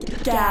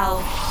Gal.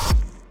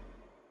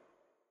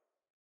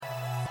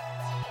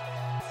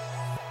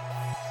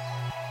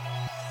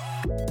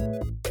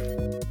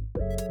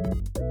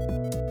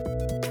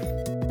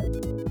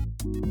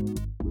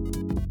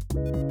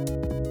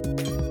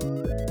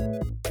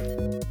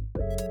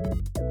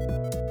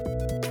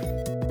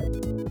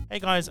 Hey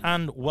guys,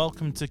 and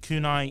welcome to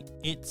Kunai.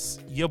 It's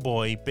your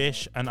boy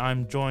Bish, and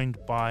I'm joined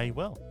by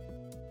Will.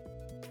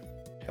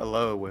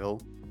 Hello,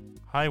 Will.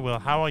 Hi Will,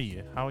 how are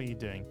you? How are you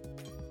doing?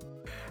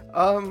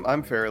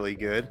 I'm fairly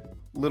good.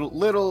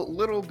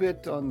 Little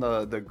bit on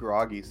the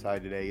groggy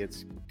side today.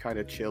 It's kind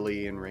of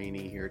chilly and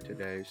rainy here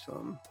today,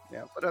 so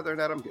yeah. But other than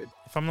that, I'm good.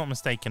 If I'm not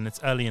mistaken, it's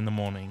early in the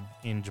morning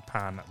in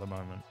Japan at the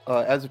moment.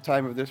 As of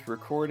time of this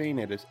recording,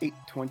 it is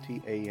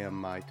 8:20 a.m.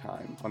 my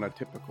time. On a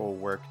typical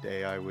work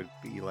day, I would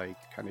be like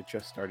kind of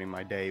just starting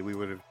my day. We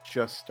would have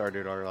just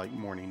started our like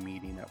morning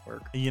meeting at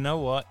work. You know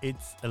what?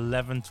 It's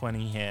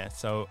 11:20 here,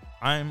 so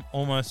I'm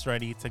almost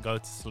ready to go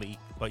to sleep.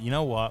 But you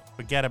know what?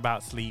 Forget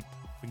about sleep.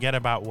 Forget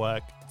about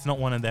work. It's not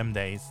one of them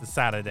days. It's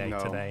Saturday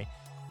today.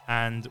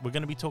 And we're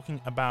going to be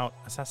talking about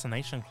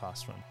Assassination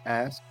Classroom.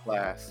 As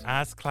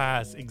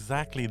Class,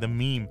 exactly. The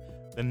meme,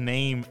 the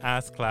name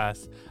As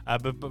Class.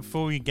 But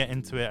before we get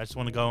into it, I just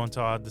want to go on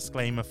to our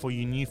disclaimer. For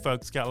you new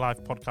folks, Get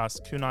Live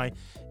Podcast Kunai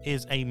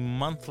is a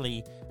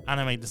monthly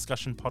anime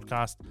discussion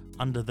podcast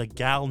under the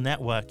Gal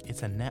Network.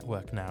 It's a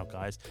network now,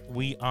 guys.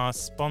 We are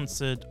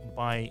sponsored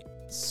by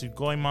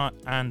Sugoima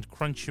and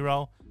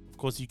Crunchyroll. Of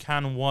course, you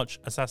can watch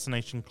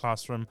Assassination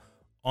Classroom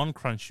on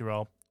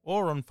Crunchyroll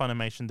or on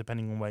Funimation,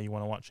 depending on where you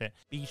want to watch it.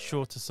 Be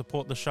sure to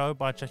support the show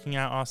by checking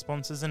out our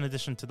sponsors. In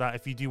addition to that,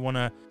 if you do want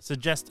to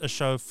suggest a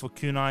show for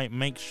Kunai,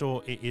 make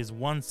sure it is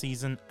one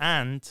season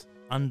and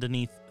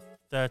underneath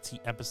 30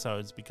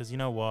 episodes, because you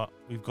know what?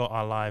 We've got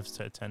our lives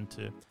to attend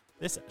to.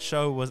 This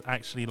show was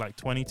actually like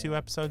 22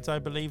 episodes, I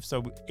believe,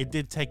 so it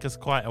did take us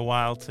quite a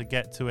while to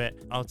get to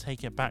it. I'll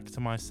take it back to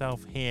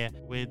myself here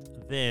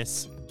with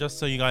this. Just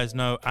so you guys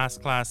know, As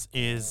Class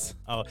is...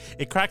 Oh,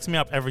 it cracks me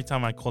up every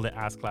time I call it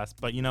As Class,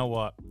 but you know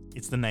what?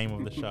 It's the name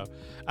of the show.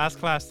 As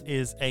Class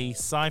is a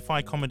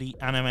sci-fi comedy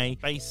anime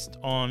based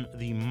on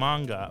the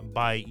manga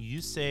by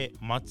Yusei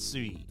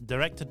Matsui,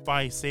 directed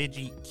by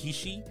Seiji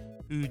Kishi,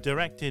 who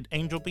directed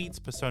Angel Beats,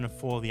 Persona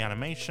 4 the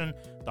animation,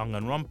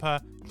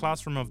 Danganronpa,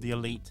 Classroom of the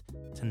Elite,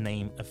 to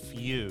name a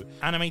few.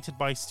 Animated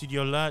by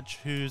Studio Lurch,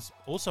 who's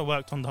also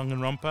worked on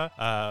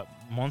Danganronpa,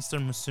 Monster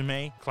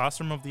Musume,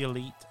 Classroom of the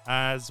Elite,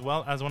 as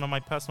well as one of my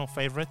personal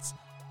favorites,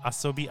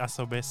 Asobi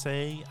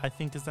Asobese, I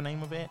think is the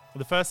name of it.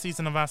 The first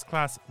season of As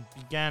Class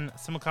began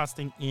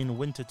simulcasting in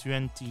winter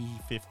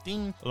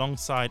 2015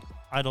 alongside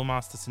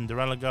Idolmaster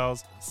Cinderella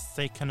Girls,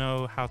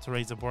 Seikano, How to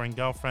Raise a Boring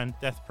Girlfriend,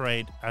 Death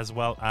Parade, as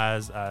well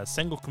as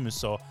Sengoku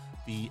Musou,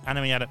 the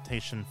anime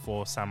adaptation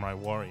for Samurai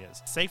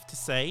Warriors. Safe to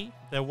say,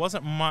 there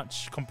wasn't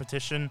much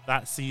competition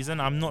that season.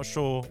 I'm not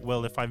sure,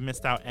 Will, if I've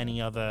missed out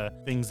any other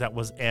things that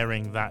was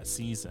airing that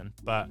season.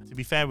 But to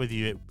be fair with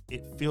you,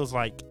 it feels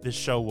like this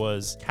show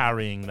was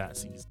carrying that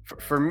season.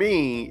 For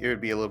me, it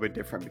would be a little bit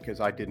different because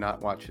I did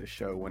not watch the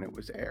show when it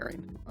was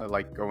airing. I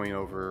like going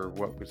over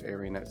what was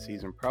airing that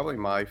season. Probably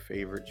my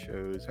favorite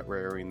shows that were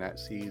airing that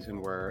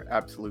season were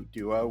Absolute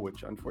Duo,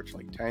 which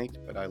unfortunately tanked,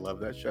 but I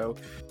love that show.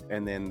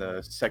 And then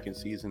the second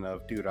season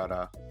of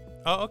Durara.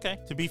 Oh, okay.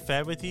 To be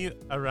fair with you,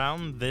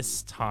 around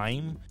this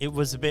time, it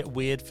was a bit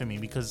weird for me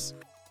because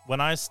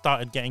when I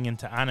started getting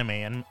into anime,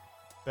 and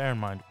bear in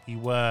mind, we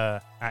were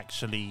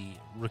actually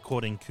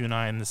recording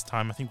Kunai in this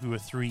time. I think we were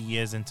 3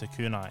 years into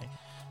Kunai.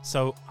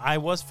 So I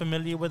was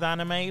familiar with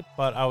anime,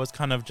 but I was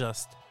kind of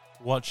just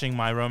watching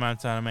my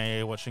romance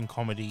anime, watching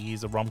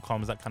comedies,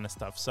 rom-coms, that kind of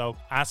stuff. So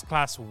As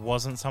Class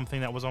wasn't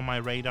something that was on my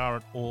radar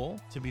at all,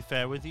 to be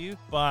fair with you.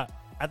 But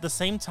at the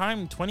same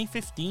time,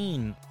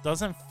 2015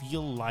 doesn't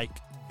feel like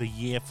the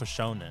year for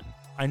shonen.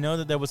 I know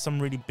that there was some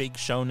really big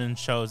shonen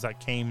shows that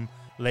came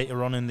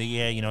later on in the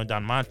year, you know,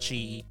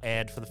 Danmachi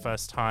aired for the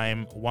first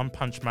time, One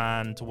Punch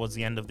Man towards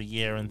the end of the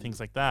year and things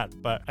like that.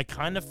 But I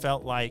kind of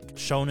felt like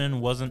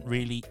shonen wasn't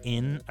really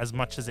in as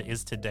much as it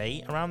is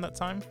today around that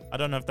time. I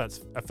don't know if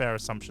that's a fair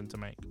assumption to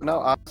make. No,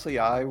 honestly,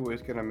 I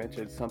was going to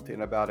mention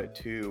something about it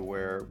too,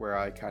 where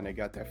I kind of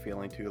got that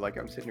feeling too. Like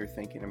I'm sitting here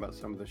thinking about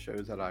some of the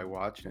shows that I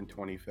watched in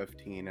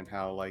 2015 and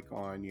how like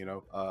on,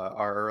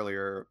 our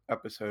earlier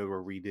episode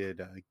where we did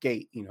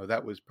Gate,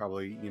 that was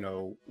probably,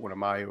 one of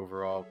my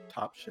overall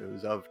top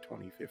shows of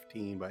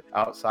 2015. But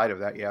outside of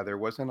that, yeah, there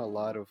wasn't a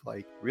lot of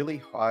like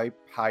really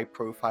high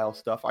profile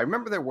stuff. I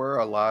remember there were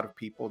a lot of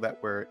people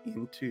that were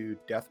into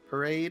Death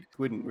Parade.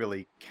 Wouldn't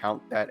really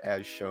count that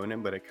as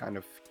shonen, but it kind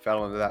of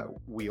fell into that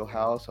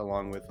wheelhouse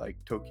along with like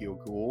Tokyo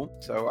Ghoul.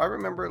 So I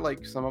remember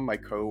like some of my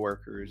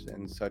coworkers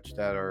and such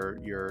that are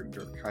your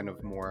kind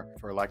of more,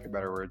 for lack of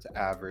better words,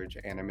 average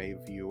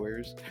anime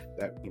viewers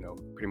that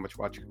pretty much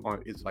watch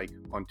is like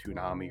on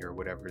Toonami or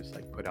whatever is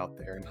like put out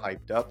there and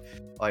hyped up.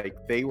 Like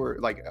they were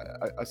like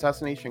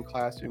Assassination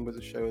Classroom was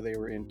a show they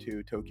were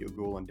into. Tokyo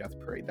Ghoul and Death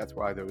Parade. That's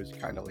why those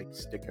kind of like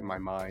stick in my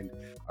mind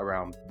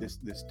around this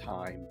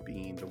time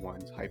being the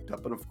ones hyped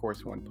up, and of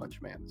course One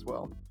Punch Man as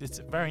well. It's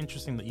very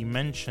interesting that you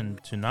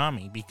mentioned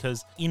Toonami,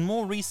 because in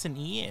more recent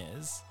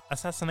years,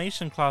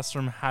 Assassination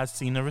Classroom has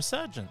seen a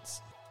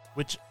resurgence,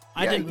 which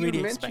I didn't really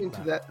expect. You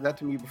mentioned that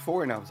to me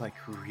before, and I was like,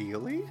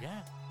 really?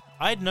 Yeah.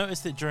 I'd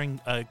noticed it during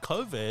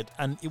COVID,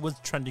 and it was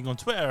trending on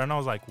Twitter, and I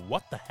was like,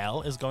 what the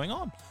hell is going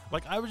on?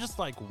 Like, I was just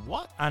like,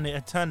 what? And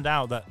it turned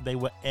out that they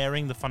were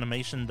airing the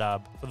Funimation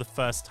dub for the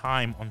first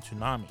time on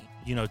Toonami.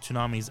 You know,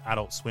 Toonami's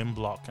Adult Swim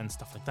block and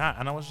stuff like that.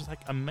 And I was just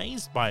like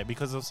amazed by it,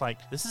 because it was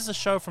like, this is a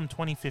show from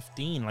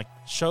 2015. Like,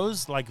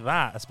 shows like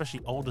that,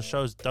 especially older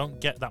shows, don't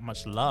get that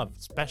much love,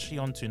 especially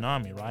on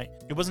Toonami, right?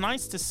 It was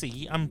nice to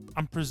see. I'm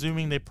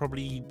presuming they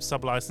probably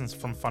sub-licensed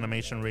from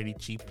Funimation really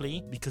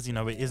cheaply, because, you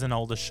know, it is an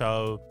older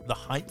show. The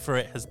hype for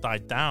it has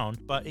died down,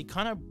 but it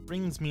kind of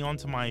brings me on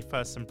to my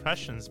first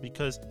impressions,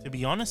 because to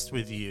be honest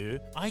with you,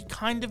 I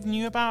kind of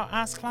knew about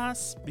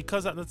AS-Class,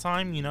 because at the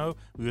time, you know,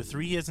 we were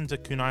 3 years into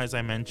Kunai, as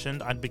I mentioned.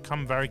 I'd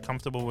become very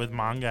comfortable with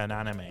manga and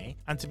anime.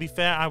 And to be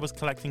fair, I was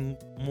collecting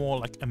more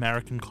like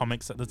American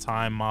comics at the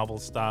time, Marvel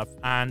stuff,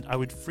 and I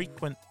would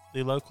frequent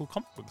the local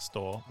comic book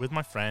store with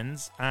my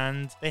friends,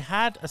 and they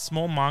had a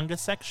small manga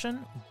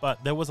section,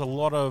 but there was a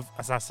lot of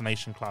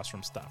Assassination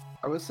Classroom stuff.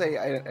 I would say,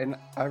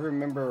 I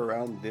remember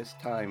around this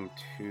time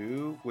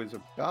too, was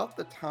about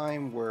the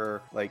time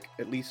where, like,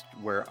 at least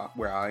where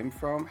I'm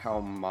from, how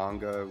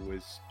manga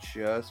was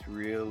just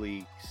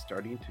really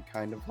starting to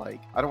kind of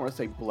like, I don't want to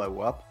say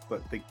blow up,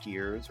 but the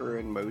gears were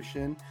in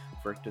motion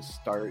for it to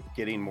start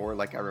getting more.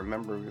 Like, I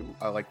remember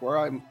like where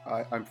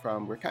I'm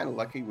from, we're kind of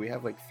lucky. We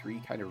have like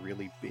 3 kind of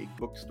really big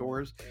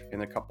bookstores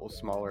and a couple of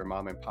smaller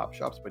mom and pop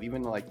shops, but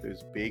even like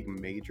those big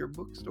major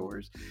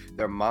bookstores,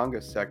 their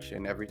manga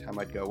section, every time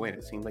I'd go in,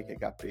 it seemed like it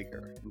got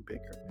bigger and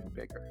bigger and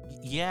bigger.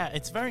 Yeah,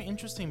 it's very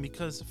interesting,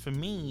 because for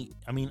me,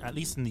 I mean, at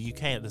least in the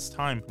UK at this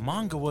time,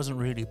 manga wasn't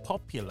really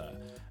popular.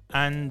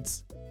 And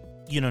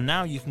you know,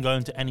 now you can go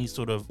into any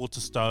sort of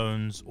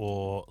Waterstones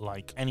or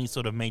like any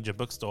sort of major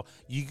bookstore,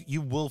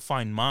 you will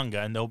find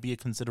manga, and there'll be a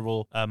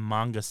considerable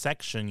manga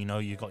section. You know,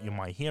 you got your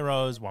My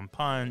Heroes, One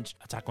Punch,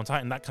 Attack on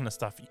Titan, that kind of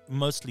stuff,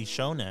 mostly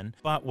shonen.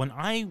 But when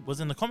I was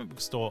in the comic book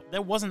store,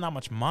 there wasn't that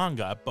much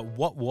manga, but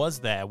what was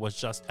there was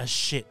just a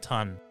shit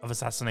ton of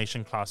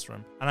Assassination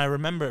Classroom. And I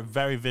remember it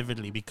very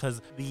vividly,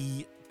 because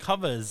the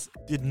covers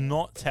did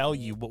not tell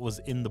you what was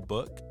in the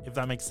book, if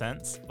that makes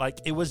sense. Like,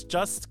 it was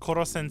just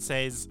Koro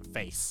Sensei's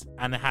face,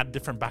 and it had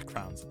different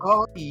backgrounds.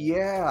 Oh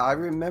yeah, I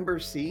remember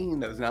seeing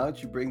those, now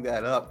that you bring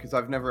that up, because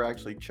I've never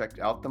actually checked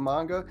out the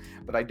manga,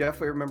 but I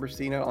definitely remember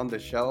seeing it on the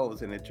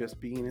shelves and it just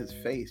being his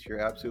face. You're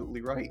absolutely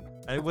right.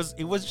 It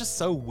was just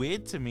so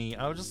weird to me.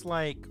 I was just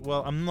like,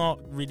 well, I'm not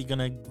really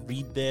gonna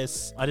read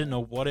this. I didn't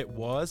know what it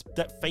was.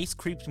 That face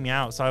creeped me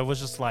out, so I was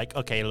just like,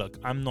 okay, look,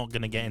 I'm not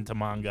gonna get into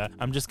manga.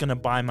 I'm just gonna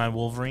buy my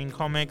Wolverine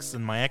comics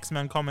and my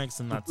X-Men comics,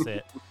 and that's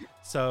it.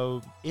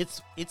 So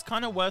it's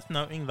kind of worth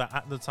noting that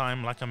at the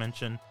time, like I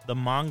mentioned, the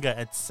manga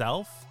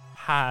itself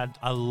had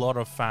a lot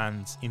of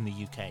fans in the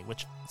UK,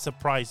 which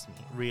surprised me,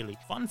 really.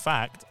 Fun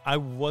fact, I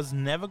was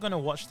never going to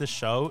watch the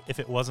show if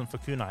it wasn't for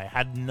Kunai. I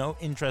had no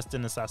interest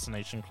in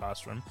Assassination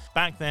Classroom.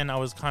 Back then, I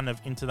was kind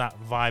of into that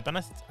vibe, and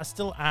I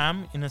still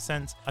am, in a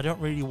sense. I don't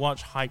really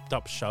watch hyped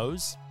up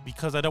shows,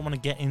 because I don't want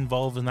to get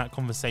involved in that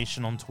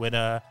conversation on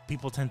Twitter.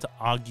 People tend to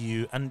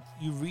argue, and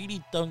you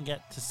really don't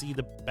get to see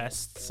the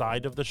best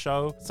side of the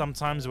show.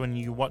 Sometimes when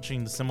you're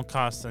watching the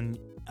simulcast and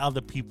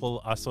other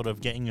people are sort of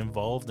getting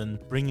involved and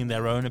bringing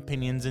their own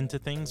opinions into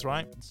things,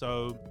 right?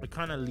 So we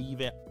kind of leave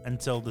it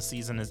until the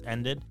season is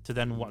ended to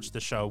then watch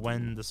the show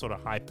when the sort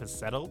of hype has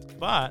settled.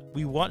 But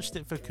we watched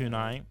it for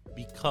Kunai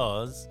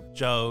because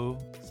Joe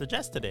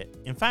suggested it.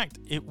 In fact,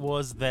 it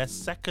was their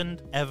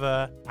second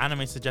ever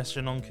anime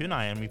suggestion on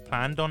Kunai, and we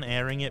planned on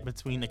airing it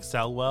between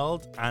Excel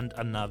World and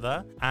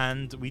another,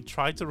 and we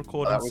tried to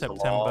record in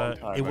September.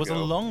 It was a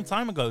long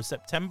time ago,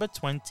 September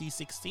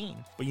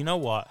 2016. But you know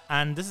what?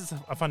 And this is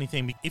a funny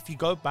thing. If you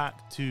go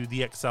back to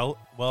the Excel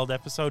World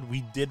episode,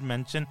 we did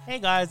mention, hey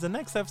guys, the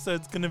next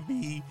episode's gonna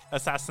be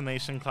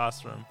Assassination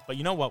Classroom. But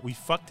you know what? We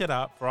fucked it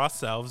up for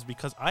ourselves,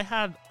 because I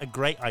had a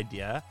great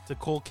idea to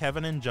call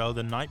Kevin and Joe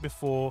the night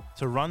before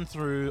to run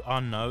through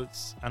our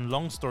notes, and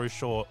long story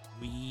short,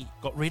 we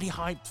got really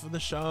hyped for the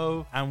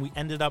show, and we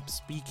ended up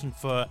speaking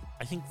for,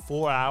 I think,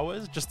 4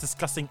 hours just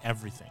discussing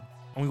everything.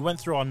 And we went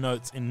through our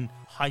notes in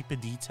hyper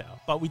detail,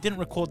 but we didn't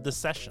record the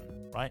session,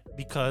 right?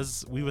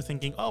 Because we were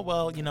thinking, oh,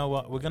 well, you know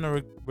what? We're going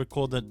to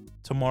record the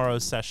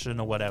tomorrow's session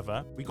or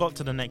whatever. We got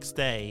to the next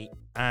day,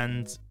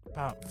 and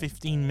about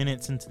 15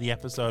 minutes into the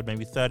episode,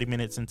 maybe 30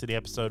 minutes into the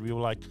episode, we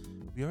were like,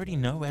 we already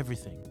know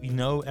everything. We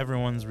know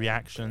everyone's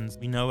reactions.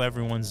 We know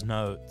everyone's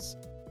notes.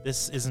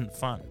 This isn't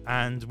fun.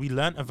 And we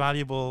learned a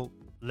valuable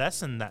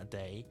lesson that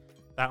day,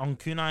 that on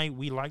Kunai,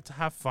 we like to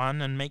have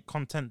fun and make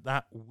content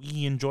that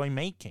we enjoy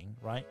making,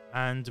 right?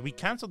 And we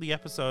canceled the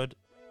episode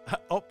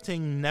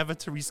opting never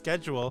to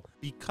reschedule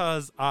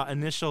because our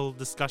initial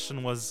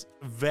discussion was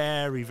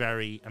very,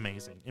 very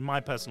amazing, in my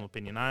personal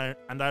opinion. I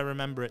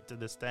remember it to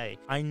this day.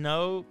 I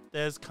know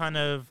there's kind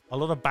of a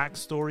lot of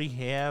backstory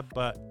here,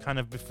 but kind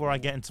of before I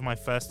get into my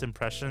first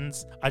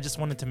impressions, I just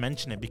wanted to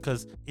mention it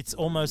because it's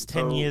almost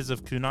 10 years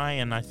of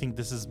Kunai, and I think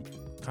this is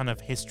kind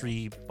of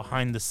history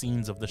behind the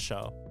scenes of the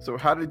show. So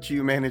how did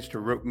you manage to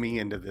rope me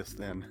into this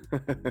then?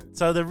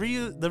 So the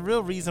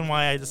real reason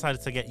why I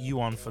decided to get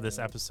you on for this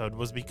episode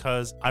was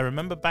because I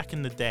remember back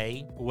in the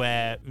day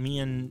where me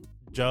and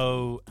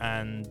Joe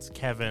and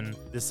Kevin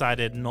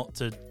decided not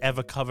to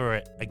ever cover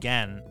it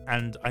again.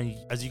 And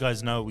as you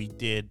guys know, we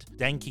did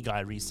Denki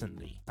Guy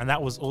recently, and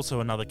that was also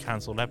another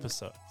cancelled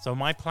episode. So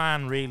my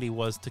plan really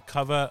was to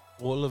cover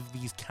all of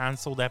these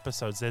cancelled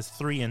episodes. There's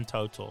 3 in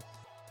total.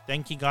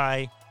 Denki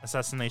Guy,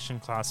 Assassination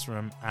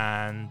Classroom,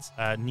 and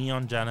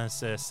Neon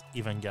Genesis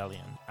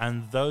Evangelion.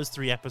 And those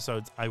 3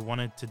 episodes I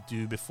wanted to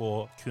do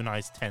before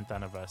Kunai's 10th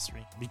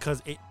anniversary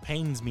because it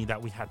pains me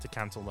that we had to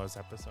cancel those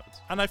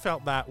episodes. And I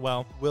felt that,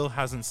 well, Will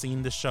hasn't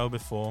seen the show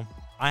before.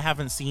 I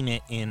haven't seen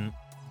it in,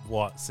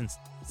 since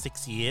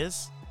 6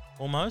 years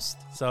almost.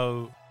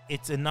 So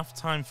it's enough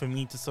time for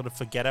me to sort of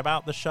forget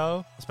about the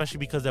show, especially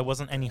because there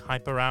wasn't any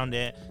hype around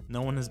it.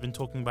 No one has been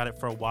talking about it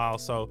for a while.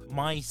 So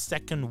my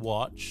second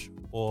watch,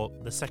 or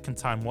the second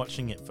time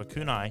watching it for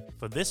Kunai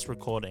for this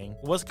recording,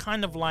 was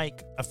kind of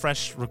like a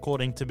fresh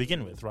recording to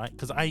begin with, right?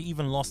 Because I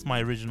even lost my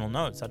original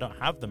notes. I don't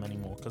have them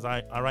anymore because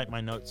I write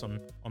my notes on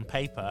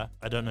paper.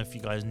 I don't know if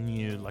you guys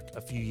knew, like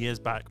a few years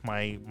back,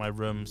 my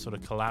room sort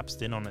of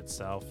collapsed in on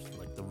itself,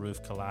 like the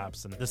roof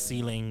collapsed and the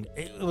ceiling.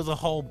 It was a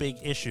whole big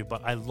issue,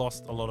 but I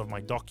lost a lot of my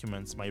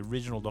documents, my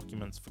original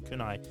documents for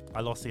Kunai.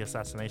 I lost the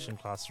Assassination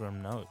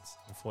Classroom notes,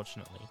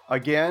 unfortunately.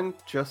 Again,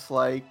 just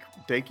like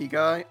Denki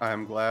Guy,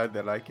 I'm glad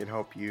that I could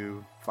help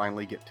you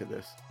finally get to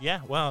this. Yeah,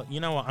 well, you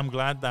know what? I'm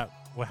glad that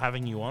we're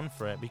having you on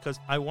for it because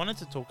I wanted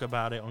to talk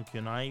about it on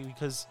Kunai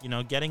because, you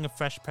know, getting a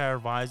fresh pair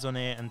of eyes on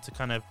it and to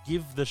kind of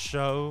give the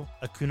show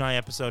a Kunai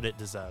episode it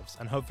deserves.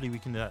 And hopefully we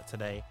can do that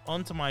today.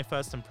 On to my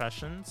first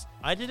impressions.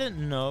 I didn't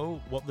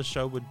know what the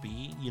show would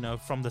be, you know,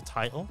 from the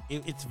title.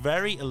 It's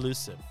very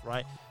elusive,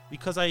 right?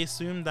 Because I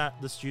assumed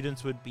that the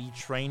students would be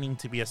training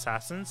to be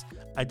assassins,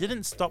 I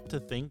didn't stop to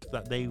think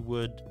that they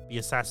would be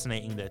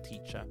assassinating their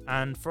teacher.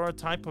 And for a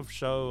type of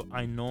show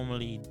I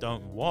normally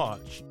don't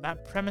watch,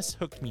 that premise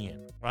hooked me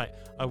in, right?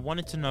 I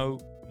wanted to know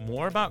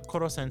more about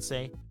Koro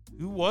Sensei.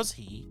 Who was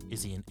he?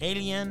 Is he an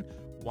alien?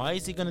 Why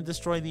is he going to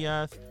destroy the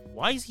Earth?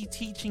 Why is he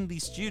teaching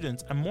these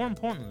students? And more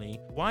importantly,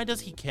 why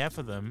does he care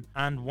for them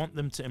and want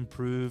them to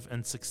improve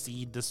and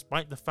succeed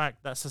despite the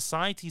fact that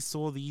society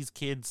saw these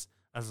kids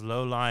as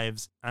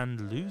lowlives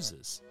and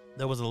losers?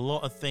 There was a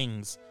lot of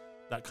things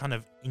that kind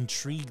of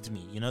intrigued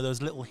me, you know,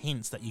 those little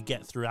hints that you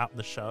get throughout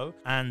the show,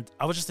 and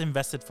I was just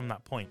invested from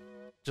that point,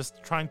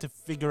 just trying to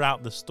figure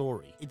out the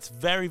story. It's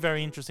very,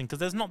 very interesting because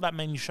there's not that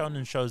many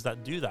shonen shows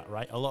that do that,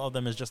 right? A lot of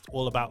them is just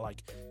all about,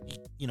 like,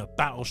 you know,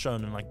 battle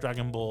shonen like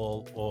Dragon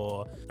Ball,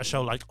 or a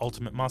show like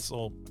Ultimate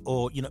Muscle,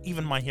 or, you know,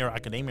 even My Hero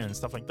Academia and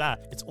stuff like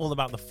that. It's all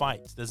about the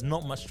fights. There's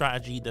not much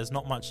strategy. There's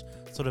not much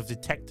sort of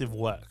detective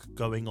work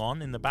going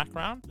on in the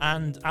background.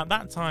 And at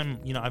that time,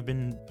 you know, I've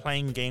been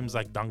playing games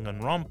like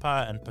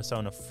Danganronpa and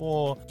Persona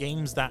 4,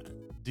 games that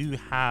do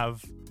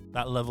have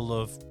that level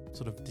of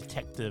sort of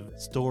detective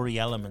story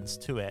elements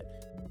to it.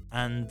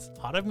 And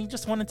part of me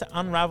just wanted to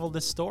unravel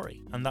this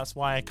story. And that's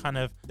why I kind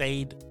of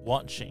stayed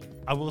watching.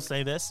 I will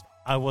say this,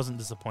 I wasn't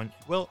disappointed.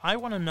 Well, I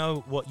want to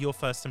know what your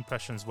first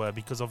impressions were,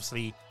 because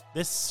obviously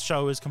this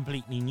show is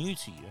completely new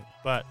to you,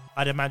 but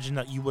I'd imagine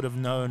that you would have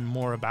known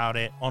more about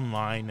it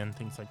online and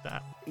things like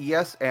that.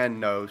 Yes and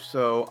no.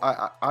 So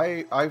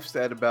I've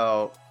said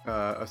about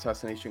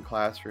Assassination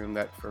Classroom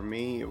that for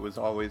me it was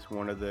always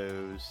one of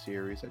those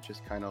series that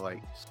just kind of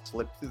like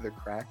slipped through the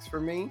cracks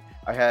for me.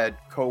 I had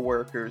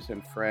coworkers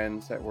and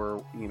friends that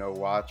were, you know,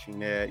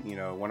 watching it. You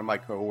know, one of my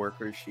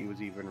coworkers, she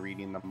was even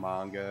reading the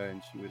manga,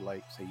 and she would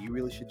like say, "You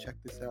really should check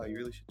this out. You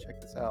really should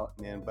check this out."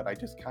 And but I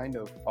just kind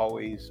of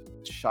always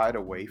shied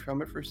away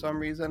from it for some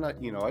reason. I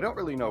don't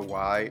really know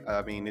why.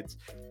 I mean,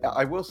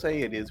 I will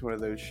say it is one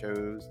of those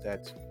shows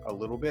that's a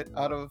little bit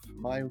out of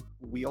my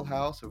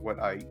wheelhouse of what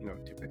I, you know,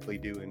 typically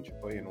do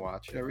enjoy and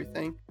watch and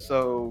everything.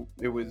 So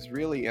it was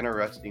really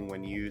interesting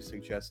when you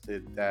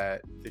suggested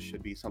that this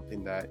should be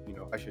something that, you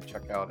know, I should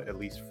check out at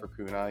least for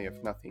Kunai,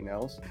 if nothing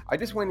else. I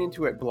just went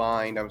into it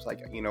blind. I was like,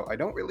 you know, I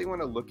don't really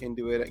want to look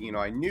into it. You know,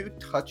 I knew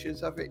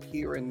touches of it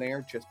here and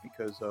there just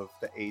because of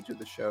the age of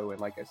the show, and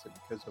like I said,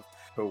 because of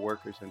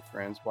co-workers and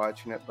friends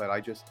watching it. But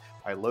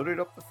I loaded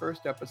up the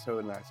first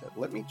episode and I said,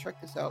 let me check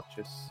this out,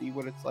 just see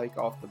what it's like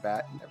off the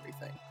bat and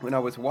everything. When I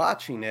was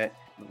watching it,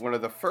 one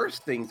of the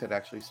first things that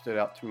actually stood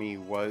out to me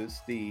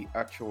was the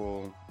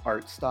actual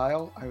art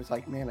style. I was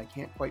like, man, I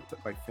can't quite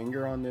put my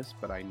finger on this,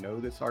 but I know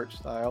this art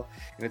style.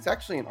 And it's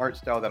actually an art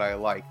style that I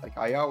like. Like,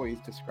 I always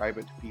describe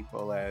it to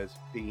people as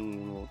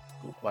being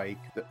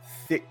like the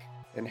thick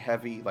and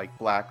heavy, like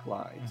black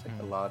lines,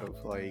 like a lot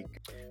of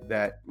like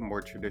that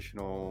more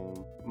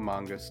traditional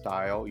manga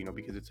style, you know,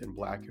 because it's in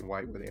black and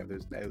white where they have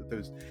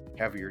those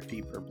heavier,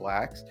 deeper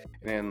blacks.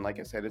 And then, like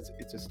I said,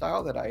 it's a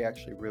style that I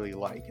actually really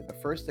like. And the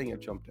first thing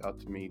that jumped out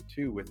to me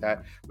too with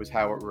that was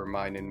how it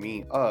reminded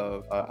me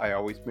of I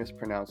always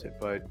mispronounce it,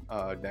 but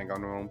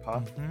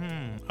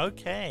Danganronpa.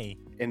 Okay.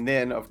 And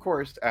then, of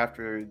course,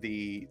 after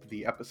the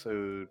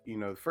episode, you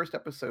know, the first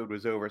episode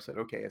was over, I said,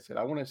 okay, I said,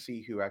 I want to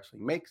see who actually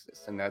makes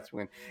this. And that's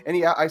when, and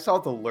yeah, I saw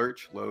the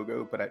Lurch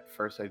logo, but at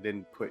first I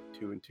didn't put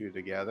two and two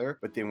together.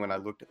 But then when I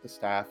looked at the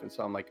staff and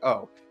saw, I'm like,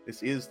 oh,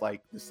 this is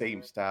like the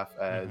same staff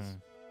as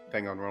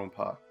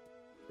Danganronpa,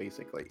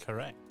 basically.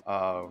 Correct.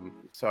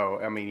 So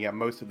I mean, yeah,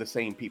 most of the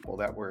same people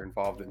that were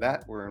involved in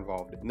that were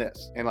involved in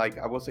this. And like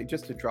I will say,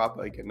 just to drop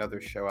like another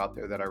show out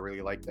there that I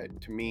really like that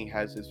to me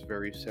has this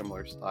very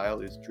similar style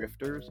is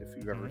Drifters, if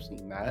you've ever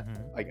seen that.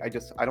 Like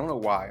I don't know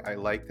why I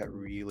like that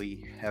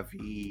really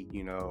heavy,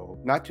 you know,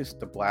 not just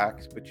the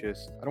blacks, but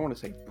just, I don't want to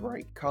say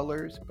bright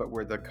colors, but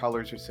where the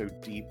colors are so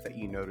deep that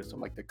you notice them.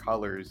 Like the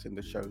colors in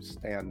the show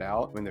stand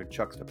out when they're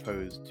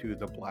juxtaposed to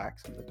the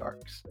blacks and the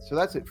darks. So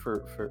that's it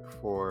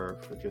for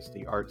just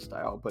the art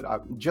style. But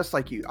just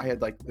like you, I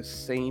had like the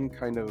same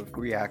kind of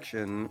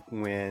reaction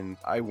when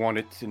I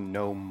wanted to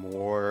know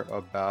more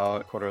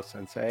about Koro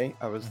Sensei.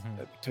 I was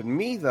to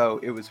me though,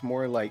 it was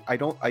more like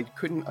I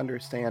couldn't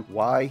understand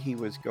why he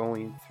was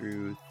going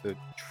through the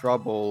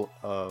trouble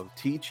of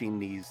teaching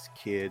these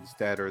kids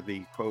that are the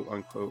quote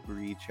unquote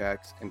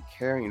rejects and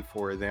caring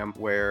for them,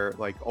 where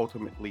like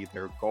ultimately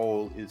their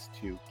goal is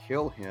to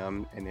kill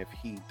him, and if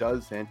he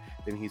doesn't,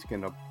 then he's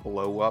gonna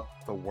blow up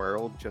the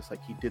world just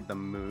like he did the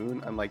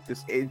moon. I'm like,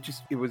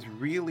 it was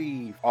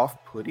really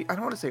off-putting. I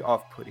don't want to say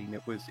off-putting,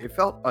 it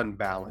felt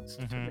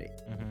unbalanced to me.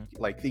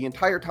 Like the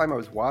entire time I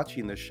was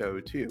watching the show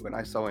too, and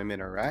I saw him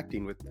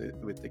interacting with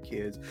the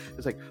kids,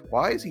 it's like,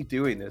 why is he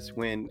doing this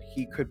when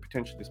he could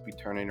potentially just be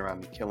turning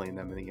around and killing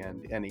them in the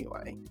end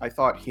anyway? I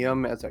thought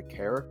him as a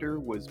character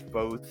was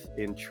both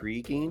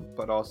intriguing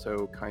but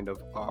also kind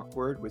of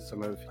awkward with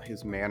some of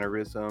his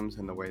mannerisms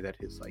and the way that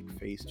his like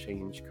face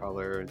changed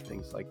color and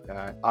things like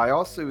that. I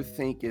also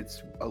think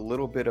it's a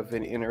little bit of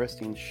an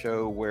interesting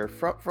show where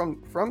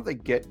from the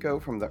get-go,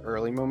 from the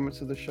early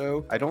moments of the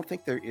show, I don't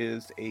think there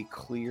is a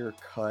clear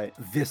cut,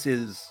 this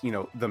is, you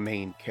know, the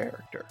main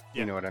character.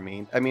 You know what I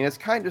mean? I mean, it's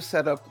kind of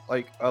set up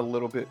like a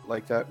little bit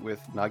like that with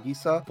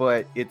Nagisa,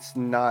 but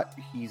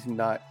he's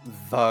not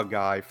the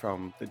guy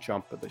from the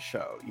jump of the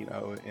show, you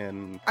know.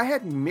 And I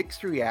had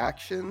mixed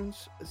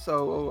reactions,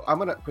 so I'm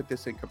gonna put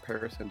this in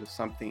comparison to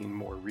something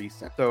more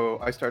recent. So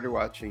I started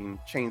watching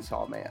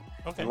Chainsaw Man.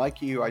 And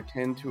like you, I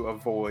tend to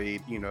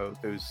avoid, you know,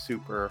 those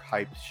super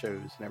hyped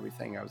shows and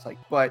everything. I was like,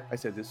 but I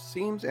said, this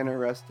seems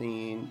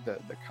interesting, the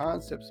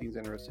concept seems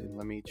interesting,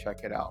 let me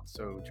check it out.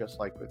 So just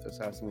like with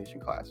Assassination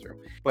Classroom,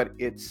 but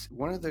it's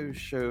one of those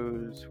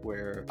shows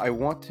where I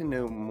want to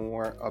know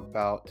more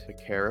about the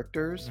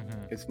characters.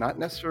 It's not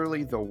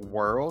necessarily the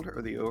world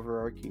or the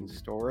overarching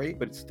story,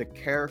 but it's the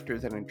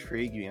characters that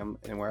intrigue me,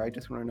 and where I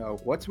just want to know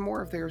what's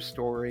more of their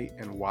story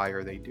and why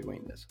are they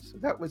doing this. So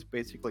that was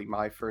basically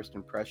my first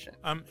impression.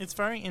 It's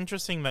very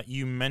interesting that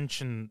you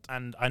mentioned,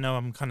 and I know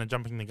I'm kind of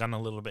jumping the gun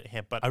a little bit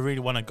here, but I really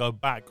want to go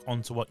back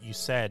onto what you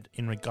said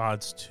in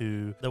regards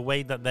to the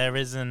way that there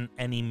isn't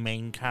any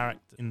main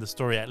character in the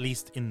story, at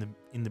least in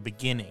the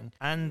beginning.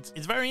 And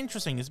it's very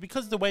interesting. It's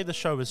because the way the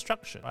show is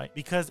structured, right?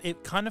 Because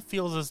it kind of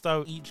feels as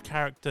though each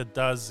character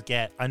does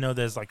get, I know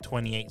there's like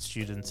 28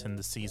 students in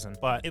the season,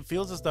 but it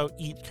feels as though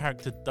each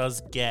character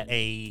does get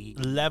a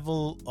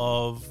level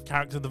of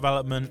character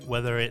development,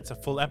 whether it's a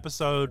full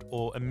episode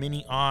or a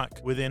mini arc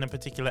within a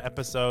particular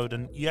episode.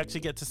 And you actually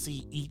get to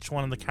see each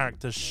one of the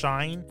characters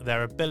shine,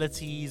 their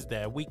abilities,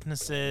 their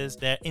weaknesses,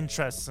 their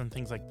interests and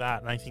things like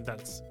that. And I think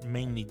that's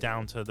mainly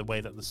down to the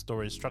way that the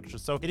story is structured.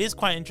 So it is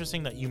quite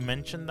interesting that you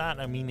mentioned that.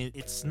 I mean,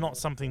 it's not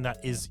something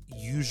that is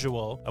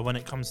usual when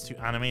it comes to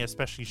anime,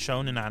 especially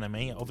shonen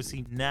anime.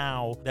 Obviously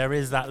now there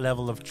is that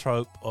level of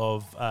trope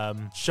of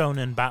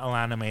shonen battle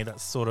anime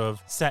that's sort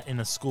of set in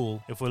a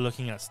school. If we're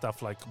looking at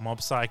stuff like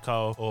Mob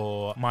Psycho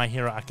or My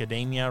Hero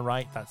Academia,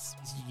 right? That's,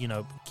 you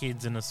know,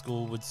 kids in a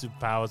school with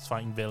superpowers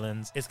fighting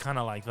villains. It's kind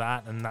of like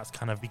that, and that's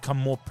kind of become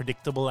more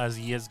predictable as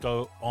years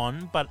go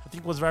on. But I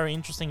think what's very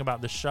interesting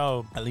about the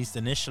show, at least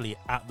initially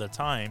at the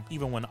time,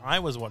 even when I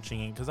was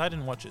watching it, because I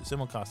didn't watch it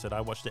simulcasted,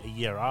 I watched it a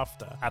year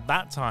after. At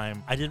that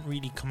time, I didn't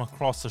really come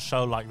across a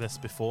show like this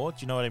before. Do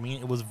you know what I mean?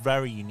 It was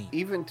very unique.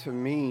 Even to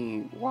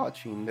me,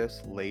 watching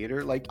this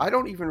later, like, I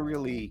don't even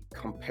really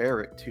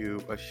compare it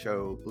to a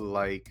show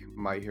like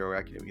My Hero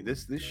Academia.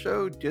 This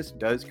show just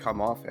does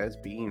come off as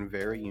being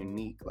very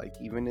unique. Like,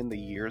 even in the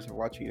years of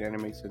watching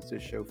anime since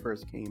this show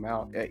first came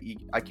out,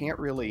 I can't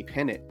really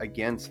pin it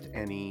against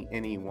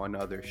any one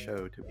other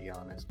show, to be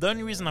honest. The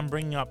only reason I'm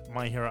bringing up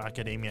My Hero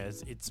Academia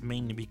is it's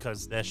mainly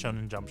because they're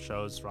Shonen Jump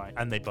shows, right?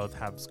 And they both both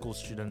have school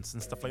students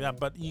and stuff like that,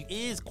 but it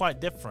is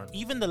quite different.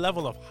 Even the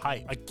level of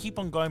hype, I keep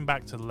on going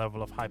back to the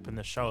level of hype in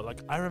the show.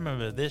 Like, I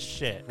remember this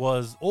shit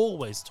was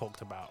always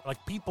talked about.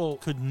 Like, people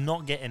could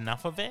not get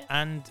enough of it,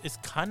 and it's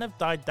kind of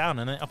died down,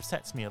 and it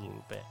upsets me a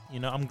little bit. You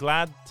know, I'm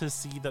glad to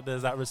see that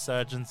there's that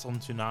resurgence on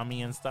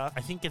Toonami and stuff.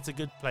 I think it's a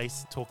good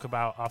place to talk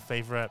about our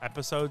favorite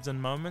episodes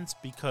and moments,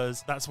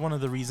 because that's one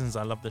of the reasons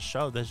I love the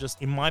show. There's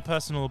just, in my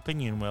personal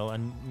opinion, Will,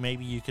 and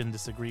maybe you can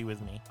disagree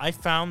with me, I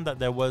found that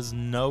there was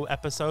no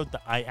episode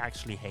that I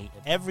actually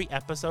hated. Every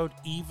episode,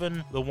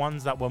 even the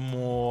ones that were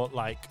more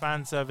like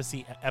fan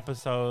servicey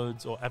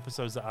episodes or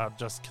episodes that are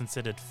just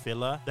considered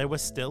filler, they were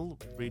still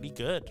really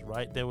good,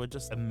 right? They were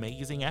just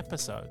amazing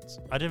episodes.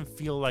 I didn't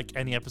feel like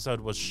any episode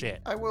was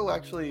shit. I will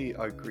actually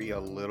agree a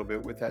little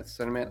bit with that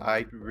sentiment.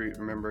 I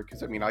remember,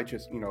 because I mean, I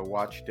just,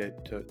 watched it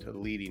to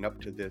leading up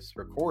to this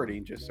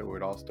recording, just so it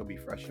would all still be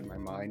fresh in my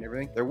mind and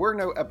everything. There were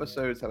no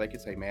episodes that I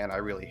could say, man, I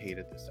really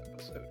hated this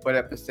episode. But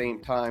at the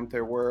same time,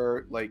 there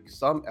were like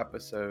some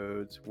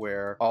episodes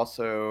where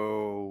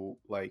also,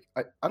 like,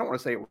 I don't want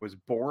to say it was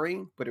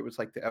boring, but it was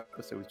like the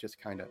episode was just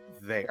kind of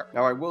there.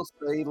 Now, I will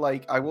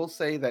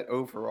say that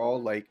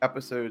overall, like,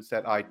 episodes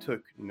that I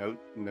took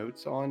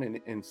notes on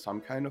in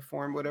some kind of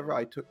form, whatever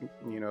I took,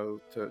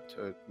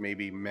 to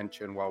maybe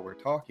mention while we're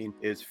talking,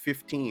 is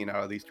 15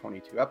 out of these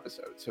 22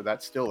 episodes. So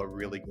that's still a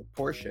really good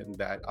portion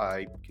that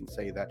I can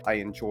say that I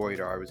enjoyed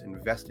or I was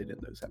invested in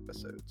those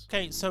episodes.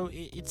 Okay, so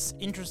it's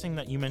interesting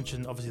that you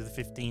mentioned obviously the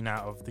 15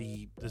 out of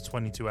the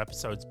 22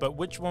 episodes, but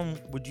which one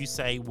would you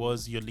say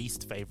was your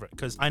least favorite?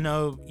 Because I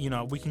know,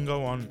 we can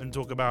go on and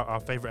talk about our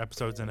favorite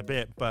episodes in a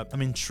bit, but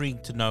I'm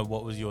intrigued to know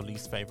what was your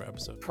least favorite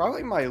episode.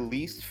 Probably my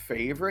least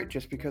favorite,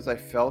 just because I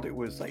felt it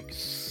was like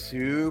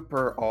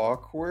super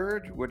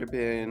awkward, would have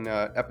been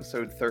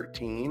episode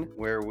 13,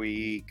 where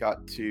we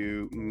got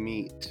to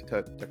meet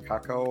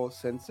Takao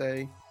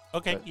Sensei.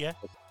 Okay, yeah.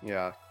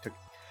 Yeah,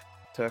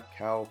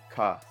 Takao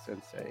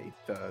Sensei,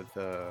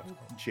 the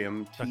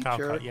gym teacher.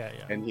 Takao, yeah.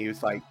 And he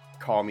was like,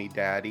 call me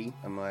daddy.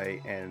 I'm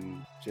like,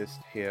 and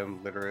just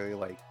him literally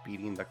like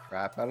beating the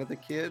crap out of the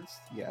kids.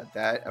 Yeah,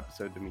 that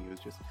episode to me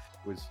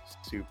was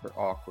super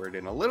awkward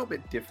and a little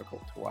bit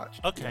difficult to watch.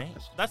 Okay,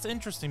 that's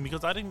interesting,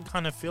 because I didn't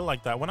kind of feel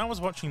like that when I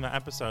was watching that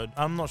episode.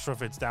 I'm not sure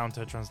if it's down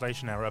to a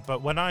translation error,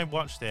 but when I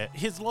watched it,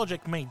 his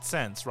logic made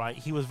sense, right?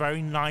 He was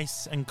very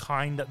nice and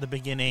kind at the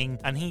beginning,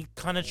 and he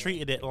kind of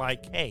treated it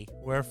like, hey,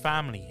 we're a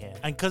family here.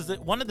 And because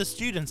one of the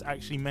students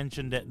actually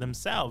mentioned it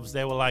themselves,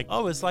 they were like,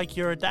 oh, it's like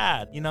you're a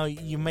dad,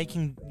 you're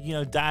making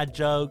dad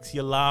jokes,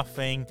 you're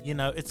laughing,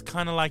 it's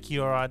kind of like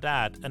you're our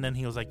dad. And then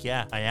he was like,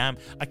 yeah, I am.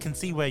 I can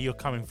see where you're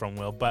coming from,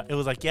 Will, but it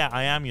was like, yeah,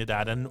 I am your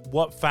dad. And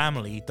what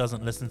family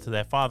doesn't listen to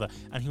their father?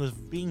 And he was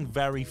being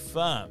very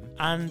firm.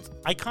 And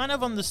I kind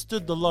of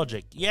understood the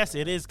logic. Yes,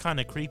 it is kind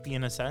of creepy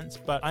in a sense,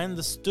 but I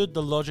understood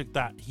the logic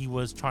that he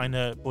was trying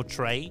to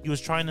portray. He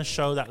was trying to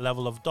show that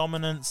level of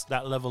dominance,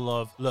 that level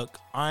of, look,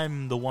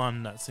 I'm the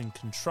one that's in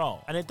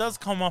control. And it does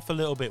come off a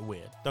little bit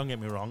weird, don't get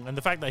me wrong. And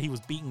the fact that he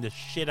was beating the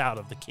shit out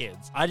of the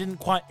kids, I didn't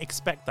quite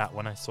expect that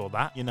when I saw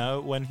that,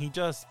 when he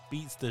just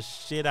beats the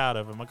shit out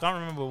of them. I can't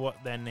remember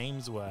what their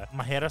names were.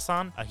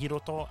 Mahira-san,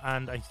 Hiroto,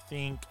 and I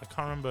can't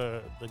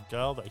remember the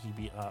girl that he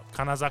beat up.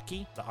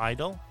 Kanazaki, the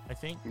idol, I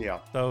think. Yeah.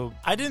 So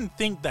I didn't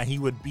think that he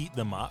would beat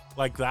them up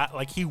like that.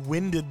 Like, he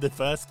winded the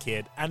first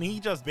kid and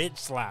he just bitch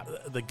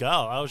slapped the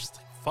girl. I was just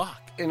like,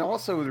 fuck. And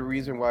also the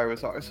reason why I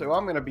was, so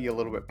I'm going to be a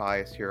little bit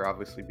biased here,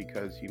 obviously,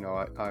 because,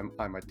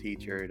 I'm a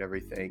teacher and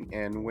everything.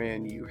 And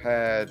when you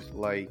had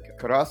like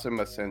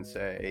Kurasuma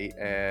Sensei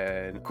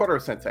and Koro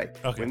Sensei,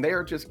 okay, when they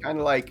were just kind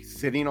of like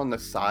sitting on the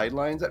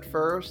sidelines at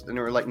first, and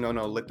they were like, no,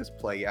 let this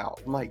play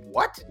out. I'm like,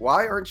 what?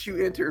 Why aren't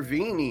you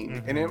intervening?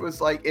 Mm-hmm. And it was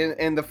like,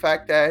 and the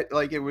fact that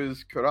like it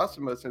was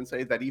Kurasuma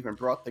Sensei that even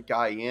brought the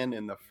guy in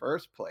the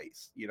first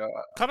place,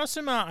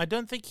 Kurasuma, I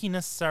don't think he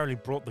necessarily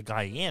brought the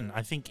guy in.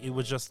 I think it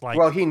was just like,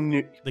 well, he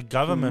knew. The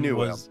government knew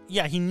was, him.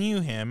 Yeah, he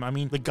knew him. I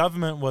mean, the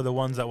government were the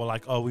ones that were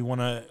like, oh, we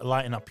want to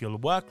lighten up your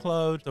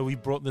workload, so we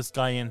brought this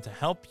guy in to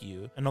help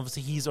you. And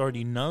obviously, he's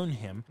already known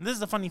him. And this is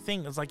the funny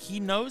thing, it's like, he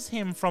knows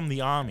him from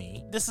the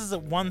army. This is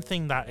one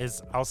thing that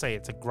is, I'll say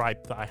it's a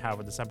gripe that I have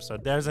with this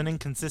episode. There's an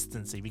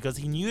inconsistency, because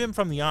he knew him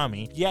from the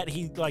army, yet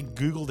he like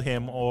Googled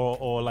him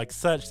or like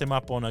searched him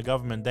up on a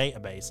government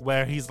database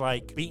where he's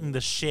like beating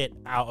the shit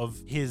out of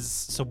his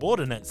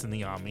subordinates in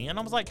the army. And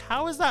I was like,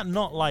 how is that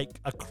not like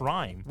a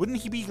crime?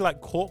 Wouldn't he be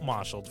like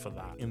court-martialed for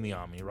that in the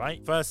army,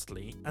 right?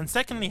 Firstly. And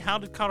secondly, how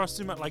did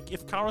Karasuma, like,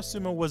 if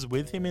Karasuma was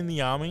with him in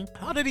the army,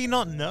 how did he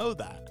not know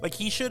that? Like,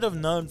 he should have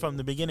known from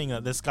the beginning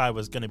that this guy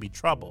was going to be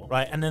trouble,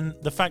 right? And then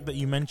the fact that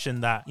you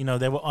mentioned that,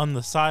 they were on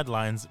the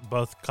sidelines,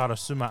 both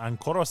Karasuma and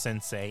Koro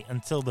Sensei,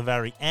 until the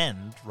very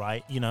end,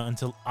 right?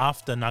 Until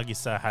after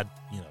Nagisa had,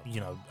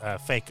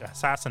 fake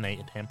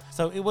assassinated him.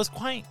 So it was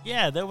quite,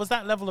 there was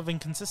that level of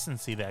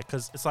inconsistency there,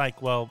 because it's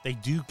like, well, they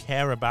do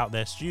care about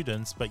their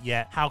students, but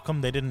yet how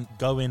come they didn't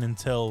go in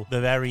until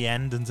the very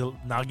end, until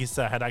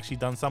Nagisa had actually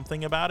done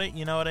something about it.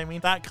 You know what I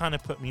mean? That kind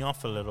of put me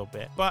off a little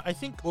bit. But I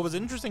think what was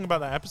interesting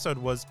about that episode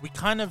was we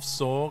kind of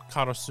saw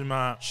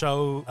Karasuma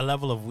show a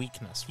level of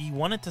weakness. He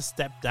wanted to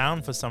step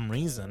down for some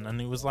reason,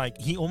 and it was like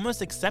he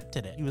almost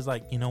accepted it. He was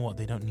like, you know what,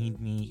 they don't need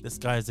me. This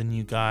guy's a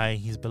new guy.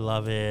 He's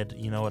beloved.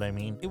 You know what I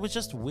mean? It was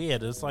just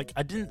weird. It's like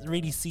I didn't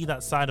really see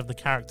that side of the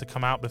character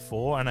come out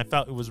before, and I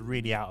felt it was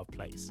really out of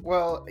place.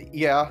 Well,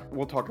 yeah,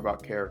 we'll talk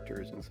about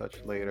characters and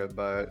such later,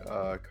 but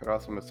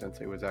Karasuma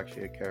Sensei was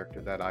actually a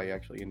character that I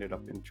actually ended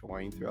up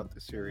enjoying throughout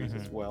the series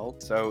as well.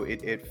 So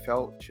it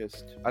felt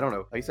just, I don't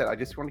know, like I said, I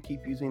just want to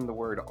keep using the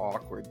word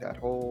awkward. That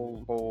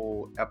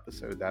whole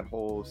episode, that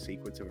whole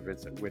sequence of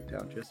events that went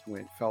down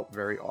felt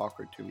very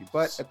awkward to me.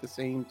 But at the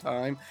same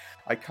time,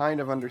 I kind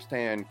of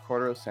understand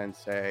Koro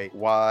Sensei,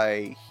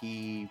 why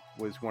he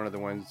was one of the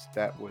ones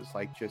that was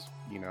like, just,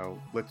 you know,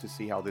 let's just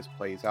see how this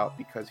plays out,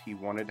 because he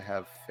wanted to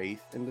have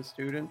faith in the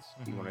students.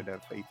 He wanted to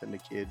have faith in the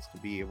kids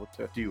to be able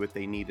to do what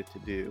they needed to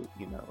do,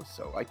 you know.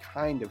 So I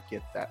kind of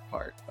get that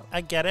part.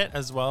 I get it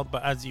as well,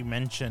 but as you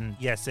mentioned,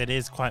 yes, it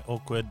is quite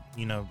awkward.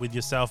 You know, with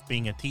yourself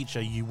being a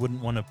teacher, you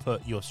wouldn't want to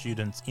put your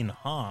students in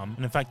harm.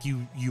 And in fact,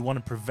 you want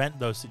to prevent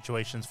those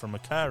situations from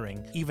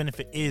occurring, even if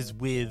it is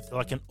with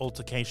like an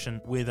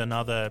altercation with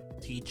another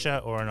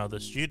teacher or another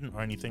student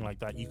or anything like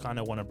that. You kind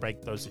of want to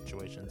break those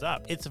situations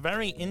up. It's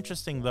very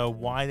interesting though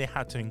why they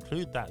had to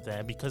include that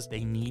there, because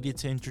they needed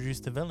to introduce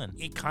the villain.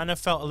 It kind of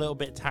felt a little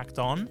bit tacked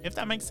on, if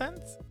that makes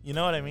sense. You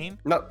know what I mean?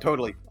 No,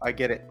 totally. I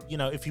get it. You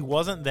know, if he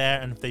wasn't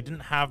there and if they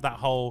didn't have that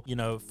whole, you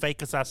know,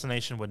 fake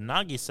assassination with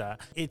Nagisa,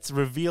 it's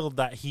revealed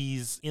that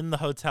he's in the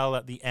hotel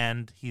at the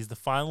end. He's the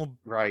final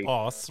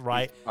boss,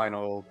 right?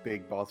 Final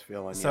big boss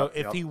villain. So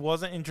if he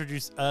wasn't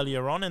introduced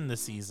earlier on in the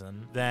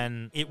season,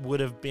 then it would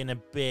have been a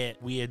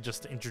bit weird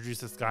just to introduce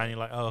this guy and you're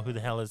like, oh, who the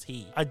hell is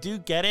he? I do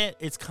get it.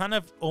 It's kind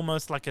of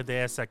almost like a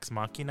Deus Ex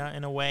Machina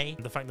in a way.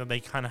 The fact that they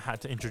kind of had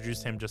to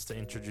introduce him just to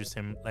introduce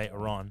him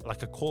later on,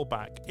 like a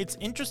callback. It's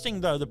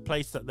interesting though, the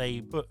place that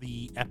they put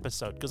the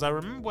episode, because I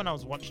remember when I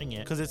was watching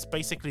it, because it's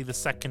basically the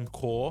second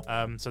core.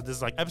 So this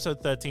is like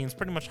episode 13 is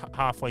pretty much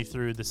halfway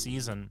through the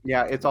season.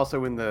 Yeah, it's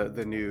also in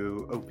the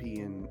new OP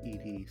and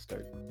ED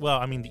start. Well,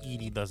 I mean, the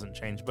ED doesn't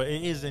change, but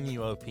it is a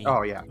new OP.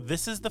 Oh yeah.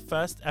 This is the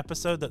first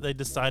episode that they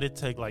decided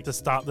to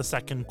start the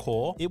second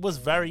core. It was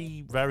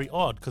very, very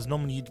odd, because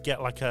normally you'd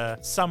get like a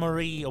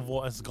summary of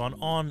what has gone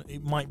on.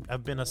 It might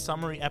have been a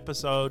summary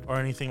episode or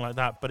anything like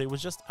that, but it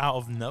was just out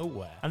of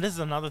nowhere. And this is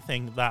another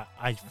thing that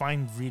I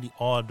find really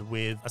odd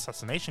with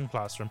Assassination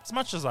Classroom. As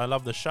much as I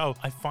love the show,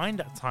 I find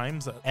at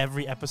times that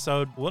every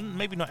episode, well,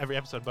 maybe not every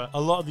episode, but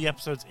a lot of the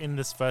episodes in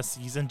this first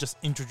season just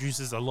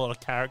introduces a lot of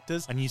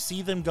characters, and you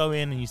see them go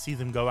in and you see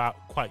them go out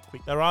quite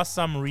quick. There are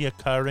some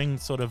reoccurring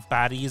sort of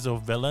baddies or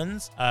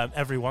villains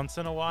every once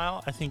in a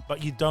while, I think,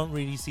 but you don't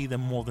really see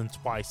them more than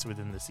twice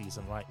within the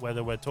season, right?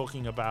 Whether we're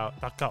talking about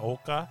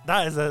Takaoka,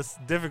 that is a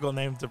difficult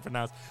name to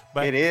pronounce,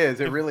 but it is.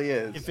 It really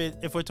is.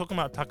 If we're talking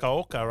about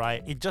Takaoka,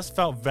 right, it just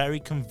felt very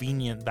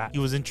convenient that he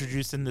was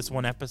introduced in this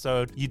one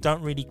episode. You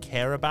don't really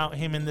care about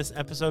him in this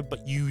episode,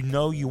 but you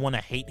know you want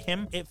to hate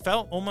him. It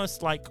felt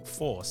almost like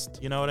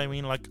forced. You know what I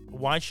mean? Like,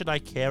 why should I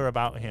care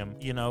about him?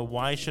 You know,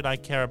 why should I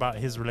care about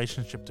his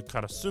relationship to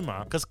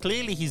Karasuma? Because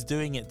clearly he's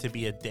doing it to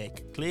be a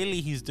dick.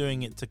 Clearly he's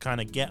doing it to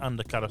kind of get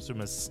under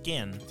Karasuma's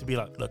skin, to be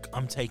like, look,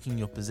 I'm taking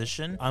your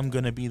position. I'm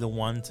going to be the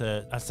one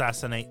to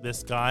assassinate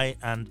this guy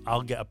and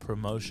I'll get a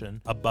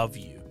promotion above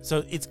you.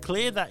 So it's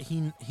clear that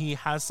he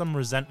has some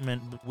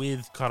resentment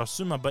with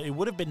Karasuma, but it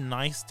would have been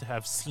nice to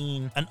have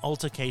seen an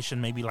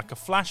altercation, maybe like a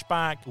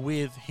flashback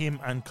with him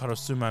and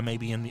Karasuma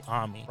maybe in the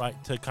army,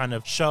 right? To kind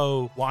of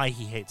show why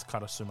he hates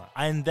Karasuma.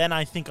 And then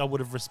I think I would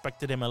have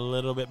respected him a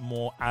little bit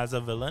more as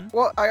a villain.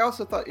 Well, I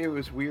also thought it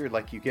was weird,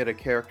 like you get a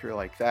character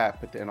like that,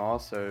 but then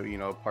also, you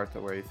know, part of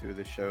the way through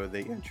the show,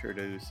 they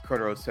introduce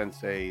Koro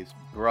Sensei's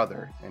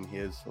brother and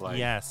his, like,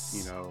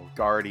 you know,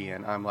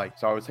 guardian. I'm like,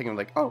 so I was thinking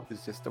like, oh,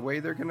 is this the way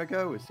they're going to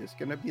go? Is this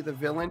going to be the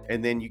villain?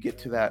 And then you get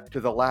to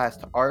the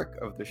last arc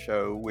of the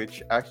show,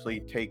 which actually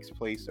takes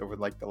place over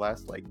like the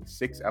last like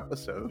 6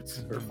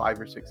 episodes or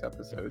 5 or 6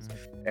 episodes.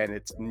 And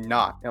it's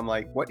not. I'm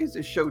like, what is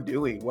this show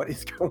doing? What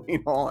is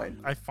going on?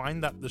 I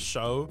find that the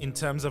show, in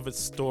terms of its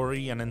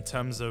story and in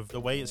terms of the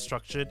way it's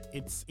structured,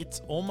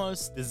 it's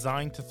almost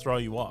designed to throw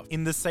you off.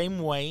 In the same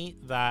way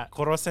that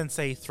Koro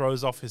Sensei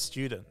throws off his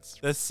students.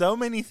 There's so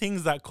many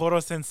things that Koro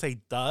Sensei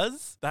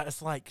does that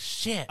it's like,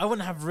 shit, I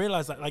wouldn't have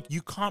realized that. Like,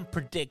 you can't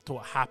predict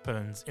what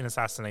happens in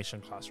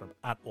Assassination Classroom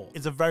at all.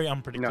 It's a very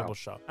unpredictable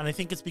show. And I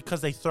think it's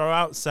because they throw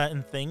out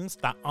certain things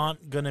that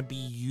aren't going to be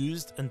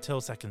used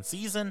until second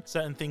season,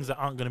 certain things that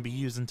aren't going to be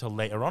used until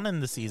later on in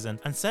the season,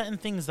 and certain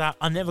things that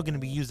are never going to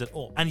be used at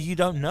all. And you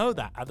don't know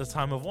that at the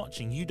time of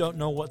watching. You don't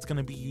know what's going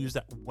to be used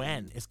at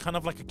when. It's kind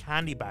of like a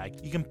candy bag.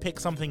 You can pick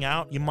something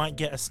out. You might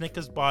get a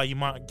Snickers bar. You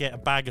might get a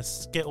bag of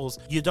Skittles.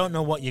 You don't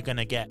know what you're going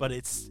to get, but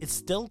it's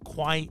still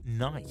quite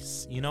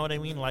nice. You know what I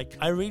mean? Like,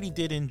 I really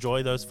did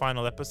enjoy those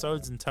final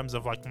episodes in terms of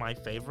of like my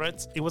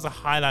favorites. It was a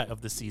highlight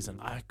of the season.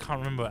 I can't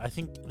remember. I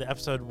think the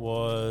episode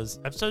was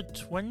episode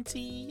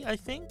 20, I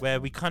think, where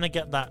we kind of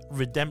get that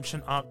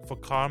redemption arc for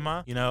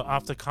Karma. You know,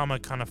 after Karma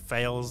kind of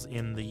fails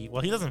in the,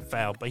 well, he doesn't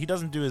fail, but he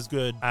doesn't do as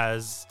good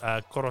as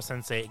Koro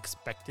Sensei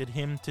expected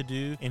him to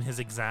do in his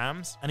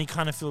exams, and he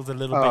kind of feels a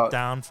little bit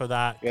down for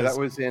that. Yeah, that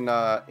was in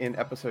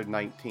episode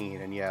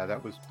 19, and yeah,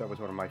 that was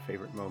one of my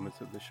favorite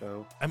moments of the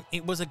show.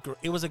 It was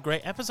a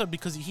great episode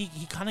because he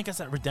kind of gets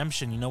that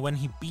redemption, you know, when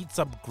he beats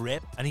up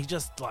Grip and he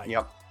just like,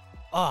 yep.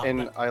 Oh,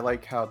 and I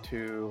like how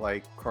too,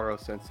 like, Koro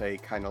Sensei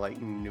kind of like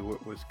knew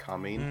it was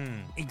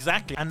coming.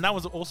 Exactly. And that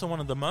was also one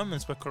of the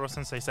moments where Koro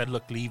Sensei said,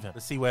 look, leave him.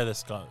 Let's see where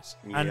this goes.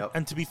 Yep.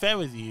 And to be fair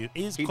with you,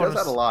 he does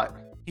that a lot.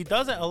 He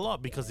does it a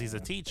lot because he's a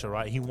teacher,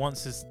 right? He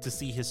wants to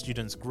see his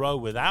students grow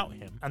without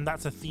him. And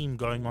that's a theme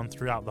going on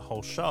throughout the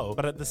whole show.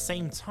 But at the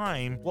same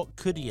time, what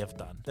could he have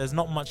done? There's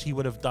not much he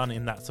would have done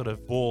in that sort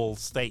of ball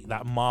state,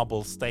 that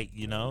marble state,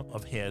 you know,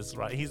 of his,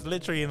 right? He's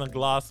literally in a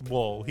glass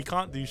wall. He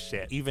can't do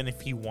shit, even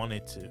if he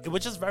wanted to. It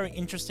was just very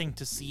interesting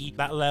to see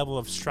that level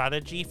of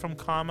strategy from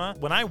Karma.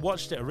 When I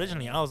watched it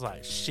originally, I was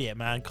like, shit,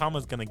 man,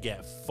 Karma's gonna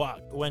get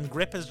fucked. When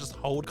Grippers just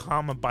hold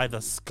Karma by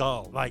the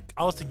skull, like,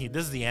 I was thinking,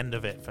 this is the end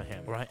of it for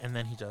him, right? And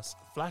then he just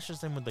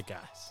flashes him with the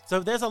gas.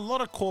 So there's a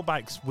lot of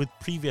callbacks with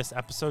previous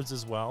episodes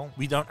as well.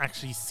 We don't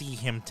actually see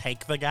him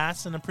take the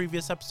gas in a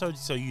previous episode,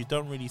 so you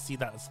don't really see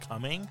that as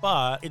coming,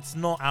 but it's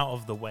not out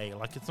of the way.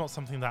 Like, it's not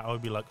something that I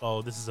would be like,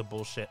 oh, this is a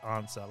bullshit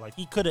answer. Like,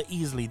 he could have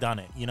easily done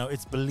it, you know?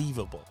 It's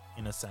believable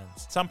in a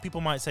sense. Some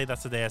people might say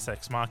that's a Deus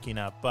Ex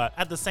Machina, but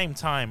at the same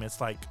time, it's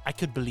like, I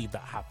could believe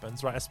that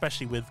happens, right?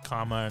 Especially with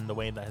Karma and the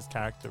way that his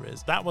character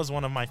is. That was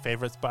one of my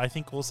favorites, but I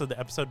think also the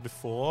episode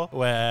before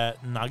where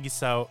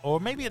Nagisa, or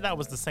maybe that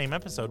was the same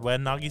episode where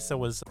Nagisa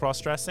was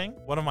cross-dressing,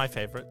 one of my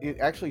favorites. It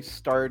actually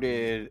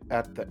started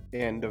at the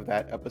end of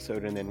that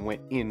episode and then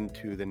went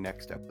into the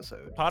next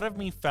episode. Part of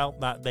me felt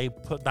that they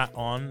put that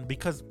on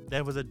because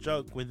there was a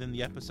joke within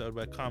the episode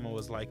where Karma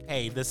was like,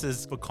 hey, this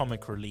is for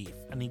comic relief,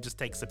 and he just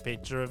takes a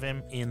picture of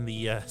him in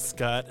the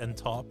skirt and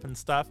top and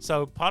stuff.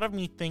 So part of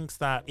me thinks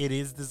that it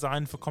is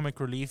designed for comic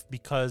relief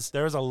because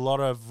there is a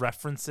lot of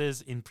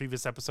references in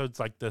previous episodes,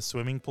 like the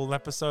swimming pool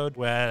episode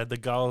where the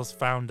girls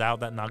found out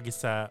that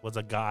Nagisa was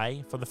a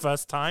guy for the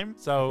first time.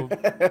 So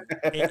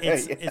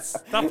it's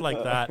stuff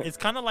like that. It's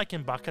kind of like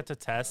in Baka to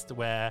Test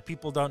where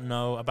people don't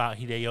know about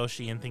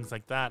Hideyoshi and things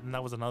like that. And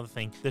that was another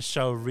thing. This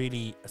show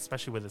really,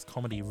 especially with its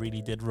comedy,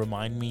 really did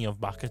remind me of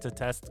Baka to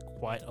Test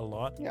quite a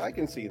lot. Yeah, I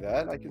can see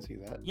that.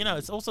 You know,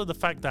 it's also the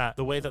fact that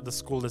the way that the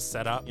school is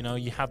set up, you know,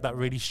 you have that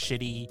really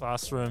shitty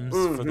classrooms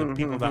for the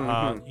people that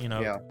are, you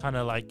know, kind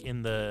of like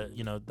in the,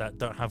 you know, that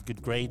don't have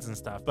good grades and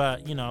stuff.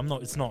 But, you know,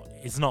 it's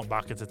not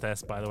Baka to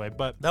Test, by the way.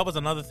 But that was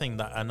another thing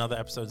that another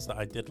episodes that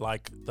I did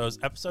like, those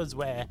episodes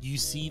where you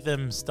see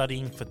them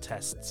studying for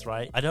tests,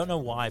 right? I don't know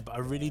why, but I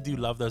really do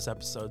love those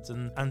episodes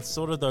and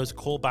sort of those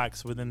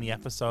callbacks within the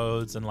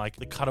episodes and like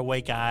the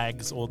cutaway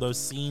gags or those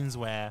scenes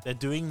where they're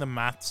doing the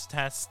maths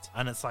test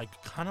and it's like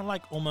kind of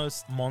like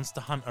almost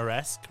Monster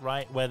Hunter-esque,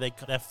 right? Where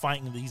they're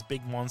fighting these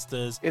big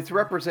monsters. It's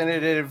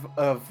representative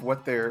of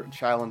what their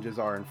challenges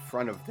are in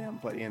front of them,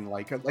 but in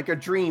like a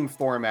dream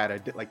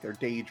format, like they're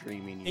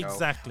daydreaming, you know?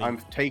 Exactly. I'm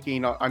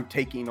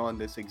taking on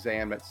this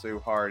exam that's so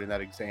hard, and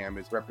that exam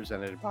is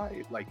represented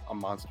by like a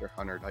Monster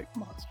Hunter type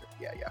monster.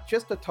 Yeah.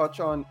 Just to touch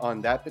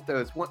on that bit though,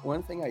 is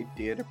one thing I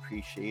did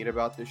appreciate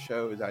about this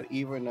show is that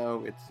even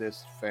though it's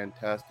this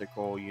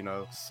fantastical, you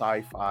know,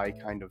 sci-fi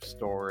kind of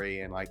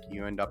story, and like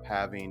you end up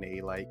having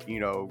a like, you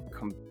know,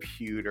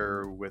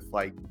 computer with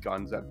like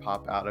guns that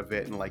pop out of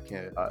it and like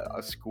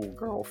a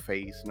schoolgirl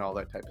face and all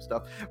that type of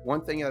stuff.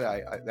 One thing that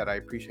I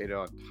appreciated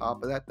on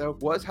top of that though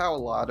was how a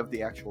lot of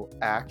the actual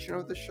action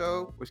of the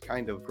show was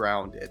kind of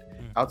grounded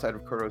outside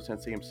of Koro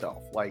Sensei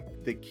himself. Like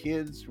the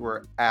kids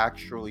were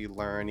actually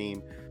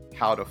learning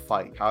how to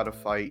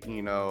fight,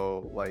 you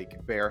know,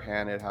 like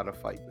barehanded, how to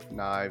fight with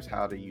knives,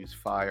 how to use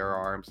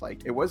firearms.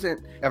 Like it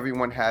wasn't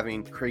everyone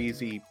having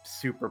crazy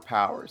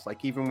superpowers.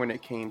 Like even when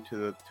it came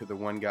to the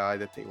one guy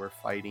that they were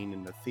fighting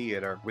in the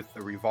theater with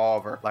the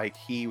revolver, like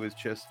he was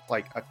just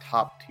like a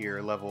top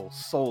tier level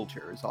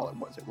soldier is all it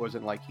was. It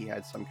wasn't like he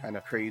had some kind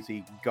of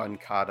crazy gun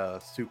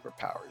kata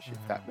superpowers,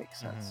 if that makes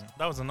sense.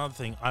 That was another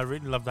thing. I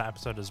really loved that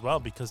episode as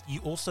well because you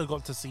also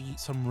got to see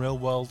some real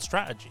world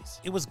strategies.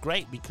 It was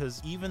great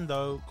because even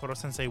though Koro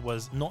Sensei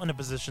was not in a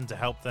position to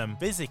help them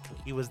physically,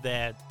 he was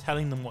there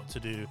telling them what to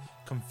do,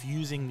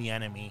 confusing the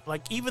enemy.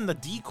 Like even the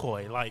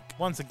decoy, like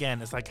once again,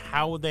 it's like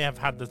how would they have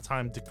had the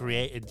time to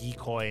create a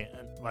decoy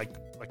and like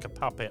a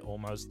puppet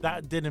almost?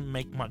 That didn't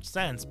make much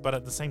sense, but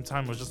at the same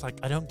time it was just like,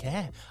 I don't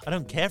care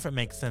if it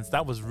makes sense.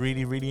 That was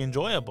really, really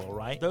enjoyable,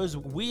 right? Those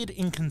weird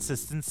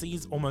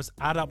inconsistencies almost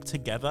add up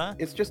together.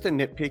 It's just a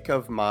nitpick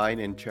of mine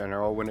in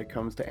general when it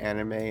comes to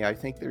anime. I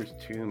think there's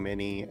too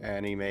many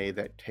anime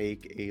that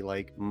take a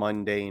like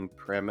mundane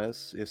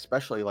premise,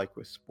 especially like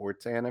with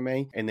sports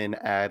anime, and then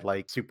add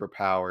like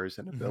superpowers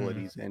and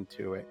abilities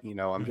into it. You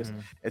know,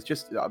 it's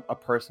just a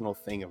personal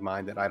thing of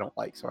mine that I don't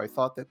like. So I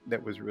thought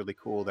that was really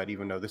cool that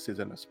even though this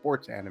isn't isn't a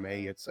sports anime,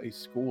 it's a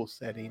school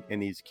setting,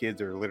 and these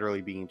kids are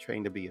literally being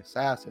trained to be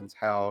assassins,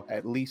 how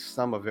at least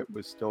some of it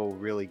was still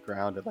really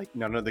grounded. Like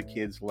none of the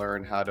kids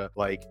learn how to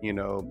like,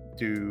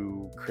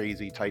 do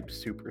crazy type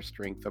super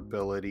strength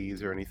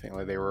abilities or anything.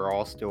 Like they were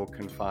all still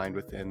confined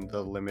within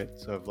the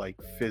limits of like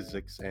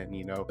physics and,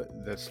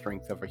 the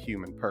strength of a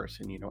human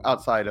person,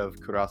 outside of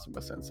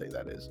Kurasuma Sensei,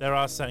 that is. There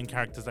are certain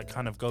characters that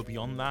kind of go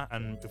beyond that,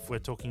 and if we're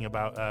talking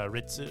about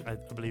Ritsu, I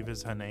believe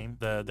is her name,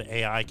 the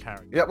AI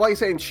character. Yeah, well, you're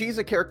saying she's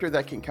a character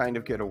that can kind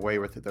of get away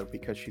with it though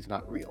because she's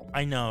not real.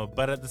 I know,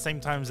 but at the same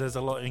time, there's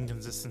a lot of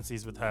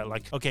inconsistencies with her.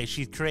 Like, okay,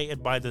 she's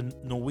created by the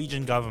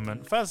Norwegian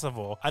government. First of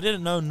all, I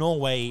didn't know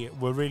Norway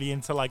were really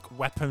into like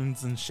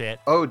weapons and shit.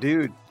 Oh,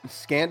 dude,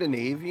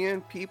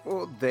 Scandinavian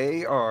people,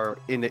 they are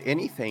into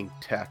anything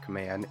tech,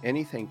 man.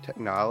 Anything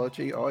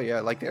technology. Oh yeah,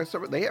 like they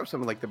have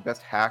some of like the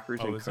best hackers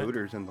and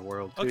coders in the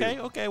world too.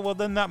 Okay, well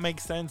then that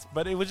makes sense.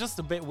 But it was just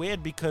a bit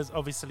weird because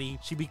obviously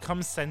she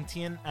becomes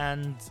sentient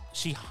and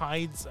she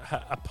hides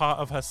a part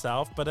of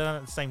herself, but then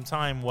at the same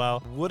time,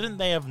 well, wouldn't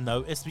they have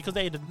noticed, because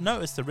they had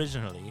noticed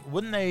originally,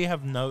 wouldn't they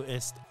have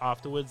noticed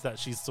afterwards that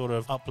she's sort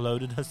of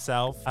uploaded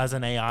herself as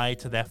an AI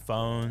to their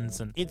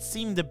phones? And it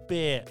seemed a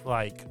bit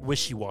like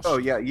wishy-washy. Oh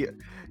yeah.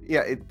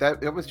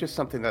 That was just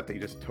something that they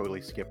just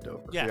totally skipped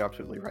over. Yeah, you're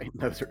absolutely right in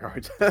those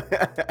regards.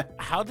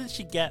 How did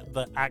she get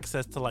the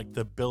access to like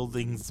the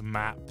buildings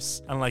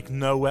maps and like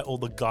know where all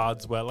the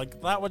guards were? Like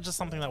that was just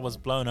something that was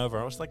blown over.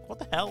 I was like, what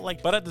the hell?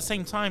 Like, but at the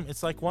same time,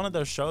 it's like one of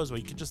those shows where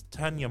you could just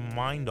turn your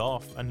mind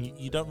off and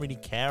you don't really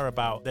care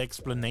about the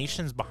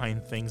explanations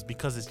behind things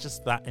because it's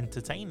just that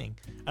entertaining.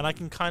 And I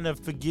can kind of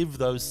forgive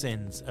those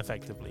sins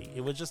effectively.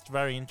 It was just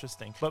very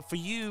interesting. But for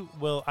you,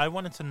 Will, I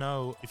wanted to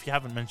know, if you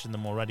haven't mentioned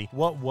them already,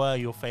 what were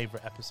your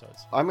favorite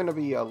episodes? I'm going to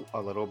be a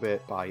little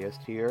bit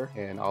biased here,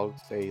 and I'll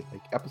say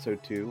like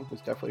episode 2 was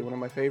definitely one of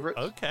my favorites.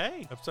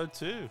 Okay, episode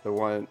 2. The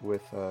one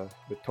with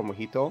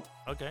Tomohito.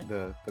 Okay.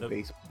 The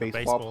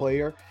baseball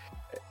player.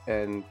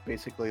 And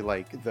basically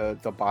like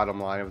the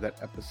bottom line of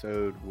that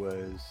episode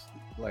was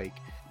like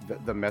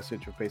the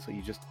message of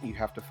basically you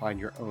have to find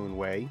your own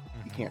way.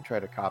 You can't try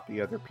to copy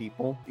other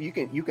people. You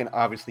can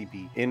obviously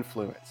be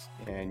influenced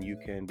and you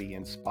can be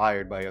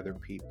inspired by other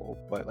people,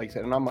 but like I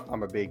said, and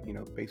I'm a big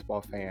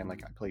baseball fan.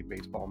 Like I played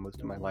baseball most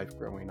of my life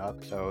growing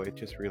up, so it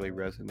just really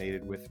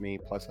resonated with me.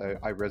 Plus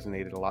I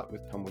resonated a lot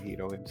with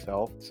Tomohito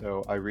himself,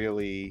 so I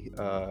really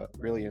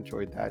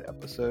enjoyed that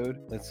episode.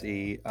 Let's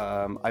see,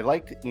 I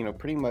liked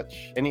pretty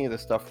much any of the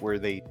stuff where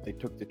they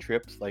took the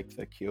trips, like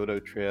the Kyoto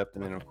trip,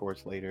 and then of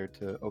course later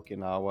to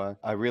Okinawa.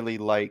 I really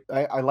liked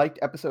I liked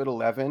episode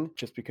 11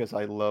 just because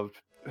I loved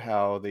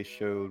how they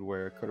showed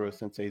where Kotaro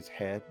Sensei's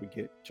head would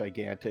get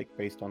gigantic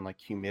based on like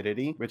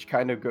humidity, which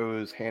kind of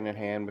goes hand in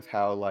hand with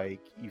how like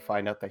you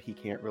find out that he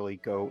can't really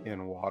go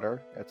in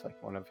water. That's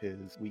like one of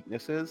his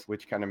weaknesses,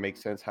 which kind of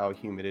makes sense how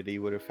humidity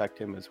would affect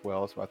him as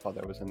well. So I thought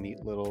that was a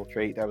neat little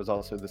trait. That was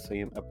also the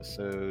same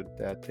episode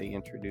that they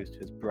introduced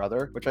his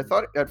brother, which I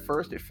thought at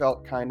first it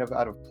felt kind of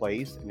out of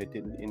place and it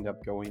didn't end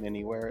up going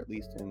anywhere, at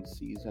least in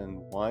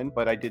season 1.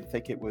 But I did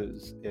think it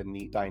was a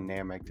neat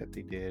dynamic that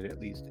they did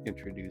at least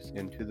introduce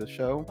into the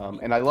show.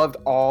 And I loved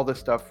all the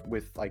stuff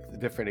with like the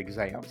different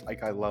exams.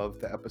 Like I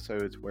loved the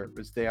episodes where it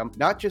was them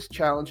not just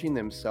challenging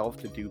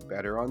themselves to do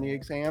better on the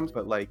exams,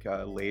 but like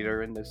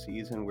later in the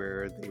season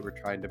where they were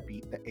trying to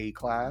beat the A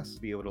class,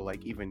 be able to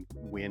like even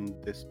win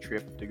this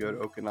trip to go to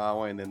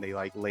Okinawa, and then they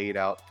like laid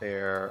out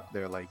their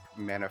like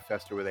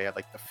manifesto where they had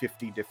like the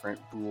 50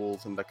 different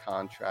rules in the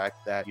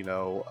contract that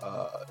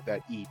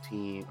that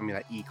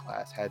E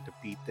class had to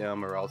beat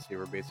them, or else they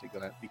were basically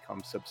going to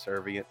become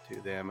subservient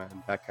to them and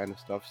that kind of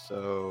stuff.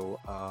 So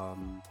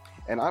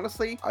and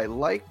honestly, I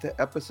liked the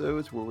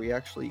episodes where we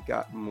actually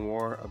got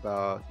more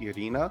about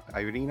Irina,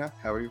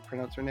 however you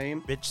pronounce her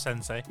name. Bitch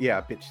Sensei.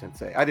 Yeah, Bitch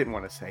Sensei. I didn't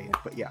want to say it,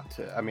 but yeah.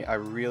 I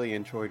really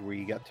enjoyed where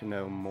you got to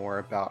know more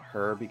about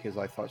her because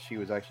I thought she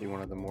was actually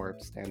one of the more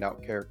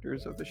standout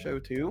characters of the show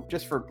too,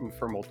 just for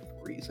multiple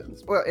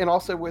reasons. Well, and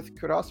also with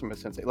Kurasuma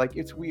Sensei. Like,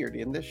 it's weird.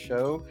 In this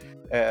show,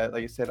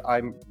 like I said,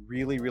 I'm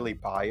really, really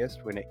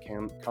biased when it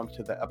comes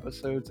to the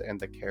episodes and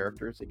the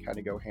characters. They kind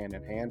of go hand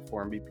in hand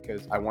for me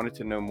because I wanted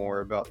to know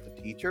more about the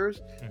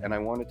teachers and I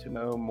wanted to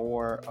know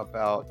more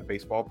about the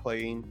baseball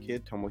playing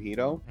kid,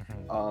 Tomohito.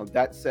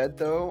 That said,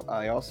 though,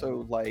 I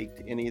also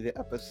liked any of the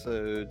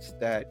episodes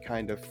that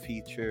kind of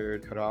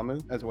featured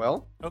Karamu as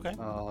well. Okay.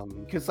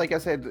 Because like I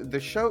said, the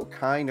show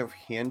kind of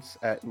hints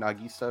at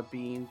Nagisa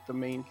being the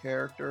main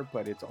character,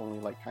 but it's only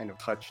like kind of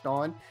touched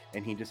on,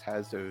 and he just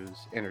has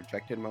those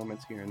interjected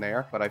moments here and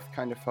there. But I've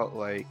kind of felt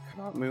like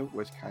Karamu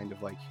was kind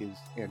of like his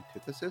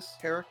antithesis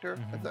character,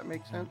 if that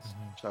makes sense.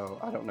 So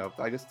I don't know.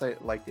 I just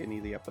liked any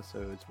of the episodes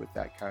episodes with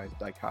that kind of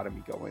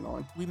dichotomy going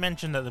on. We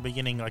mentioned at the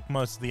beginning, like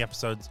most of the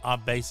episodes are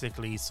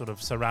basically sort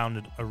of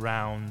surrounded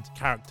around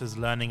characters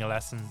learning a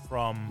lesson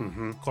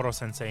from Koro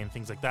Sensei and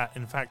things like that.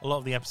 In fact, a lot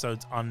of the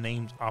episodes are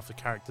named after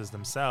characters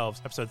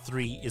themselves. Episode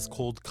 3 is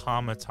called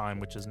Karma Time,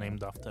 which is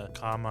named after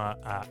Karma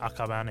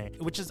Akabane,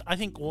 which is, I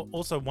think,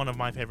 also one of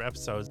my favorite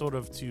episodes, sort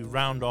of to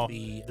round off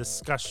the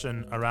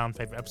discussion around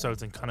favorite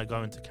episodes and kind of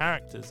go into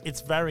characters.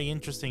 It's very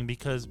interesting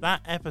because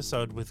that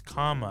episode with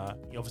Karma,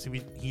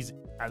 obviously he's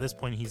at this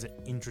point he's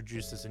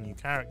introduced as a new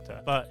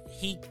character, but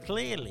he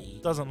clearly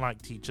doesn't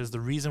like teachers. The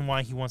reason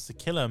why he wants to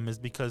kill him is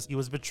because he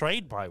was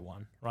betrayed by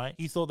one, right?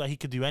 He thought that he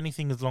could do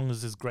anything as long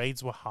as his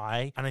grades were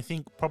high, and I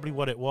think probably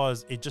what it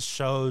was, it just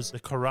shows the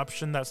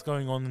corruption that's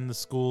going on in the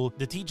school.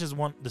 The teachers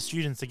want the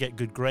students to get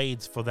good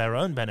grades for their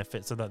own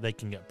benefit so that they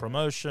can get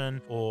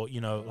promotion or,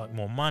 you know, like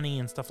more money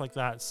and stuff like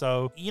that.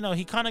 So, you know,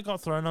 he kind of got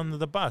thrown under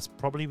the bus,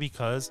 probably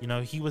because, you know,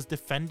 he was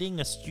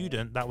defending a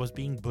student that was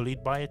being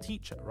bullied by a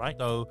teacher, right?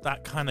 So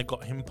that kind of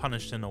got him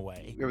punished in a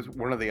way. It was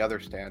one of the other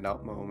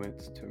standout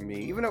moments to me,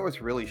 even though it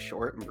was really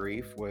short and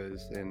brief,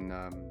 was in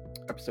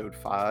episode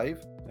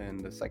 5 and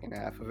the second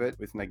half of it,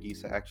 with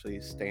Nagisa actually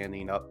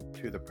standing up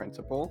to the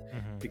principal,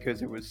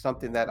 because it was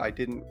something that I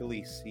didn't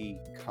really see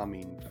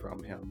coming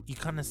from him. You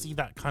kind of see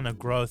that kind of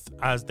growth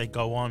as they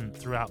go on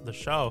throughout the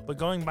show. But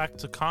going back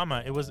to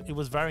Karma, it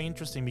was very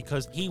interesting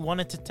because he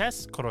wanted to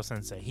test Koro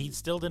Sensei. He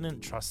still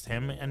didn't trust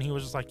him, and he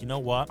was just like, you know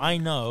what? I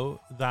know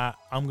that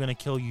I'm going to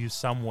kill you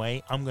some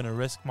way. I'm going to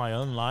risk my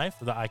own life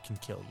so that I can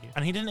kill you.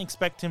 And he didn't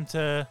expect him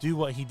to do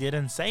what he did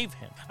and save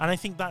him. And I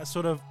think that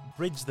sort of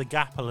bridged the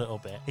gap a little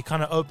bit. It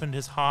kind of opened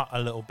his heart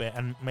a little bit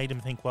and made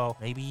him think, well,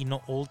 maybe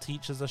not all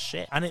teachers are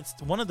shit. And it's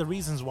one of the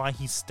reasons why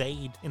he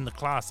stayed in the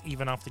class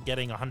even after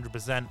getting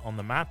 100% on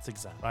the maths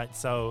exam, right?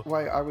 So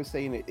why I was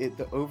saying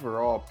the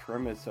overall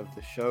premise of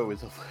the show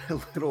is a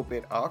little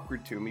bit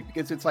awkward to me,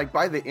 because it's like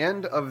by the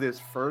end of this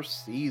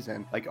first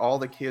season, like all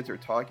the kids are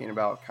talking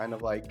about kind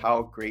of like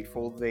how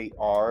grateful they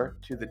are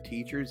to the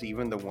teachers,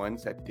 even the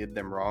ones that did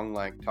them wrong,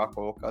 like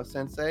Takaoka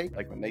Sensei.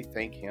 Like when they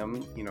thank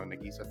him, you know,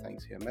 Nagisa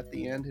thanks him at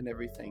the end and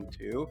everything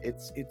too.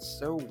 It's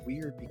so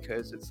weird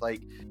because it's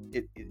like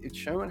it's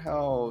showing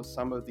how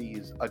some of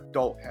these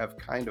adults have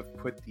kind of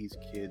put these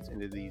kids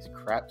into these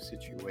crap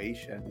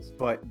situations,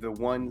 but the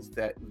ones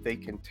that they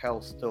can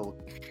tell still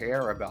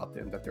care about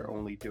them, that they're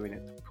only doing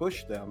it to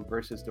push them,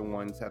 versus the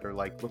ones that are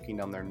like looking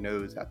down their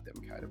nose at them,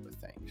 kind of a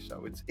thing.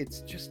 So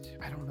it's just,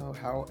 I don't know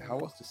how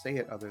else to say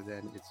it other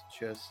than it's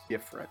just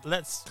different.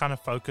 Let's kind of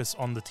focus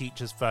on the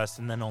teachers first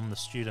and then on the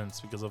students,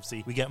 because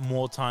obviously we get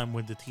more time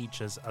with the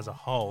teachers as a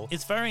whole.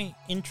 It's very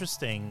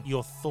interesting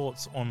your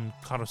thoughts on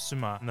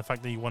Karasuma and the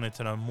fact that you wanted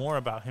to know more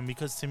about him,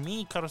 because to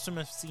me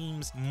Karasuma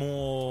seems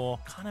more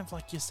kind of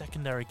like your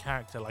secondary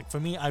character. Like for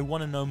me, I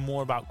want to know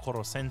more about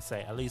Koro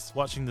Sensei. At least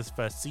watching this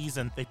first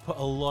season, they put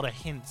a lot of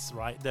hints,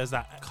 right? There's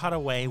that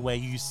cutaway where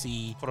you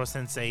see Koro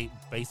Sensei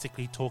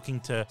basically talking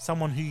to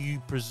someone who you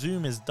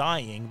presume is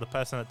dying, the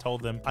person that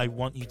told them, I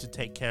want you to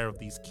take care of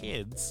these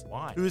kids.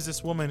 Why? Who is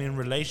this woman in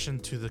relation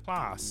to the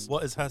class?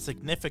 What is her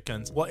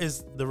significance? What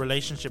is the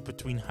relationship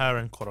between her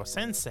and Koro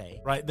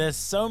Sensei, right? There's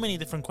so many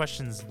different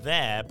questions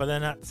there, but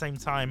then at the same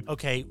time,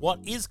 okay, what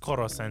is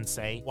Koro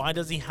Sensei? Why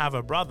does he have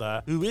a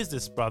brother? Who is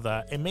this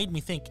brother? It made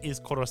me think, is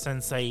Koro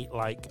Sensei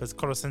like, because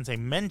Koro Sensei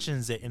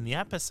mentions it in the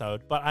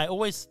episode, but I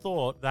always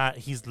thought that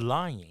he's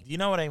lying. You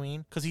know what I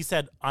mean? Because he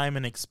said, I'm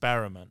an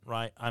experiment,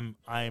 right? I'm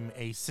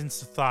a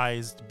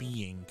synthesized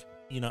being,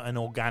 you know, an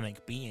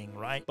organic being,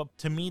 right? But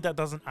to me, that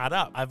doesn't add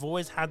up. I've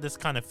always had this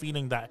kind of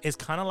feeling that it's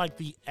kind of like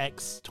the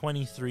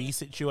X-23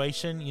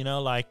 situation, you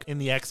know, like in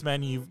the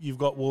X-Men, you've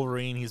got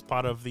Wolverine, he's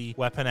part of the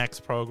Weapon X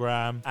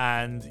program,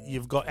 and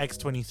you've got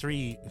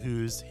X-23,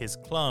 who's his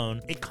clone.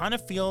 It kind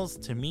of feels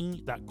to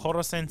me that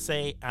Koro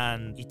Sensei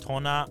and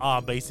Itona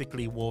are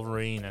basically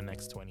Wolverine and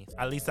X-23.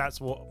 At least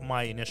that's what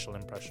my initial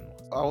impression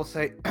was. I will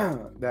say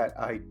that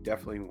I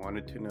definitely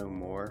wanted to know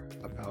more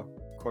about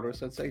Koro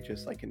Sensei,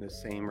 just like in the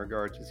same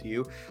regards as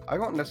you. I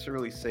won't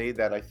necessarily say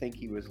that I think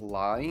he was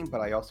lying, but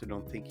I also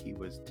don't think he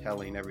was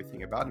telling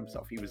everything about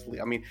himself.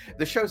 I mean,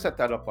 the show set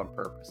that up on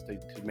purpose to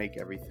make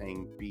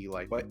everything be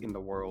like, what in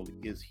the world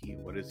is he?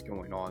 What is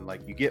going on?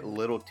 Like, you get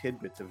little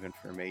tidbits of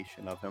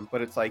information of him,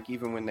 but it's like,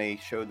 even when they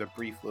show the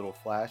brief little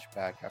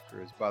flashback after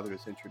his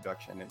brother's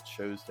introduction, it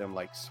shows them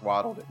like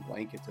swaddled in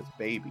blankets as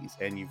babies,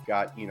 and you've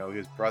got, you know,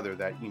 his brother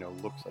that, you know,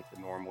 looks like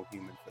a normal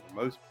human for the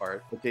most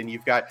part, but then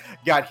you've got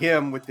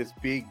him with this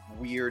big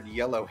weird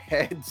yellow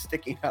head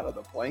sticking out of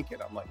the blanket.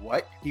 I'm like,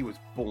 what? He was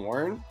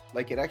born?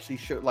 Like, it actually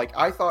showed, like,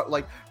 I thought,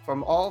 like,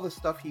 from all the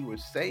stuff he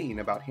was saying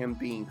about him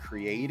being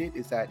created,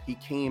 is that he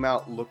came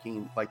out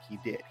looking like he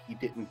did. He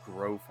didn't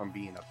grow from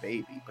being a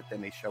baby, but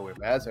then they show him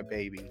as a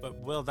baby. But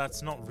Will,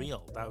 that's not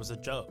real. That was a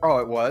joke. Oh,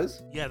 it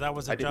was? Yeah, that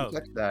was a joke. I didn't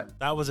catch that.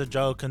 That was a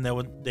joke, and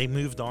they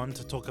moved on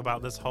to talk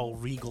about this whole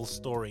Regal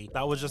story.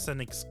 That was just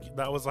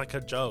that was like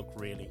a joke,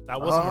 really.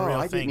 That wasn't a real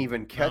thing. I didn't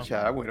even catch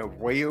that. I went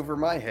way over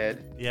my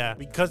head. Yeah,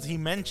 because he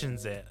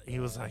mentions it, he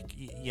was like,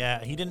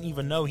 yeah, he didn't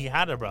even know he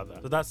had a brother.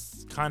 So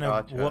that's kind of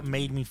Gotcha. what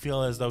made me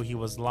feel as though he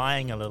was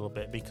lying a little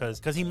bit,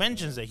 because he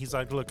mentions it. He's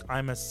like, look,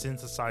 I'm a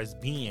synthesized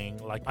being,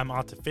 like I'm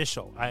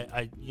artificial.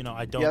 I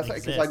don't Yes,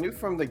 exist. because I knew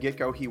from the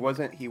get-go he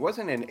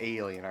wasn't an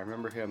alien. I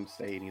remember him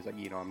saying, he's like,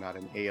 I'm not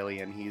an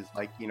alien. He's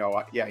like,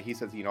 he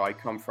says, I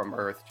come from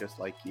Earth just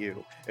like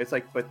you. It's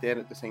like, but then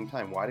at the same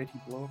time, why did he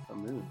blow up the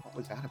moon? What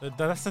was that about?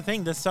 That's the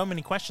thing. There's so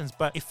many questions.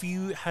 But if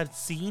you had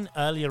seen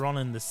earlier on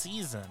in the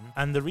season,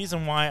 and the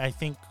reason why I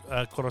think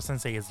Koro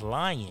Sensei is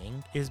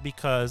lying is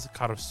because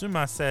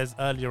Karasuma says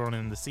earlier on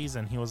in the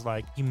season,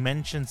 he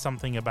mentioned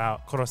something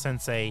about Koro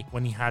Sensei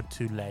when he had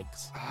 2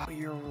 legs. Oh,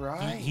 you're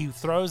right. He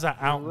throws that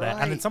out there,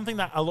 and it's something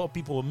that a lot of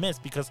people will miss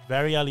because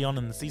very early on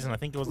in the season, I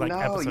think it was like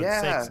episode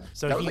 6.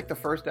 So that was like the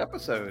first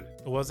episode.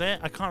 Was it?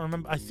 I can't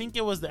remember. I think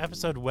it was the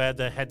episode where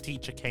the head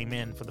teacher came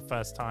in for the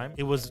first time.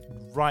 It was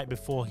right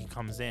before he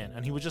comes in,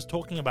 and he was just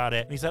talking about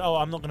it, and he said, oh,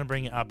 I'm not going to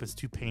bring it up, it's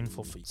too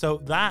painful for you. So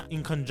that,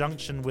 in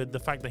conjunction with the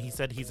fact that he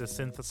said he's a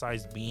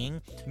synthesized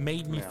being,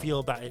 made me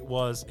feel that it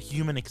was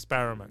human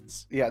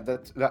experiments. Yeah,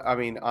 I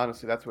mean,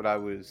 honestly, that's what I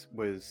was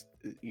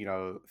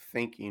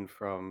thinking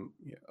from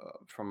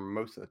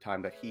most of the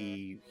time, that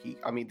he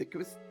I mean,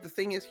 the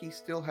thing is, he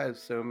still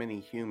has so many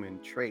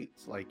human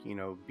traits, like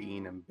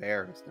being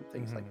embarrassed and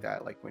things like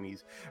that, like when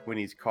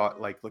he's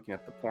caught like looking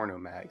at the porno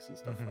mags and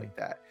stuff like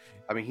that.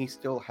 I mean, he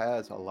still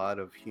has a lot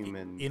of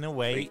human in a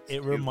way.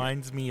 It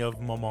reminds me of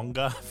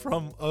Momonga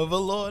from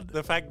Overlord,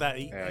 the fact that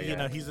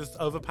he's this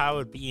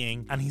overpowered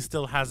being and he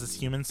still has this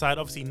human side,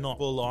 obviously not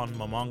full on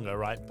Momonga,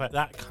 right? But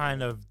that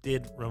kind of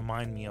did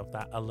remind me of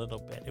that a little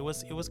bit. It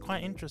was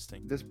quite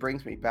interesting. This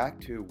brings me back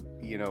to,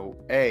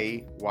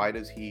 A, why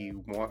does he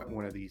want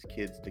one of these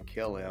kids to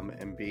kill him?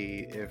 And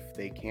B, if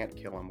they can't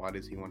kill him, why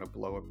does he want to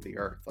blow up the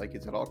earth? Like,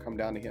 does it all come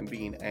down to him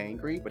being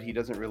angry? But he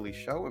doesn't really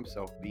show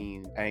himself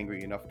being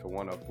angry enough to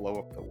want to blow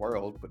up the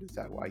world. But is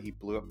that why he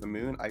blew up the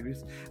moon?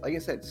 Like I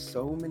said,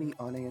 so many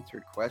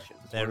unanswered questions.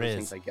 It's one of those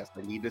things, I guess,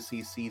 I need to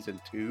see season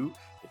 2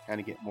 to kind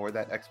of get more of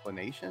that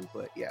explanation.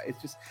 But yeah,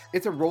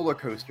 it's a roller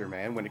coaster,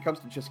 man. When it comes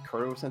to just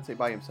Koro Sensei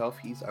by himself,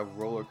 he's a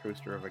roller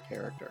coaster of a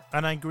character.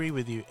 And I agree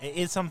with you. It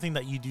is something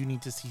that you do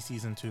need to see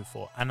season 2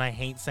 for. And I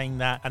hate saying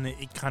that. And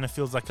it kind of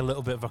feels like a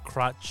little bit of a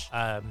crutch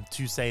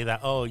to say that,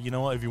 oh, you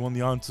know what, if you want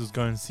the answers,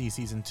 go and see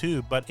season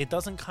 2. But it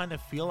doesn't kind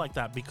of feel like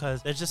that,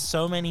 because there's just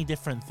so many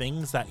different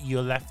things that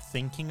you're left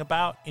thinking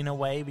about in a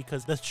way,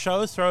 because the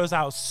show throws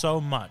out so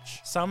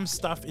much. Some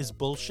stuff is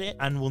bullshit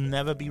and will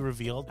never be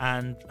revealed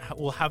and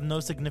will have no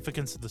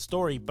significance to the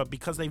story. But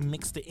because they've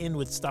mixed it in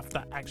with stuff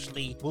that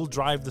actually will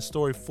drive the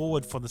story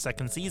forward for the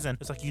second season,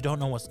 it's like you don't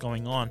know what's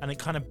going on. And it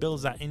kind of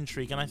builds that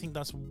intrigue. And I think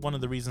that's one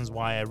of the reasons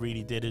why I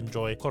really did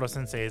enjoy Koro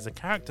Sensei as a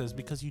character, is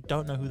because you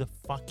don't know who the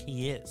fuck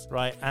he is,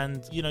 right?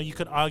 And you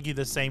could argue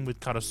the same with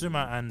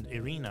Karasuma and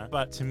Irina,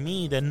 but to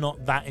me they're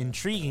not that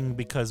intriguing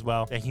because,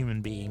 well, they're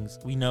human beings.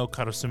 We know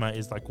Karasuma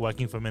is like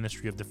working for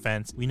Ministry of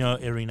Defense. We know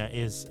Irina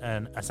is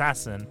an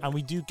assassin, and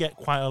we do get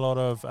quite a lot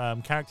of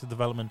character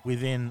development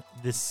within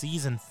this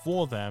season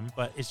for them,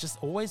 but it's just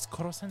always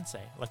Koro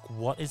Sensei. Like,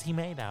 what is he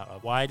made out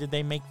of? Why did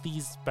they make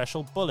these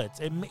special bullets?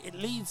 It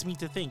leads me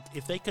to think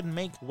if they could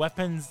make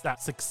weapons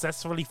that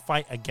successfully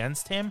fight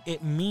against him,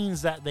 it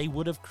means that they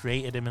would have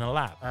created him in a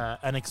lab,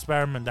 an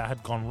experiment that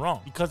had gone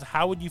wrong. Because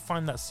how would you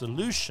find that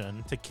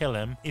solution to kill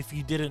him if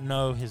you didn't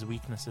know his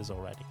weaknesses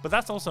already? But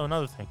that's also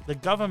another thing. The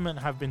government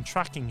have been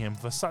tracking him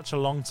for such a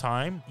long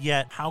time,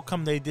 yet how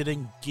come they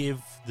didn't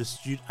give the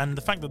student, and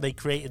the fact that they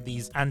created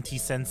these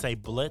anti-sensei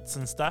bullets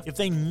and stuff, if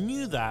they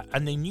knew that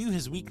and they knew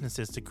his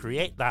weaknesses to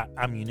create that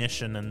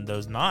ammunition and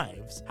those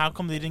knives, how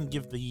come they didn't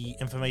give the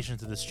information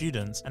to the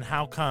students? And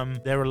how come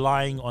they're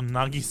relying on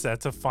Nagisa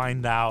to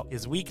find out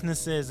his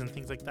weaknesses and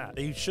things like that?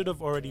 They should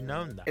have already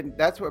known that. And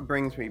that's what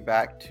brings me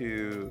back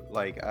to,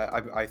 like,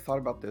 I thought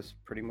about this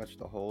pretty much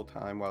the whole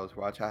time while I was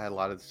watching. I had a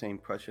lot of the same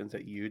questions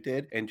that you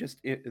did, and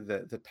just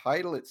the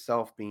title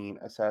itself being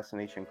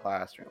Assassination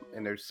Classroom.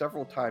 And there's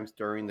several times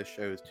during the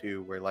shows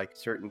too where like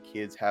certain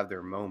kids have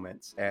their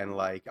moments, and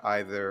like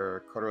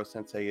either Koro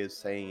Sensei is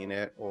saying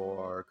it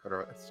or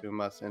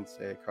Karasuma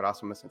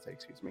Sensei,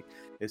 excuse me,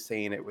 is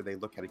saying it, where they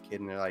look at a kid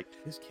and they're like,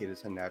 this kid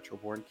is a natural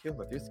born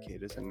killer, this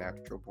kid is a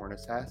natural born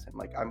assassin.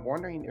 Like, I'm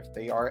wondering if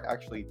they are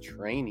actually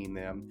training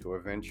them to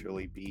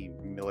eventually be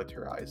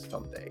militarized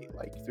someday.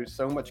 Like, there's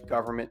so much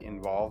government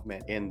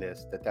involvement in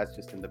this that's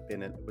just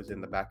was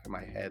in the back of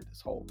my head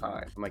this whole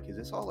time. I'm like, is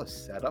this all a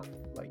setup?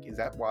 Like, is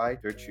that why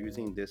they're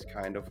choosing this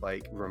kind of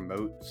like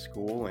remote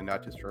school, and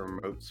not just a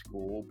remote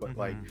school, but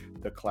like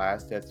the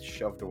class that's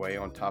shoved away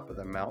on top of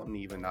the mountain,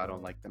 even not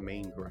on like the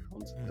main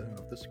grounds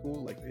of the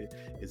school? Like,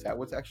 is that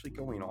what's actually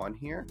going on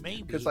here?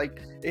 Maybe. Because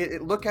like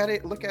look at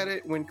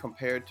it when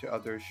compared to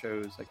other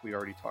shows, like we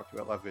already talked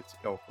about, a lot of its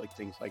ilk, like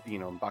things like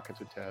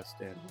Bakatsu Test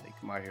and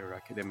like My Hero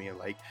Academia.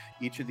 Like,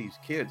 each of these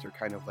kids are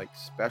kind of like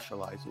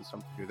specialized in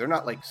something. They're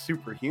not like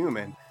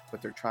superhuman,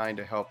 but they're trying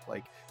to help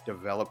like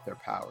develop their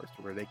powers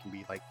to where they can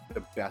be like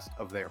the best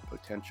of their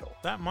potential.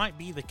 That might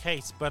be the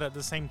case, but at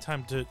the same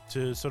time,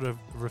 to sort of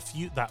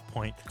refute that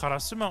point,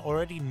 Karasuma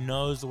already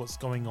knows what's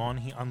going on.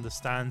 He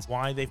understands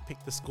why they've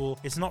picked the school.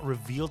 It's not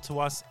revealed to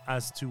us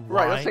as to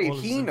why. Right, let's say all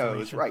of this he knows,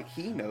 information- right?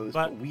 He knows,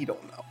 but we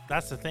don't know.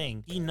 That's the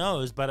thing. He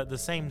knows, but at the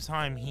same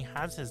time, he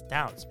has his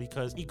doubts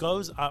because he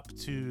goes up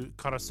to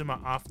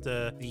Karasuma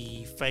after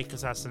the fake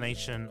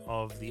assassination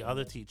of the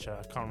other teacher.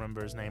 I can't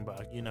remember his name,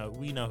 but we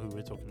know who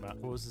we're talking about.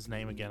 What was his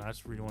name again? I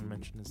just really want to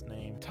mention his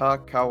name.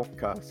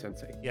 Takaoka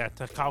Sensei. Yeah,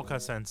 Takaoka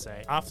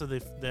Sensei. After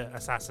the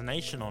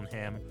assassination on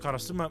him,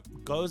 Karasuma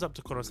goes up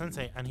to Koro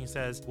Sensei and he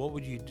says, "What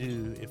would you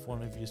do if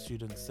one of your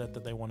students said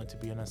that they wanted to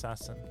be an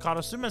assassin?"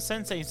 Karasuma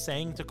Sensei is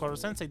saying to Koro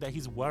Sensei that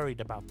he's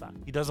worried about that.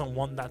 He doesn't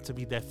want that to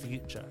be their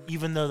future,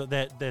 even though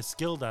that they're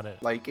skilled at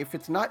it. Like if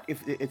it's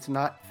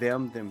not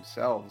them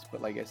themselves,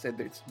 but like I said,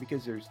 it's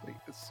because there's like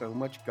so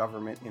much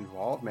government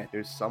involvement.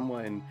 There's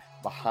someone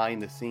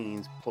behind the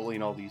scenes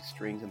pulling all these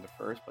strings in the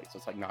first place.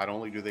 It's like not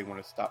only do they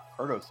want to stop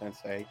Kurto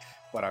Sensei,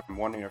 but I'm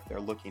wondering if they're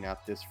looking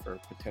at this for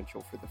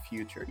potential for the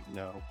future,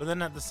 But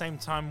then at the same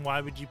time, why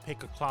would you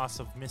pick a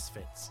class of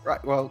misfits?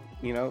 Right. Well,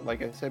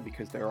 like I said,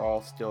 because they're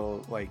all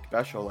still like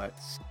special at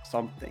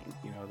something.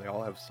 They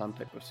all have some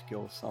type of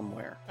skill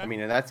somewhere. I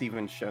mean, and that's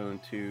even shown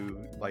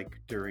to like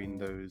during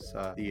those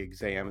the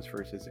exams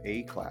versus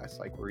A class,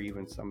 like where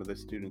even some of the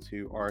students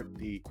who aren't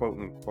the quote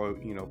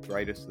unquote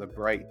brightest of the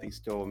bright, they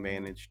still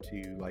manage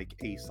to like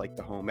ace like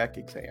the home ec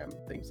exam,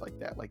 things like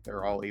that. Like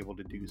they're all able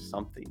to do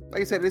something.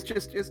 Like I said, it's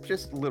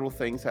just little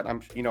things that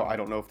I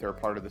don't know if they're a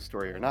part of the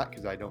story or not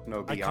because I don't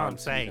know beyond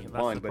season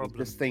one, but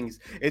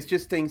it's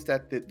just things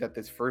that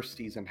this first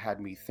season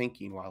had me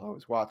thinking while I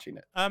was watching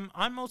it.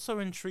 I'm also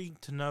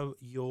intrigued to know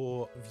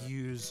your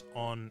views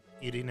on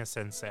Irina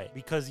Sensei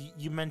because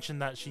you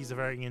mentioned that she's a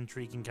very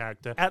intriguing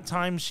character. At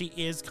times she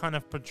is kind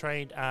of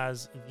portrayed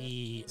as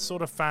the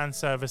sort of fan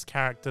service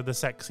character, the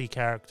sexy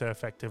character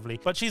effectively,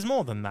 but she's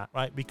more than that,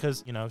 right?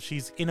 Because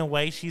she's in a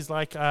way she's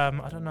like I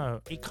don't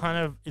know, it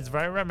kind of is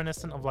very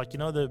reminiscent of like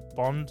the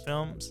Bond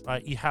films.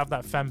 Like you have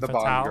that femme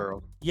fatale. Bond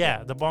girl.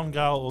 Yeah, the Bond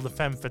girl or the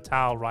femme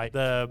fatale, right?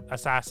 The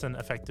assassin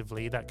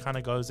effectively that kind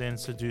of goes in,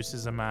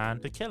 seduces a man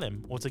to kill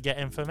him or to get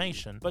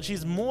information. But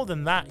she's more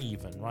than that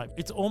even, right?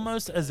 It's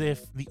almost as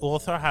if the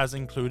author has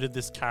included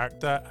this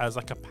character as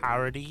like a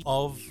parody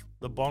of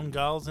the Bond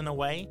girls in a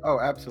way. Oh,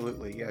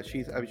 absolutely. Yeah,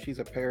 she's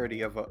a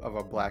parody of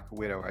a Black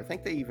Widow. I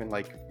think they even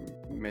like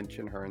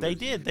mention her. They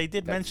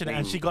did mention it,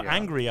 and she got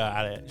angrier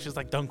at it. She's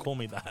like, "Don't call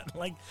me that."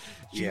 Like,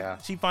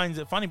 she finds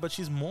it funny, but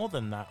she's more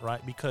than that,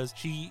 right? Because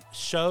she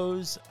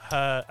shows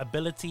her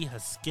ability, her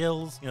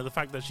skills. The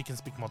fact that she can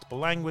speak multiple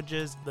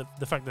languages,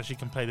 the fact that she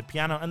can play the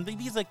piano, and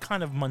these are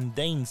kind of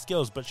mundane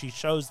skills, but she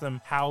shows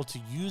them how to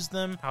use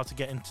them, how to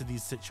get into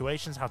these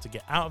situations, how to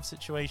get out of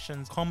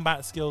situations,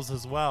 combat skills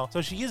as well.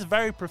 So she is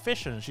very proficient.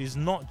 She's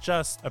not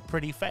just a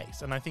pretty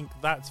face, and I think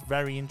that's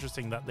very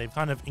interesting that they've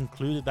kind of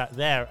included that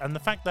there. And the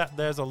fact that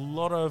there's a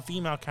lot of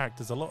female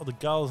characters, a lot of the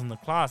girls in the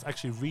class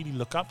actually really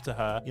look up to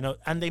her,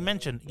 and they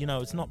mention,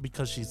 it's not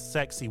because she's a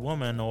sexy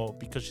woman or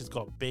because she's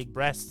got big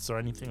breasts or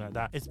anything like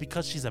that. It's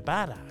because she's a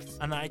badass,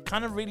 and I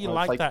kind of really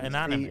like that in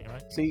anime,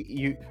 right? See,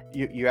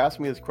 you asked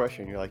me this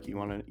question. You're like,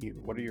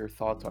 what are your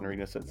thoughts on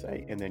Irina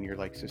Sensei? And then you're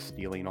like just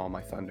stealing all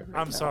my thunder.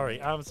 Right I'm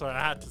sorry. I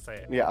had to say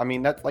it. Yeah, I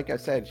mean that's like I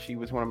said, she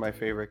was one of my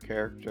favorite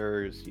characters.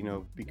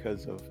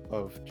 Because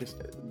of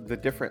just the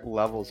different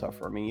levels of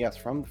her. I mean, yes,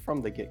 from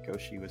the get-go,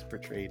 she was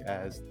portrayed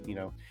as,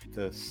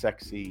 the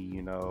sexy,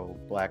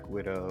 Black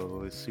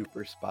Widow,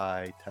 super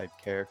spy type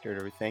character and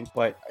everything.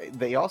 But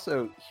they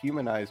also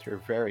humanized her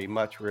very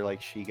much where,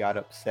 like, she got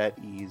upset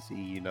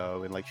easy,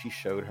 and, like, she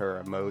showed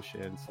her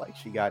emotions. Like,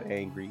 she got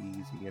angry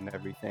easy and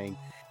everything.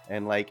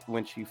 And like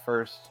when she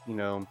first,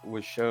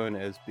 was shown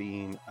as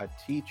being a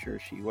teacher,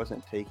 she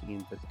wasn't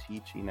taking the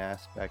teaching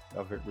aspect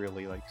of it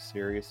really like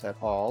serious at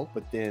all.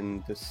 But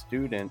then the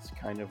students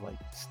kind of like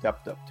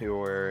stepped up to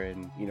her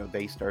and,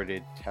 they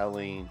started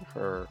telling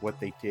her what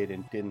they did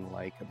and didn't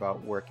like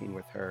about working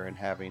with her and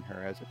having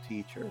her as a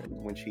teacher.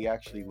 And when she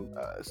actually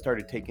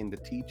started taking the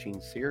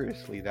teaching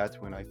seriously, that's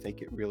when I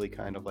think it really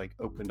kind of like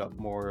opened up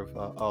more of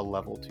a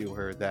level to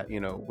her that,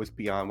 was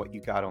beyond what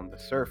you got on the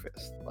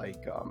surface.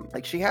 Like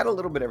she had a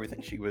little bit of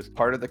everything. She was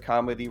part of the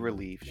comedy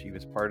relief. She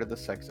was part of the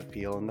sex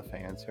appeal and the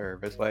fan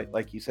service. But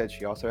like you said,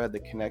 she also had the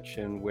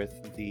connection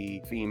with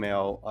the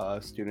female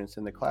students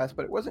in the class.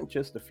 But it wasn't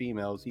just the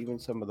females. Even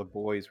some of the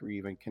boys were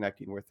even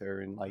connecting with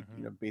her and like,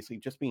 basically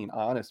just being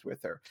honest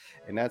with her.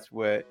 And that's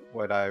what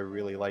I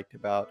really liked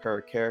about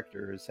her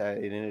character is that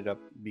it ended up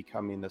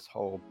becoming this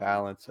whole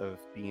balance of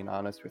being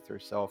honest with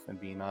herself and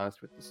being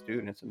honest with the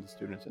students and the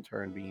students in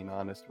turn being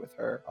honest with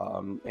her.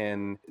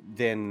 And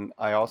then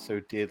I also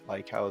did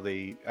like how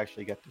they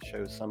actually got but to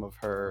show some of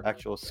her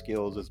actual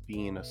skills as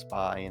being a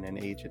spy and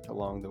an agent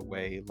along the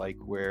way, like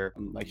where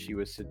like she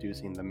was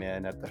seducing the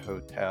men at the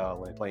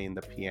hotel and playing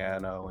the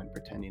piano and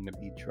pretending to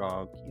be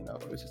drunk.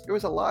 There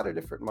was a lot of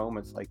different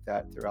moments like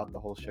that throughout the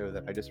whole show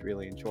that I just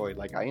really enjoyed.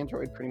 Like I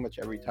enjoyed pretty much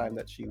every time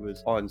that she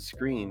was on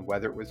screen,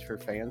 whether it was for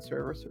fan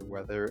service or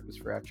whether it was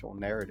for actual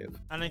narrative.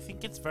 And I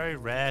think it's very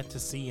rare to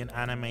see in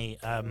anime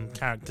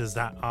characters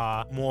that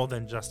are more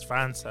than just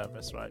fan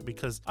service, right?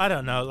 Because I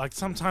don't know, like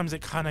sometimes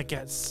it kind of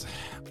gets,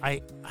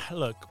 I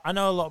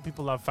know a lot of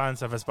people love fan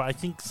service, but I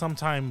think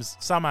sometimes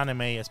some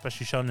anime,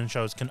 especially shonen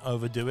shows, can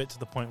overdo it to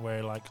the point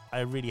where like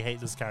I really hate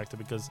this character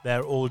because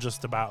they're all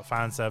just about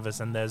fan service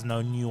and there's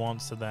no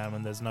nuance to them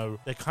and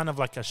they're kind of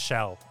like a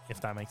shell,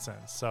 if that makes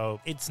sense. So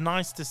it's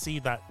nice to see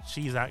that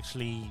she's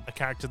actually a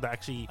character that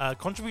actually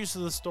contributes to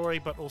the story,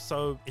 but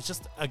also it's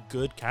just a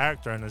good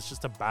character and it's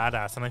just a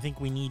badass. And I think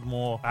we need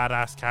more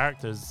badass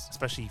characters,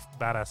 especially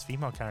badass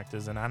female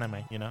characters in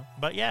anime,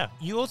 But yeah,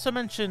 you also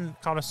mentioned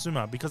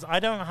Karasuma, because I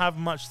don't have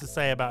much to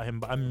say about him,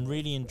 but I'm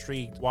really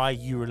intrigued why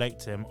you relate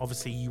to him.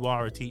 Obviously, you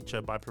are a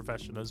teacher by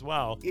profession as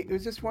well. It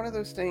was just one of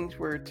those things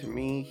where, to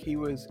me, he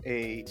was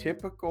a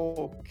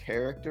typical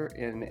character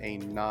in a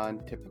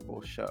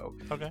non-typical show.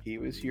 Okay. He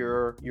was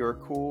your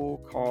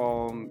cool,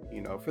 calm,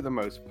 for the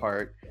most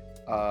part,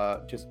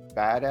 just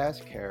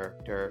badass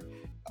character.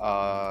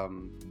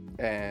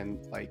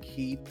 And like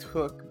he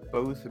took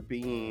both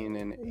being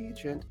an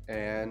agent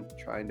and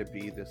trying to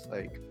be this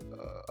like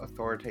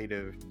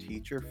authoritative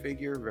teacher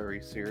figure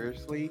very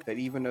seriously, that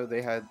even though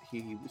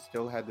he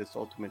still had this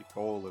ultimate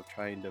goal of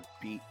trying to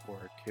beat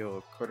or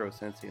kill Koro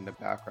Sensei in the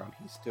background,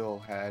 he still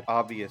had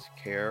obvious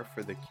care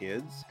for the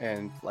kids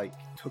and like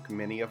took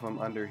many of them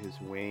under his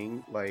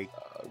wing, like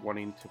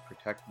wanting to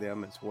protect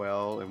them as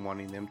well and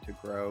wanting them to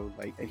grow.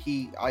 Like,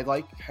 and I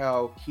like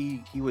how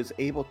he was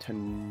able to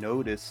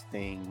notice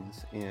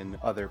things in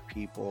other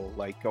people,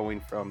 like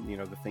going from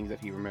the things that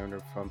he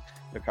remembered from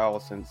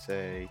Nakao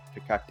Sensei to,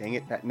 god dang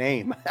it, that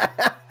name,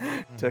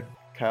 to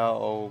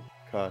Kaoka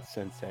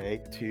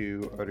Sensei,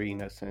 to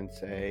Arina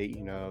Sensei,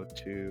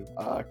 to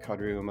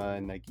Karuma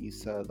and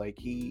Nagisa. Like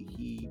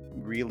he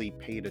really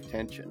paid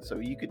attention, so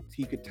he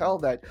could tell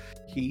that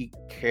he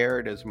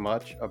cared as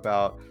much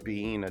about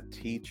being a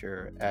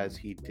teacher as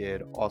he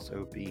did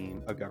also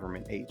being a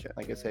government agent.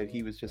 Like I said,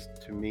 he was just,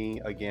 to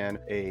me, again,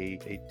 a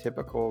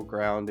typical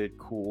grounded,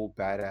 cool,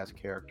 badass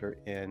character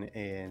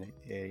in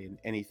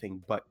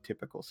anything but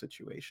typical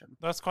situation.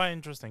 That's quite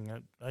interesting.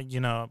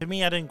 To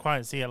me, I didn't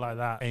quite see it like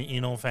that.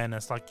 In all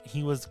fairness, like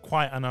he was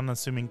quite an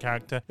unassuming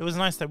character. It was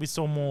nice that we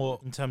saw more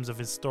in terms of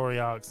his story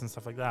arcs and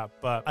stuff like that.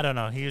 But I don't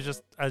know. He was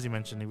just, as you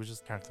mentioned, he was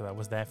just a character that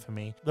was there for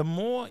me. The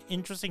more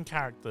interesting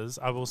characters,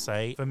 I will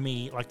say, for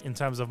me, like in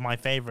terms of my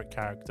favorite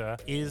character,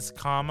 is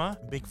Karma.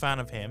 Big fan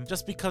of him,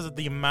 just because of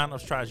the amount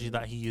of strategy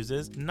that he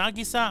uses.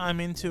 Nagisa, I'm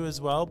into as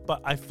well,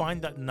 but I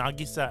find that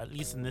Nagisa, at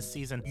least in this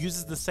season,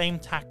 uses the same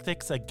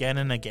tactics again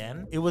and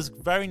again. It was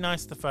very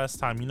nice the first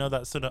time.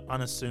 That sort of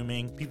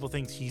unassuming. People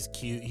think he's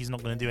cute. He's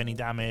not going to do any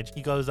damage.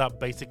 He goes up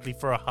basically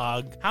for a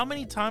hug. How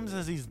many times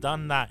has he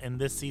done that in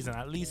this season?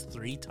 At least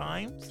 3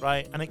 times,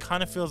 right? And it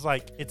kind of feels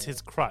like it's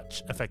his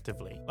crutch,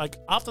 effectively. Like,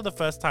 after the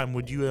first time,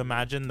 would you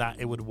imagine that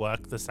it would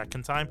work the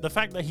second time? The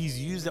fact that he's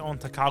used it on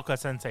Takaoka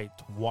Sensei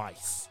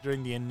twice,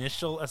 during the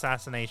initial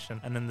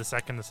assassination and then the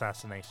second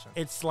assassination.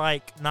 It's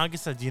like,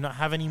 Nagisa, do you not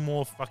have any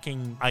more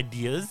fucking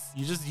ideas?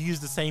 You just use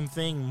the same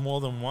thing more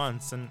than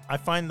once. And I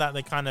find that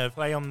they kind of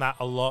play on that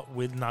a lot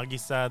with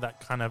Nagisa, that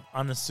kind of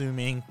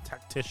unassuming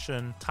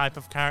tactician type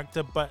of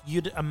character. But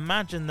you'd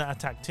imagine that a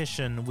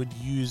tactician would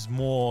use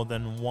more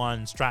than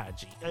one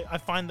strategy. I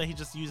find that he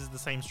just uses the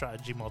same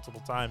strategy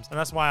multiple times. And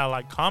that's why I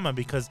like Karma,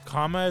 because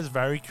Karma is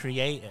very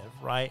creative,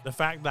 right? The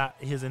fact that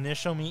his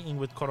initial meeting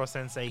with Koro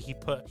Sensei, he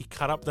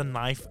cut up the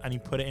knife and he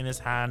put it in his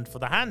hand for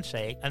the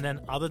handshake. And then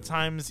other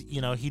times,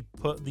 he'd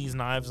put these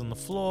knives on the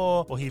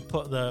floor, or he'd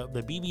put the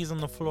BBs on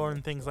the floor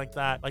and things like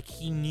that. Like,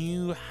 he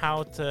knew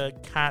how to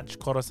catch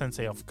Koro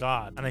Sensei off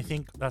guard. And I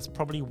think that's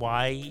probably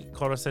why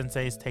Koro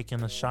Sensei is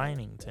taking a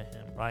shining to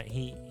him, right?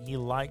 He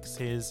likes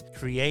his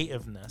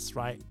creativeness,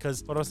 right?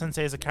 Because Koro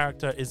Sensei as a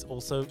character is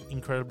also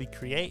incredibly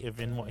creative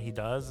in what he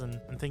does and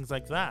things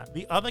like that.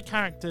 The other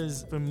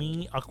characters, for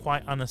me, are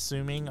quite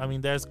unassuming. I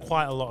mean, there's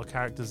quite a lot of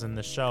characters in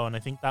the show, and I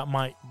think that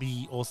might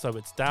be also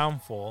its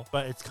downfall,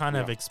 but it's kind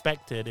of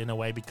expected in a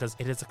way because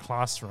it is a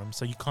classroom,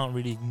 so you can't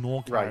really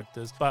ignore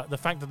characters. Right. But the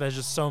fact that there's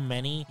just so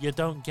many, you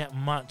don't get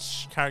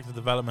much character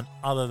development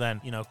other than,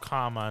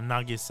 Karma,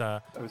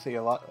 Nagisa. I would say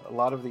a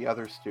lot of the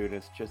other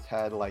students just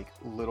had like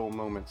little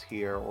moments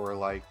here, or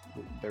like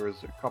there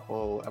was a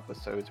couple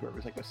episodes where it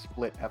was like a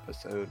split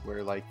episode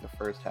where like the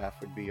first half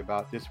would be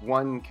about this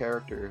one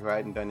character who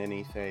hadn't done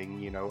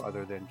anything,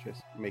 other than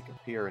just make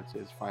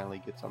appearances,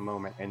 finally gets a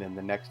moment, and then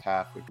the next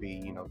half would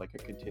be, like a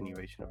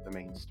continuation of the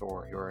main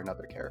story or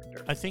another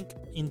character. I think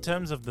in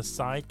terms of the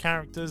side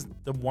characters,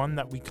 the one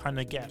that we kind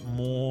of get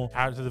more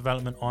character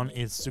development on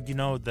is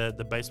Sugino,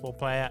 the baseball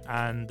player,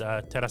 and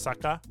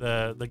Terasaka,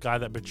 the guy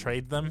that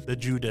betrayed them, the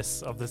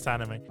Judas of this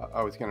anime.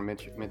 I was going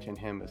to mention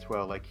him as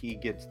well. Like, he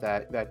gets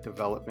that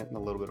development and a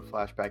little bit of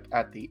flashback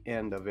at the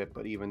end of it,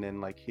 but even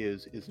then, like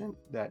his isn't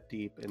that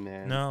deep. And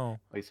then, No.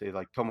 like I say,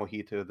 like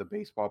Tomohito, the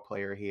baseball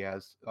player, he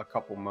has a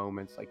couple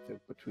moments like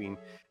between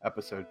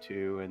episode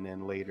 2 and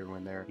then later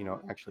when they're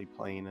actually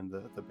playing in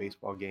the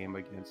baseball game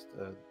against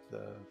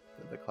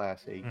the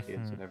class A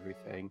kids and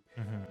everything.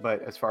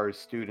 But as far as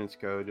students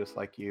go, just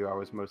like you, I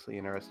was mostly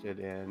interested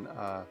in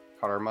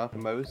Karma the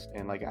most,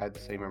 and like I had the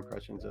same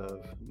impressions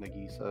of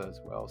Nagisa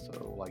as well,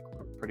 so like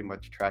we're pretty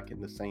much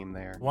tracking the same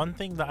there. One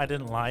thing that I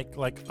didn't like,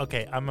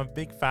 okay, I'm a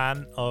big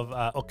fan of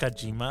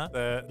Okajima,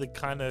 the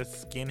kind of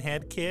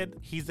skinhead kid.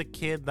 He's a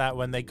kid that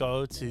when they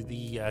go to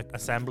the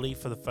assembly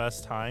for the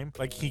first time,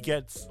 like he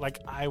gets, like,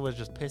 I was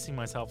just pissing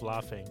myself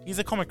laughing. He's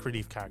a comic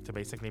relief character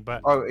basically,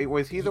 but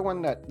Was he the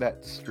one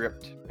that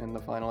stripped in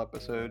the final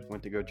episode,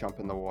 went to go jump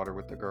in the water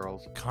with the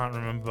girls? Can't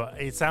remember.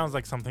 It sounds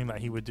like something that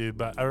he would do,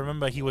 but I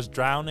remember he was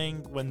drowning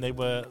when they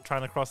were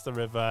trying to cross the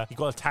river. He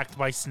got attacked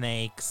by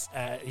snakes.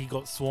 He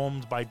got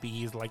swarmed by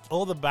bees. Like,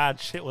 all the bad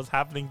shit was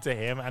happening to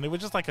him, and it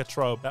was just like a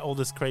trope that all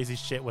this crazy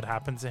shit would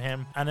happen to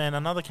him. And then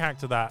another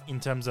character that, in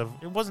terms of,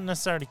 it wasn't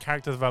necessarily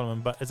character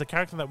development, but it's a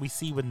character that we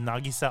see with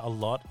Nagisa a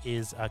lot,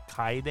 is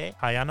Kaede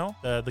Hayano,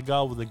 the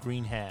girl with the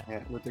green hair.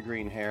 Yeah, with the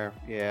green hair.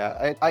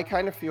 Yeah, I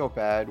kind of feel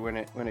bad when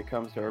it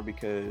comes to her,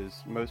 because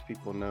most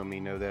people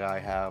know that I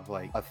have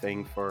like a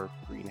thing for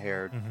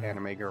green-haired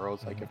anime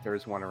girls. Like if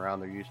there's one around,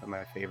 they're usually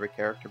my favorite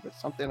character. But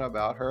something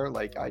about her,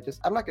 like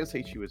I'm not gonna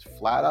say she was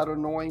flat out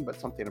annoying, but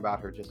something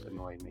about her just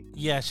annoyed me.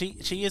 Yeah,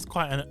 she is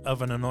quite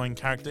of an annoying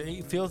character.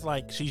 It feels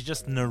like she's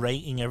just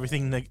narrating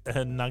everything that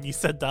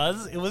Nagisa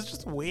does. It was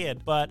just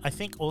weird. But I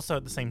think also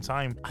at the same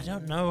time, I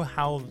don't know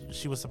how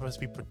she was supposed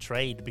to be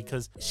portrayed,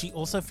 because she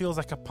also feels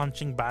like a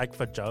punching bag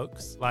for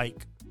jokes.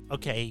 Like,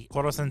 okay,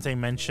 Koro Sensei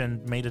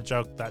made a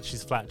joke that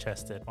she's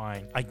flat-chested.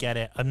 Fine, I get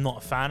it. I'm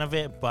not a fan of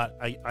it, but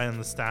I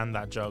understand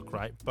that joke,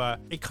 right? But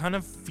it kind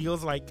of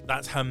feels like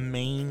that's her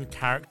main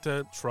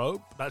character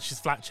trope, that she's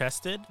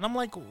flat-chested. And I'm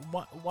like,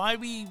 why are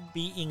we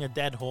beating a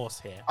dead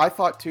horse here? I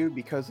thought too,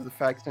 because of the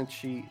fact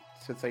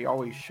since they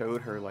always showed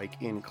her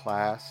like in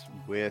class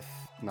with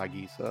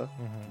Nagisa,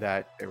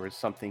 that there was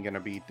something going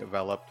to be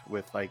developed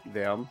with like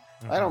them.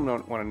 I don't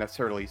want to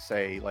necessarily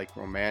say like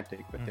romantic,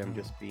 but them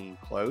just being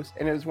close.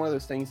 And it was one of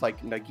those things, like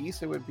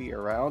Nagisa would be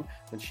around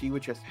and she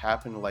would just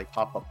happen to like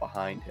pop up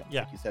behind him,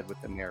 like you said, with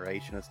the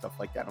narration and stuff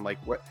like that. I'm like,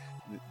 what?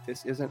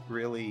 This isn't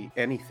really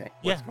anything.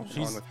 What's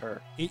going on with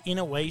her? In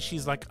a way,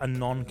 she's like a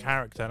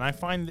non-character. And I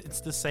find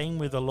it's the same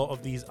with a lot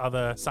of these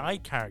other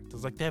side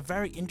characters. Like, they're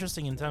very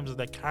interesting in terms of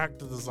their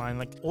character design.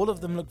 Like, all of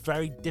them look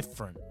very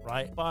different,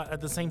 right? But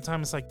at the same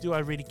time, it's like, do I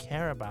really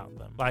care about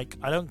them? Like,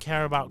 I don't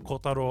care about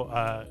Kotaro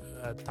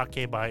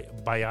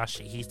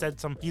Takebayashi.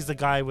 He's the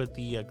guy with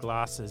the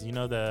glasses. You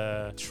know,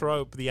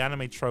 the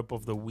anime trope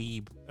of the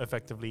weeb,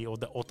 effectively, or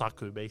the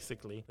otaku,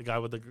 basically. The guy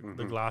with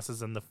the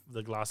glasses and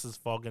the glasses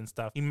fog and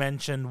stuff. He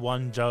mentioned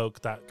one joke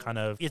that kind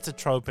of, it's a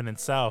trope in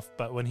itself,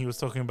 but when he was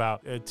talking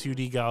about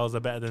 2D girls are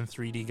better than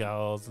 3D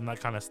girls and that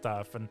kind of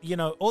stuff. And, you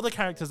know, all the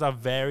characters are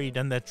varied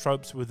and they're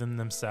tropes within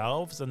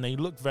themselves and they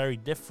look very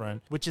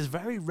different, which is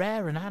very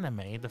rare in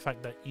anime. The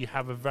fact that you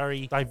have a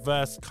very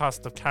diverse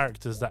cast of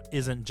characters that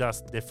isn't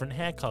just different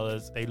hair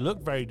colors. They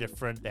look very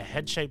different. Their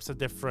head shapes are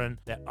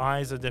different. Their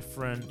eyes are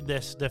different.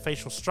 Their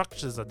facial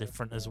structures are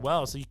different as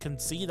well. So you can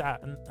see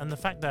that. And the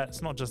fact that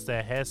it's not just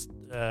their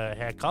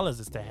hair colors,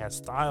 it's their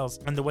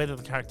hairstyles and the way that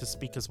the characters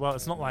speak as well.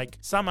 It's not like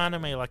some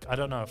anime, like, I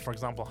don't know, for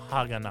example,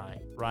 Haganai,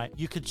 right?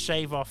 You could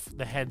shave off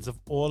the heads of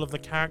all of the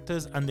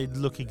characters and they'd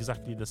look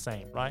exactly the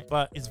same, right?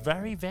 But it's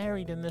very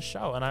varied in this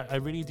show, and I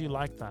really do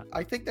like that.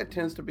 I think that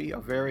tends to be a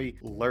very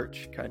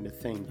lurch kind of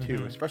thing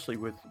too, especially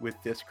with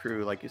this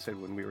crew. Like you said,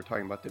 when we were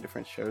talking about the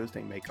different shows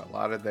they make, a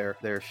lot of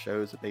their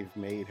shows that they've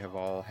made have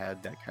all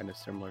had that kind of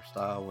similar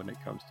style when it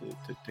comes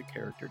to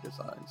character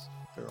designs.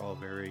 They're all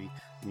very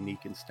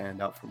unique and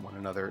stand out from one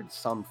another in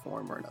some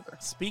form or another.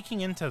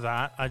 Speaking into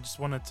that, I just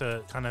wanted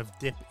to kind of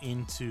dip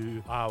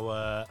into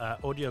our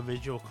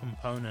audiovisual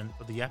component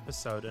of the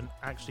episode and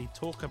actually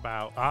talk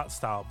about art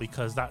style,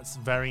 because that's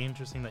very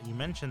interesting that you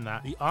mentioned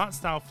that. The art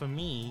style for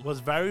me was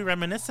very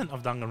reminiscent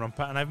of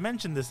Danganronpa, and I've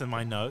mentioned this in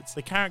my notes.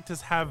 The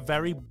characters have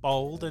very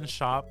bold and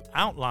sharp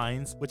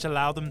outlines, which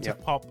allow them to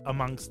pop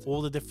amongst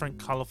all the different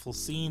colorful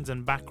scenes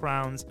and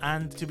backgrounds.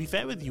 And to be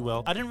fair with you,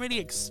 Will, I didn't really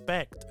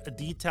expect a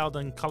detailed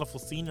and colorful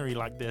scenery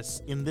like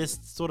this in this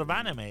sort of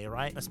anime,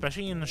 right?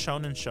 Especially in a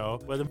shonen show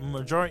where the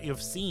majority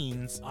of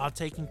scenes are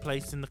taking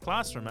place in the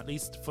classroom, at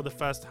least for the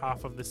first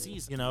half of the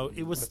season. You know,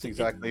 that's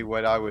exactly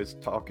what I was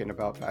talking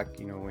about back,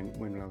 you know,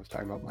 when I was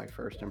talking about my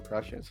first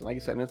impressions. And like I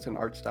said, it's an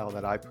art style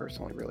that I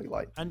personally really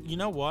like. And you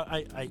know what?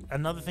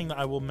 Another thing that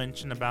I will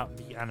mention about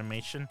the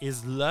animation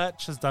is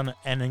Lurch has done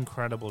an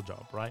incredible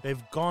job, right?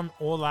 They've gone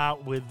all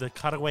out with the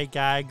cutaway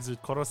gags,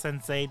 with Koro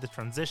Sensei, the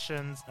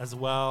transitions as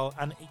well.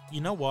 And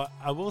you know what?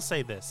 I will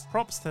say this.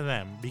 Props to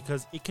them,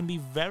 because it can be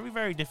very very,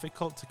 very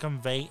difficult to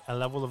convey a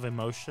level of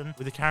emotion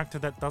with a character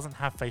that doesn't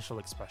have facial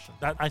expression.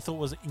 That I thought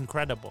was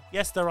incredible.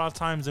 Yes, there are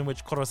times in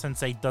which Koro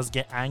Sensei does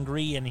get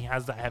angry and he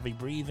has that heavy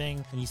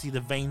breathing and you see the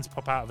veins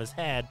pop out of his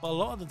head, but a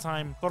lot of the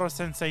time Koro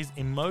Sensei's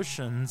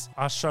emotions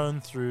are shown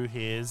through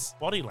his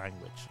body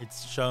language.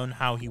 It's shown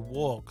how he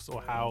walks,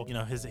 or how, you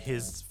know,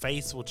 his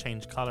face will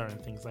change color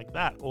and things like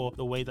that, or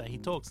the way that he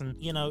talks.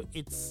 And, you know,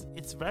 it's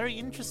very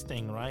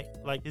interesting, right?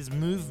 Like his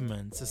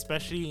movements,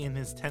 especially in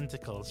his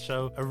tentacles,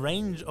 show a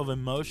range of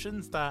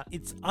emotions that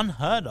it's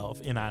unheard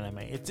of in anime.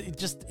 It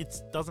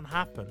doesn't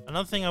happen.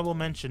 Another thing I will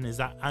mention is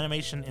that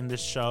animation in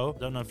this show, I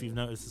don't know if you've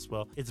noticed as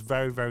well, it's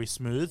very, very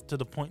smooth, to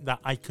the point that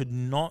I could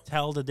not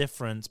tell the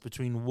difference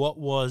between what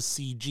was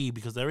CG,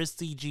 because there is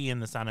CG in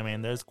this anime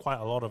and there's quite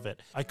a lot of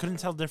it. I couldn't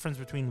tell the difference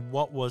between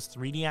what was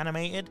 3D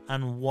animated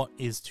and what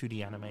is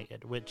 2D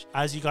animated, which,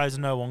 as you guys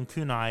know, on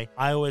Kunai,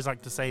 I always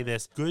like to say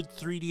this: good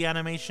 3D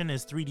animation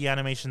is 3D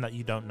animation that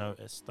you don't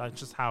notice. That's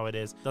just how it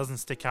is. Doesn't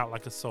stick out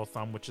like a sore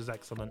thumb, which is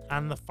excellent.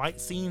 And the fight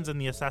scenes and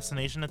the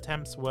assassination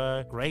attempts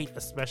were great,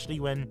 especially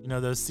when, you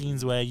know, those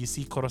scenes where you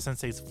see Koro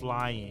Sensei's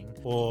flying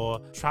or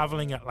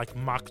traveling at like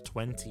Mach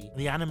 20.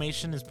 The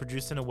animation is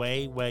produced in a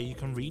way where you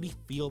can really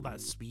feel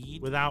that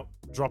speed without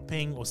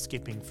dropping or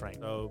skipping frames.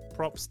 So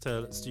props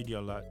to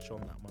Studio Lurch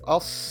on that one. I'll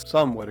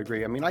somewhat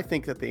agree. I mean, I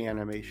think that the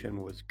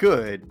animation was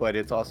good, but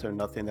it's also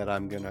nothing that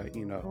I'm gonna,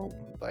 you know,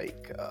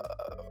 like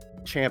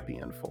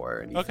champion for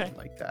or anything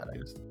like that.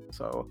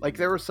 So like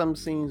there were some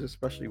scenes,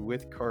 especially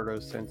with Koro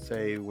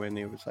Sensei, when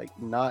it was like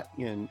not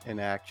in an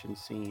action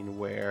scene,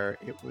 where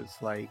it was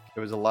like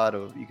there was a lot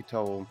of, you could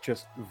tell,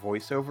 just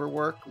voiceover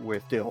work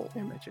with still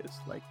images,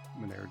 like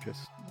when they were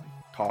just like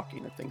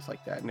talking and things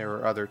like that. And there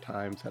were other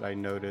times that I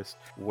noticed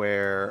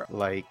where,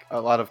 like,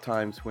 a lot of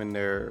times when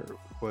there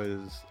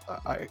was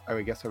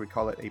I guess I would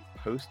call it a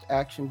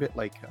post-action bit,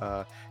 like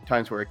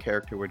times where a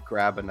character would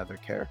grab another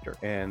character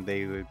and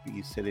they would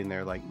be sitting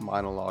there like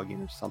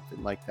monologuing or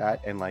something like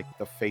that, and like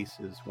the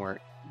faces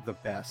weren't the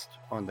best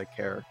on the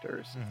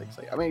characters and things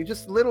like, I mean,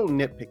 just little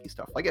nitpicky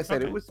stuff. Like I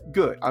said, it was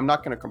good. I'm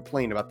not going to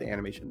complain about the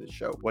animation of this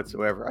show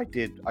whatsoever. I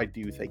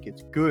do think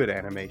it's good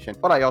animation,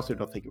 but I also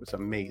don't think it was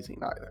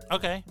amazing either.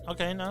 Okay,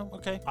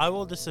 I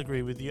will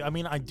disagree with you. I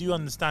mean, I do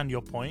understand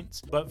your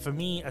points, but for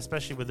me,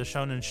 especially with the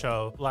shonen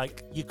show,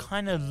 like, you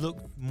kind of look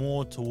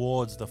more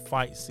towards the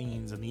fight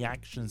scenes and the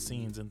action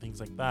scenes and things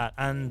like that,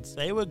 and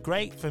they were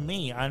great for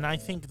me, and I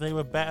think they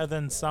were better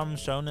than some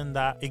shonen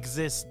that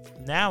exist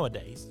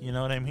nowadays. You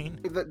know what I mean?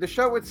 The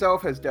show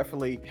itself has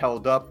definitely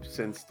held up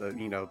since the,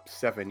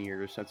 7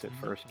 years since it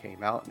first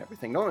came out and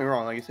everything. Don't get me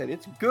wrong, like I said,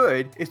 it's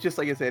good. It's just,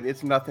 like I said,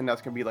 it's nothing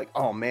that's going to be like,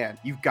 oh man,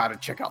 you've got to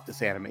check out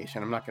this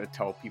animation. I'm not going to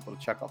tell people to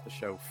check out the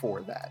show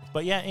for that.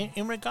 But yeah,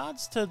 in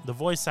regards to the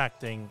voice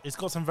acting, it's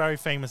got some very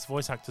famous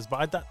voice actors,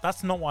 but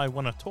that's not what I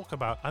want to talk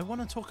about. I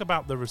want to talk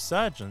about the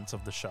resurgence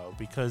of the show,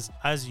 because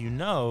as you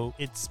know,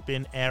 it's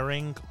been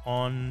airing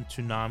on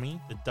Toonami,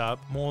 the dub,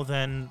 more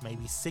than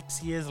maybe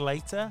 6 years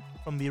later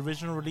from the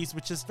original release,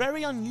 which is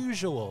very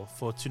unusual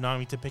for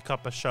Toonami to pick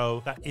up a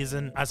show that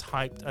isn't as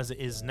hyped as it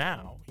is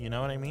now. You know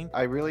what I mean?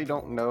 I really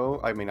don't know.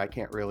 I mean, I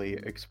can't really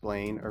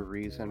explain a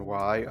reason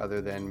why,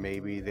 other than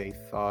maybe they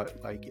thought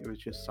like it was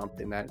just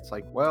something that it's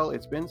like, well,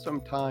 it's been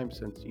some time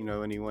since,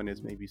 anyone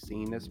has maybe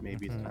seen this.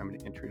 Maybe it's time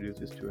to introduce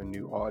this to a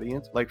new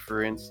audience. Like,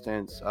 for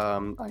instance,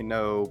 I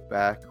know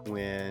back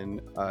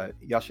when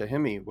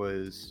Yashahime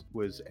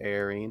was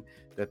airing,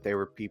 that there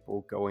were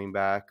people going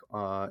back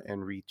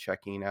and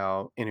rechecking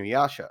out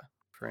Inuyasha,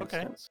 for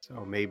instance.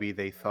 So maybe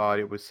they thought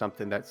it was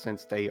something that,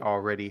 since they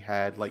already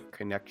had like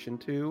connection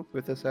to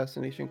with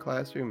Assassination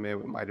Classroom,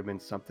 it might have been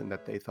something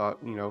that they thought,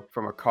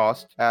 from a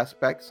cost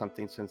aspect,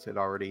 something, since it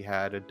already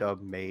had a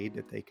dub made,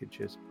 that they could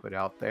just put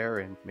out there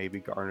and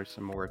maybe garner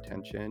some more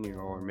attention,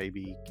 or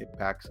maybe get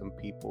back some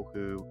people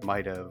who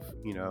might have,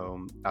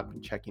 not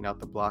been checking out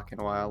the block in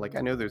a while. Like,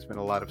 I know there's been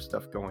a lot of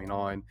stuff going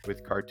on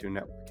with Cartoon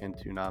Network and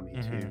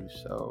Toonami too,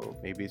 so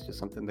maybe it's just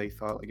something they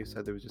thought, like I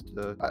said, there was just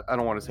I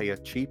don't want to say a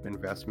cheap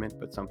investment,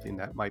 but something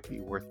that might be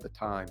worth the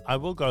time. I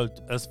will go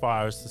as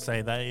far as to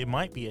say that it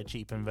might be a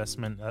cheap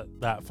investment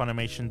that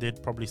Funimation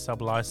did probably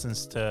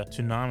sub-license to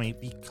Toonami,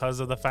 because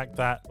of the fact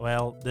that,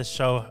 well, this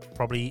show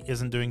probably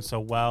isn't doing so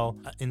well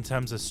in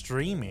terms of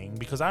streaming.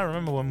 Because I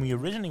remember when we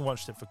originally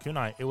watched it for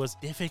Kunai, it was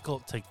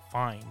difficult to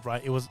find,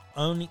 right? It was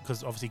only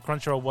because obviously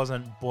Crunchyroll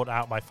wasn't bought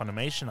out by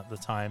Funimation at the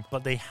time,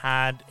 but they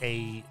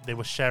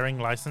were sharing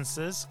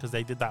licenses because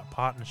they did that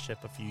partnership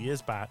a few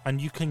years back, and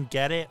you can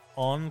get it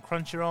on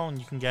Crunchyroll and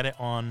you can get it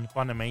on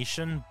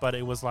Funimation, but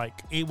it was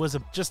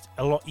just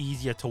a lot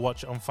easier to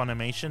watch it on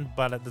Funimation.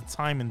 But at the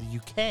time in the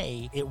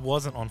UK, it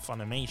wasn't on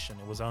Funimation,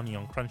 it was only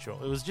on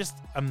Crunchyroll. It was just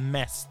a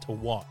mess to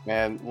watch.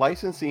 Man,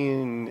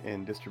 licensing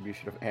and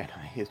distribution of anime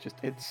is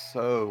it's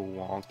so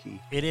wonky.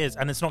 It is,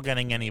 and it's not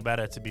getting any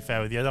better, to be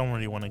fair with you. I don't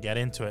really want to get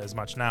into it as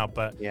much now,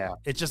 but yeah,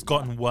 it's just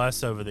gotten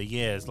worse over the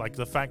years. Like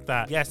the fact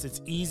that, yes,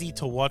 it's easy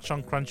to watch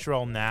on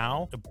Crunchyroll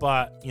now,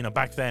 but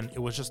back then it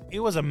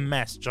was a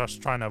mess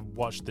just trying to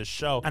watch this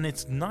show. And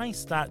it's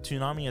nice that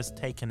Toonami has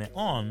taken it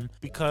on,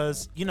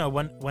 because, you know,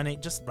 when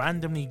it just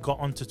randomly got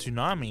onto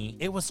Toonami,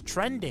 it was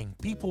trending.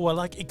 People were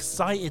like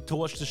excited to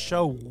watch the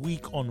show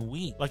week on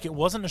week. Like, it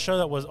wasn't a show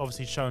that was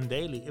obviously shown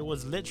daily. It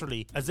was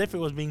literally as if it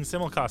was being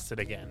simulcasted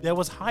again. There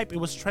was hype. It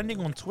was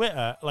trending on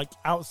Twitter, like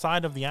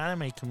outside of the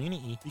anime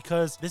community,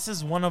 because this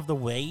is one of the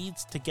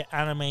ways to get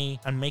anime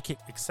and make it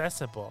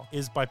accessible,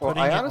 is by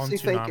putting it on Toonami. I honestly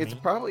think it's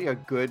probably a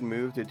good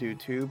move to do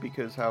too,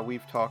 because how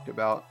we've talked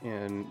about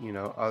in, you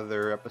know,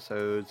 other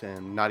episodes,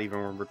 and not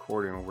even when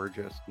recording, we're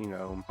just, you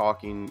know,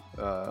 talking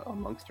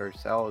amongst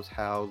ourselves,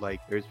 how like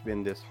there's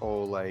been this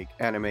whole like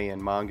anime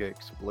and manga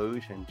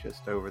explosion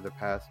just over the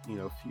past, you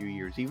know, few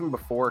years, even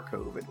before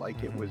COVID.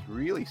 Like it was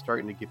really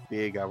starting to get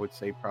big, I would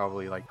say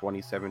probably like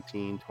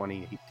 2017,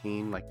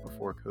 2018, like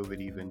before COVID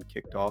even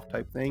kicked off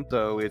type thing.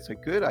 So it's a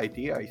good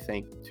idea, I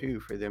think, too,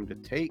 for them to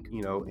take,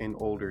 you know, an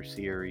older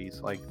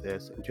series like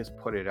this and just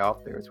put it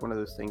out there. It's one of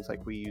those things,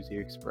 like we use the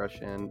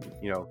expression,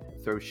 you know,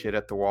 throw shit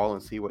at the wall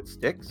and see what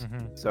sticks.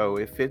 So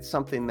if it's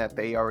something that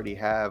they already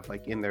have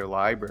like in their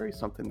library,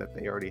 something that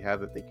they already have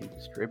that they can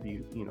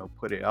distribute, you know,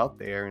 put it out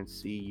there and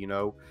see, you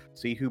know,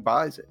 see who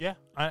buys it. Yeah,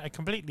 I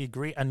completely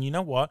agree. And you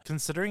know what?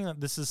 Considering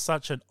that this is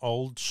such an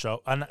old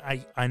show, and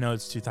I know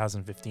it's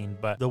 2015,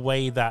 but the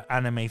way that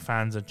anime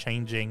fans are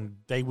changing,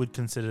 they would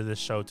consider this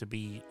show to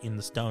be in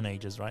the Stone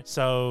Ages, right?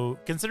 So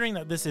considering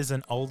that this is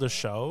an older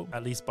show,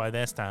 at least by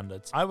their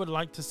standards, I would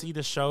like to see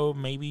the show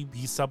maybe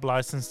be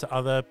sub-licensed to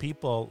other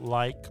people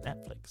like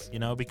Netflix, you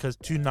know, because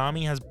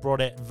Toonami has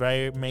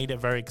made it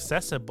very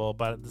accessible,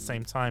 but at the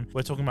same time,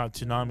 we're talking about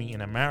Toonami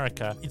in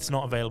America. It's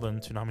not available in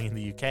Toonami in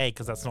the UK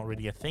because that's not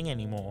really a thing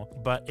anymore.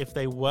 But if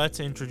they were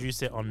to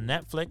introduce it on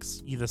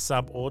Netflix, either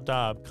sub or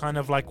dub, kind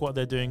of like what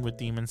they're doing with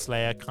Demon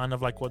Slayer, kind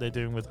of like what they're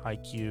doing with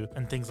Haikyuu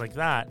and things like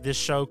that, this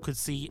show could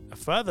see a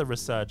further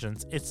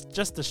resurgence. It's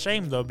just a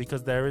shame though,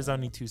 because there is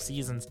only 2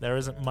 seasons. There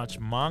isn't much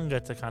manga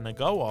to kind of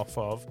go off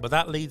of. But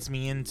that leads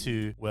me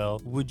into,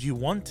 well, would you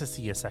want to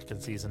see a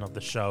second season of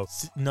the show,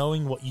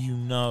 knowing what you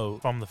know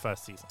from the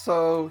first season?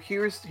 So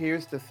here's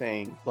the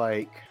thing,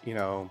 like, you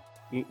know,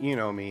 you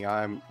know me,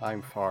 I'm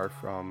far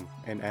from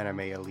an anime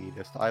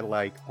elitist. I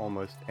like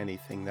almost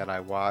anything that I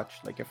watch.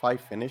 Like if I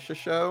finish a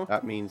show,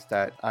 that means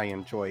that I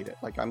enjoyed it.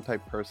 Like I'm the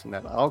type of person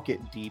that I'll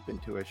get deep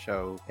into a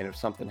show, and if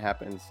something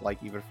happens,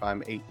 like even if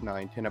I'm 8,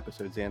 9, 10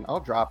 episodes in, I'll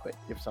drop it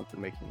if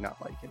something makes me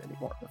not like it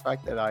anymore. The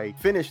fact that I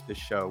finished the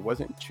show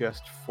wasn't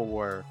just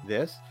for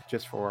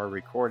our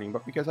recording,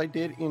 but because I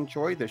did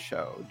enjoy the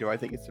show. Do I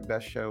think it's the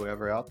best show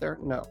ever out there?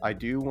 No. I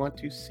do want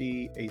to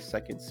see a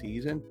second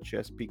season,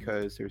 just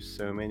because there's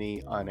so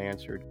many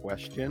unanswered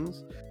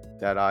questions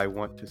that I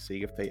want to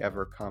see if they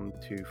ever come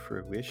to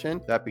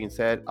fruition. That being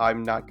said,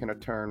 I'm not going to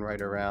turn right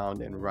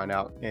around and run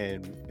out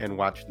and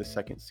watch the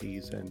second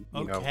season,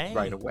 you know,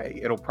 right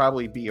away. It'll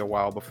probably be a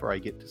while before I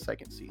get to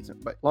second season.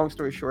 But long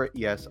story short,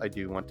 yes, I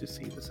do want to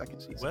see the second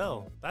season.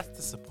 Well, that's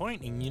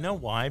disappointing. You know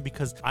why?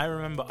 Because I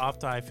remember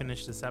after I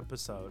finished this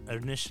episode,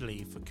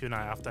 initially for Kunai,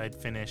 after I'd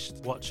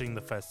finished watching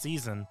the first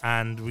season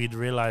and we'd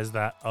realized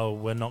that, oh,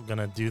 we're not going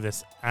to do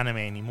this anime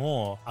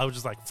anymore, I was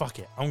just like, fuck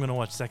it, I'm going to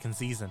watch second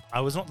season.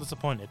 I was not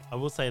disappointed. I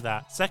will say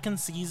that. Second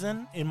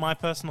season, in my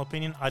personal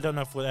opinion, I don't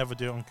know if we'll ever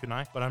do it on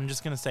Kunai, but I'm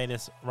just going to say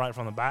this right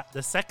from the bat.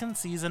 The second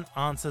season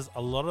answers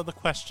a lot of the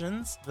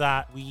questions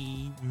that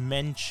we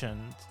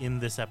mentioned in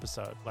this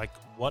episode. Like,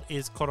 what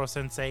is Koro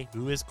Sensei?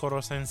 Who is Koro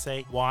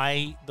Sensei?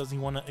 Why does he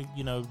want to,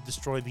 you know,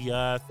 destroy the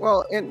earth?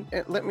 Well, and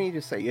let me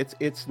just say,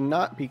 it's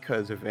not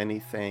because of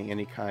anything,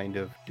 any kind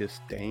of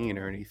disdain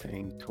or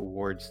anything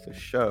towards the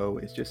show.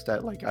 It's just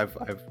that, like I've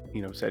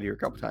you know said here a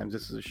couple times,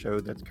 this is a show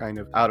that's kind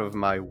of out of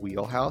my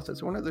wheelhouse.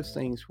 It's one of those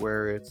things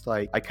where it's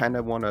like I kind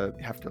of want to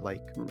have to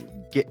like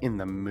get in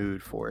the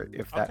mood for it,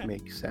 if that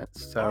makes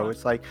sense. So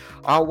it's like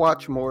I'll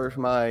watch more of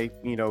my,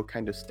 you know,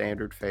 kind of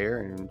standard fare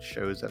and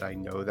shows that I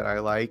know that I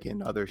like,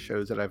 and other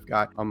shows that I've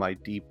got on my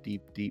deep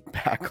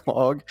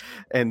backlog,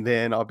 and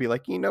then I'll be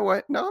like, you know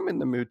what, now I'm in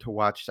the mood to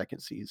watch second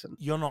season.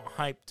 You're not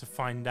hyped to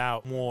find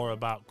out more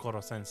about Koro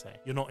Sensei.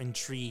 You're not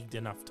intrigued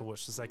enough to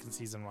watch the second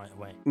season right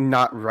away.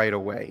 Not right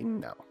away,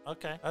 no.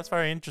 Okay, that's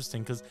very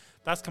interesting, because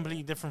that's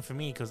completely different for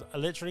me, because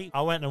literally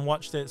I went and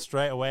watched it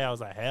straight away. I was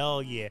like,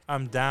 hell yeah,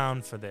 I'm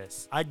down for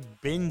this. I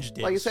binged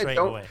it, like I said, straight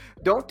away.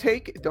 Don't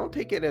take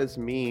it as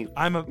me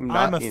I'm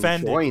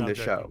offended enjoying the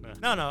show.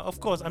 No, of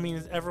course. I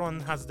mean, everyone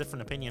has a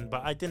different opinion,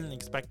 but I didn't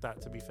expect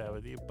that, to be fair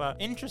with you. But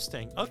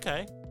interesting.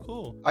 Okay,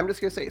 cool. I'm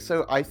just gonna say,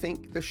 so I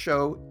think the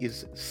show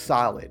is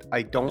solid.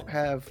 I don't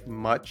have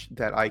much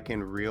that I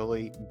can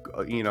really,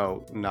 you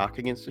know, knock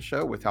against the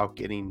show without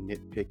getting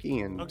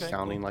nitpicky and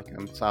sounding like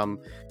I'm some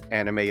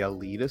anime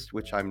elitist list,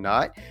 which I'm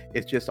not.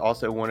 It's just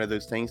also one of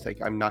those things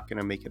like I'm not going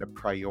to make it a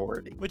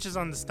priority. Which is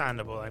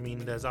understandable. I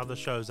mean, there's other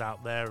shows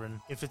out there, and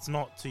if it's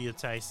not to your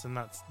taste, then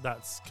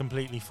that's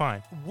completely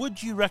fine.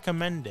 Would you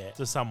recommend it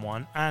to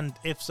someone? And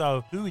if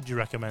so, who would you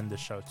recommend this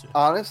show to?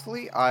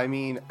 Honestly, I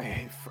mean,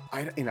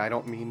 and I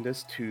don't mean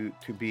this to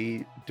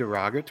be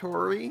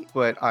derogatory,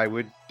 but I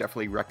would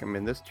definitely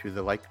recommend this to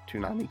the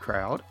Toonami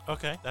crowd.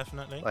 Okay,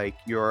 definitely.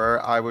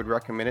 I would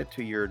recommend it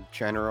to your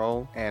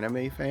general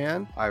anime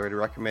fan. I would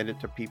recommend it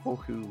to people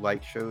who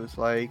like shows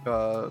like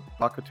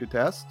Bakuto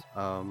Test.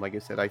 Like I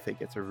said, I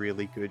think it's a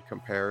really good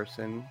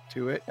comparison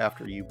to it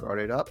after you brought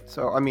it up.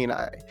 So, I mean,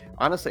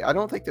 honestly, I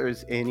don't think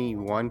there's any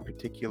one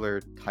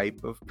particular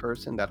type of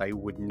person that I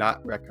would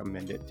not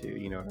recommend it to.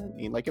 You know what I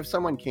mean? Like if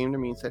someone came to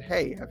me and said,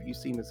 "Hey, have you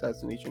seen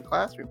Assassination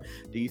Classroom?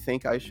 Do you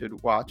think I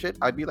should watch it?"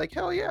 I'd be like,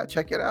 "Hell yeah,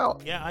 check it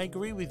out." Yeah, I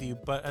agree with you.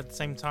 But at the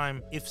same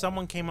time, if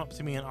someone came up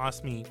to me and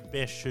asked me,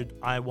 "Bish, should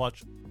I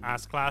watch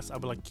Ass Class?"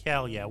 I'd be like,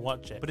 hell yeah,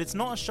 watch it. But it's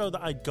not a show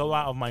that I'd go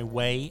out of my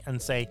way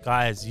and say,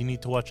 guys, you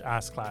need to watch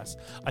Ass Class.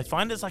 I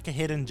find it's like a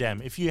hidden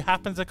gem. If you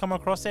happen to come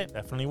across it,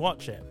 definitely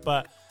watch it.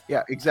 But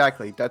yeah,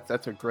 exactly.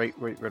 That's a great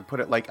way to put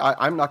it. Like,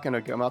 I'm not going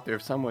to come out there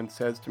if someone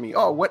says to me,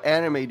 "Oh, what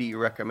anime do you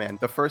recommend?"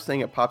 The first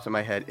thing that pops in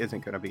my head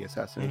isn't going to be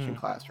Assassination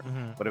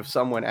Classroom. But if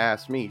someone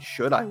asked me,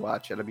 "Should I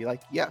watch it?" I'd be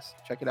like, "Yes,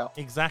 check it out."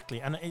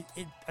 Exactly. And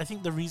I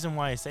think the reason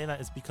why I say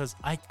that is because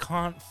I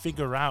can't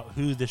figure out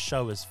who this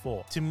show is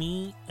for. To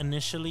me,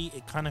 initially,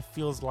 it kind of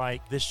feels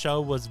like this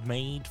show was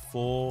made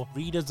for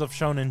readers of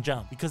Shonen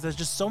Jump because there's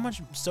just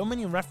so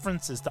many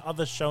references to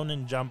other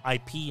Shonen Jump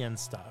IP and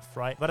stuff,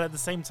 right? But at the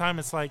same time,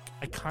 it's like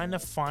I kind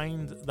of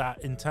find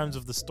that in terms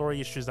of the story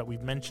issues that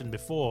we've mentioned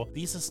before,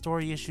 these are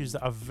story issues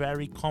that are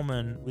very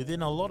common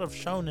within a lot of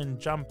Shonen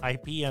Jump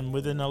IP and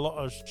within a lot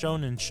of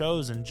Shonen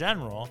shows in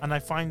general. And I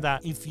find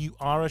that if you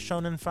are a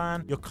Shonen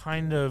fan, you're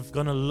kind of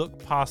gonna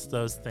look past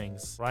those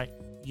things, right?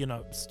 You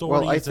know,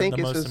 stories I think are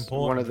the it's most just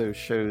important. one of those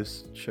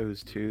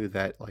shows too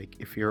that like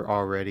if you're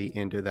already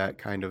into that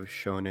kind of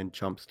Shonen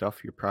Jump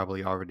stuff, you're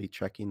probably already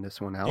checking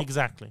this one out.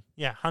 Exactly.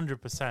 Yeah,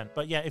 100%.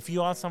 But yeah, if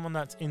you are someone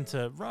that's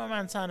into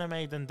romance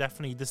anime, then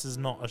definitely this is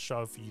not a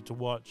show for you to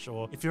watch.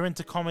 Or if you're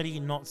into comedy,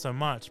 not so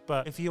much.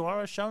 But if you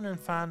are a shonen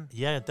fan,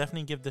 yeah,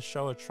 definitely give this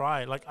show a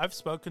try. Like I've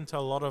spoken to a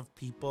lot of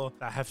people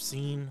that have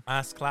seen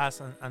Ass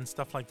Class and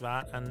stuff like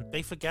that, and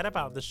they forget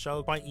about the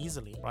show quite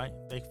easily, right?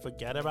 They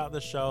forget about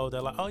the show.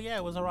 They're like, oh yeah,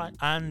 it was alright.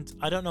 And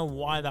I don't know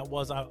why that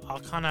was. I'll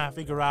kind of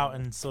figure out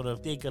and sort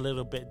of dig a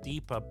little bit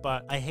deeper.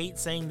 But I hate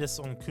saying this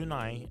on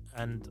Kunai,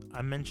 and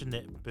I mentioned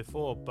it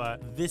before,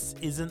 but this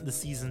isn't the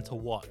season to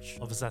watch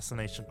of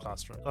Assassination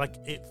Classroom. Like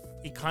it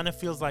kind of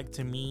feels like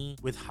to me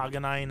with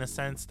Haganai in a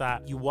sense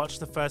that you watch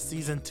the first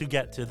season to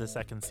get to the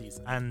second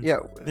season. And yeah,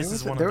 there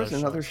was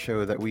another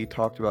show that we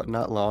talked about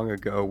not long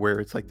ago where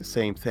it's like the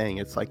same thing.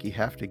 It's like you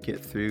have to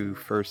get through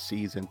first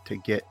season to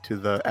get to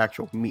the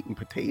actual meat and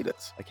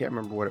potatoes. I can't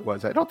remember what it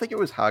was. I don't think it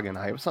was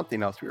Haganai. It was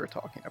something else we were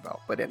talking about.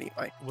 But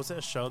anyway. Was it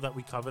a show that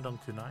we covered on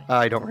Kunai?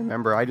 I don't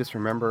remember. I just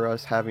remember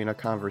us having a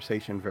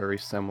conversation very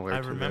similar to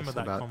this. I remember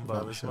that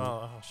combo as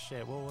well. Oh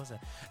shit, what was it?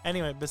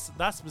 Anyway,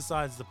 that's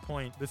besides the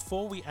point.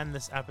 Before we end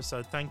this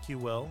episode, thank you,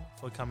 Will,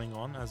 for coming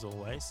on as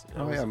always.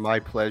 Yeah, my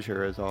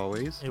pleasure as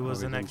always. It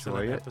was an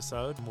excellent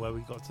episode where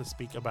we got to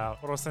speak about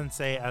Horo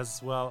Sensei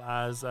as well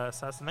as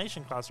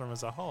Assassination Classroom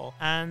as a whole.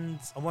 And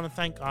I want to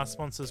thank our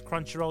sponsors,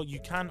 Crunchyroll. You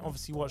can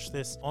obviously watch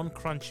this on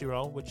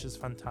Crunchyroll, which is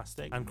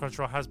fantastic. And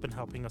Crunchyroll has been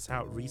helping us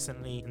out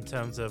recently in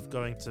terms of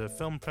going to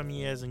film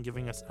premieres and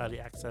giving us early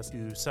access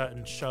to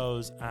certain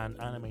shows and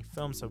anime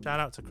films. So shout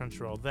out to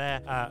Crunchyroll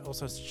there.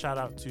 Also shout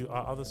out to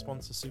our other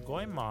sponsor,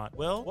 Sugoi Mart.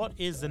 Will, what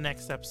is the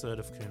next episode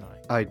of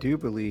Kunai? I do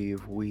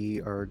believe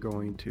we are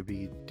going to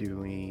be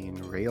doing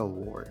Rail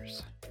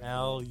Wars.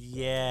 Hell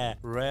yeah,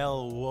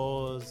 Rail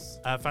Wars.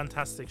 A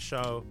fantastic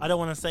show. I don't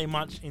want to say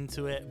much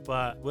into it,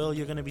 but Will,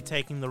 you're going to be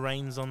taking the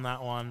reins on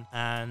that one,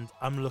 and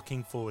I'm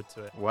looking forward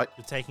to it. What?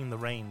 You're taking the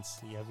reins.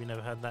 Yeah, have you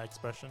never heard that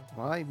expression?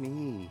 Why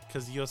me?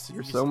 Because you're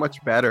so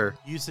much better.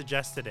 You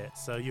suggested it,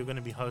 so you're going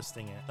to be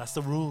hosting it. That's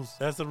the rules.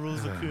 That's the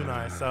rules of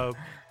Kunai. So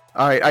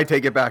all right, I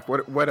take it back.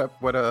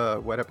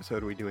 What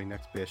episode are we doing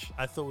next, Bish?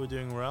 I thought we were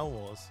doing Rail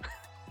Wars.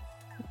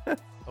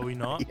 Are we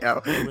not? Yeah.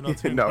 We're not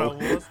doing no, Rail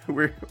Wars?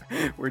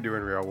 we're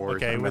doing Rail Wars.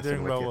 Okay, we're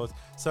doing Rail Wars.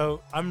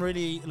 So I'm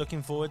really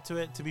looking forward to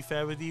it. To be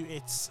fair with you,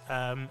 it's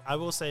I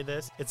will say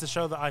this: it's a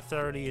show that I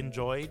thoroughly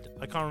enjoyed.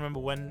 I can't remember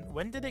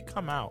when did it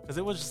come out, because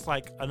it was just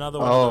like another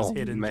one of those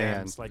hidden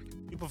gems. Like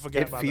people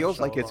forget about it. Feels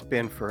like it's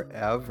been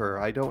forever.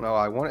 I don't know.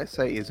 I want to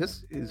say, is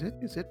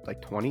it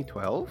like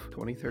 2012,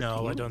 2013?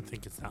 No, I don't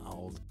think it's that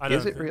old.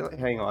 Is it really?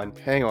 Hang on.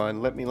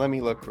 Let me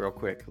look real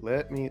quick.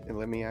 Let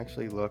me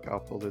actually look.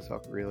 I'll pull this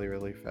up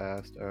really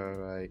fast. All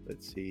right,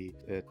 let's see.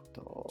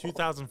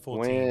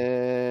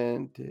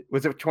 2014.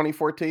 Was it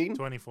 2014?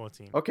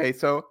 2014. Okay,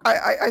 so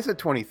I said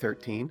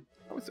 2013.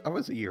 I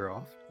was a year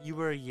off. You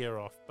were a year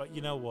off, but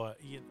you know what?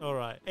 All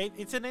right.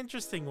 It's an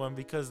interesting one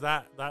because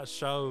that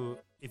show,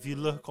 if you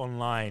look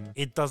online,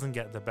 it doesn't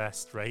get the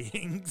best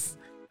ratings.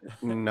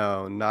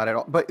 No, not at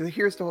all. But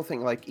here's the whole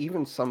thing, like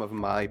even some of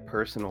my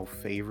personal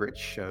favorite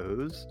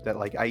shows that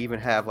like I even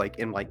have like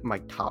in like my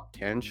top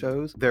 10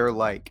 shows, they're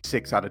like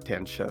 6 out of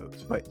 10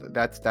 shows. But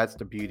that's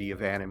the beauty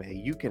of anime.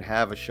 You can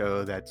have a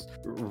show that's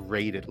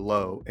rated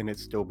low and it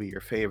still be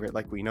your favorite.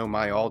 Like we know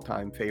my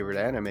all-time favorite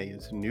anime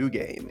is New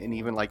Game, and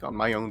even like on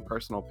my own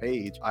personal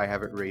page, I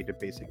have it rated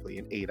basically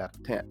an 8 out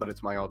of 10, but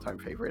it's my all-time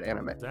favorite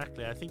anime.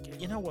 Exactly. I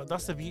think you know what,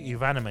 that's the beauty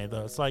of anime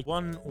though. It's like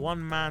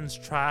one man's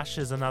trash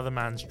is another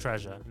man's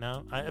treasure.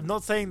 No, I'm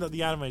not saying that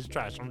the anime is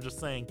trash. I'm just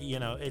saying, you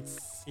know, it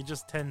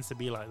just tends to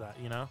be like that,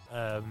 you know.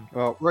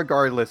 Well,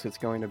 regardless, it's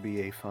going to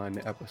be a fun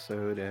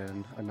episode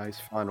and a nice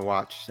fun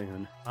watch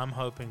soon. I'm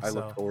hoping I so.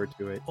 look forward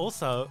to it.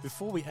 Also,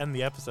 before we end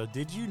the episode,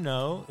 did you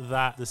know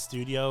that the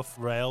studio of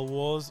Rail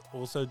Wars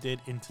also did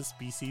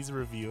interspecies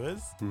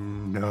reviewers?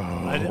 No,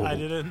 I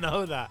didn't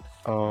know that.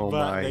 Oh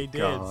but my they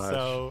did. gosh.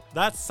 So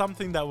that's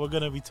something that we're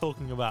going to be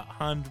talking about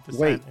 100%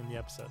 Wait. in the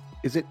episode.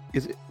 Is it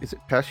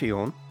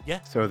Passion? Yeah.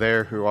 So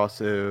there, who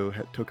also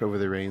took over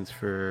the reins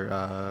for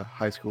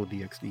High School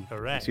DxD.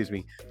 Correct. Excuse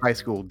me, High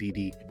School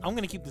DD. I'm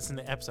going to keep this in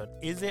the episode.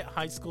 Is it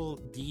High School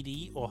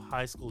DD or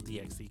High School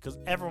DxD? Because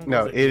everyone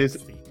No, calls it is.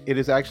 DxD. It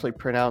is actually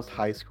pronounced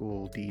High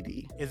School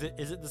DD. Is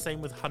it the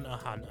same with Hunter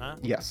x Hunter?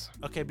 Yes.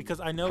 Okay, because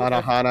I know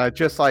Hana,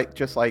 just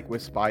like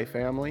with Spy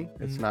Family,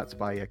 it's Mhm. not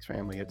Spy X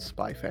Family, it's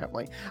Spy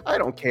Family. I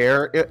don't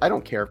care. I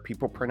don't care if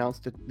people pronounce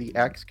the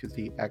X because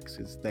the X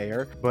is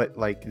there, but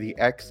like the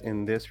X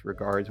in this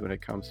regards when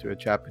it comes to a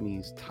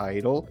Japanese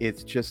title,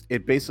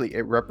 it basically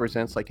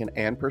represents like an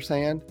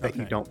ampersand that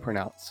you Okay. don't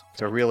pronounce.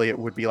 So really, it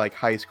would be like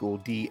High School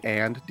D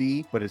and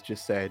D, but it's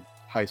just said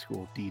High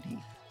School DD,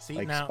 See,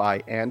 like now,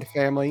 Spy and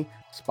Family,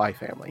 Spy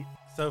Family.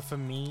 so for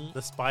me,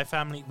 the Spy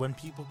Family, when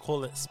people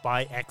call it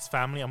Spy X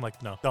Family, I'm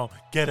like, no, don't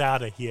get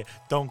out of here.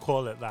 Don't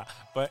call it that.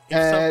 But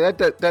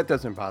if That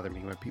doesn't bother me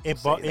when people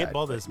say that. it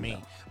bothers but, you me.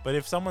 know. But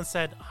if someone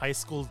said High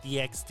School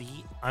DxD,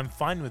 I'm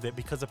fine with it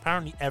because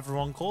apparently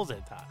everyone calls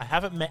it that. I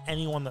haven't met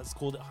anyone that's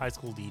called it High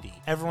School DD.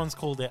 Everyone's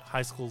called it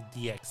High School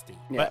DxD.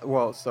 Yeah, But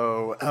well,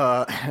 so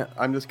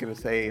I'm just gonna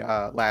say,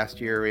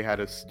 last year we had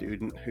a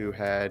student who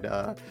had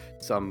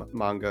some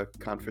manga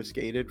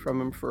confiscated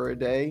from him for a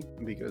day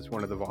because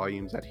one of the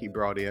volumes that he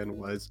brought in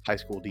was High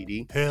School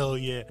DD. hell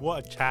yeah,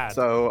 what a Chad.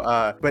 So,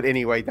 but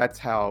anyway, that's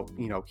how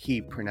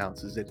he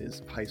pronounces it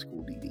is High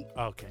School DD.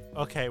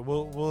 Okay,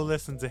 we'll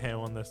listen to him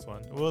on this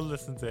one.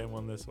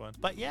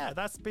 But yeah,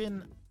 that's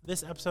been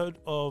this episode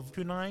of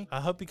Kunai. I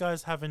hope you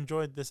guys have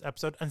enjoyed this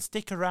episode and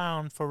stick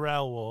around for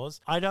Rail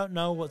Wars. I don't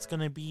know what's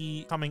going to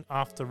be coming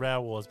after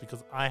Rail Wars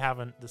because I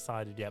haven't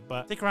decided yet,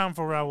 but stick around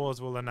for Rail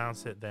Wars. We'll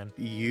announce it then.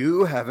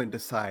 You haven't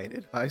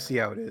decided. I see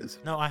how it is.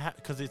 No,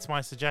 because it's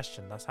my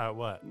suggestion. That's how it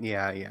works.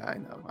 Yeah, I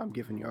know. I'm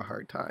giving you a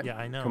hard time. Yeah,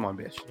 I know. Come on,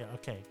 bitch. Yeah,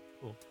 okay,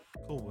 cool.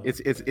 Will.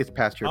 It's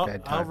past your I'll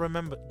bedtime.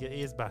 remember. Yeah, it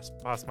is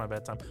past my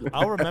bedtime.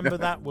 I'll remember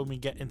that when we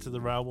get into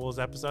the Rail Wars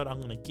episode. I'm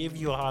gonna give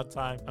you a hard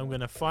time. I'm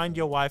gonna find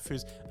your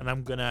waifus and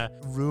I'm gonna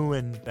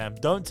ruin them.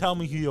 Don't tell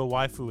me who your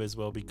waifu is,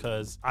 Will,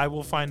 because I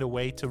will find a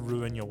way to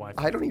ruin your waifu.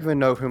 I don't even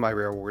know who my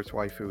Rare Wars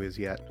waifu is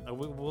yet.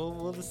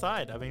 We'll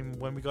decide. I mean,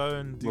 when we go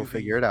and do We'll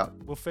figure it out.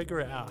 We'll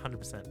figure it out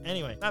 100%.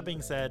 Anyway, that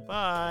being said,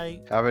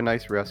 bye. Have a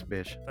nice rest,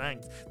 bitch.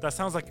 Thanks. That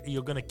sounds like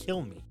you're gonna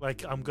kill me.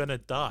 Like I'm gonna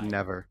die.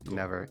 Never.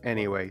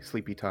 Anyway,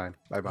 sleepy time.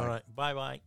 Bye bye. All right. Bye.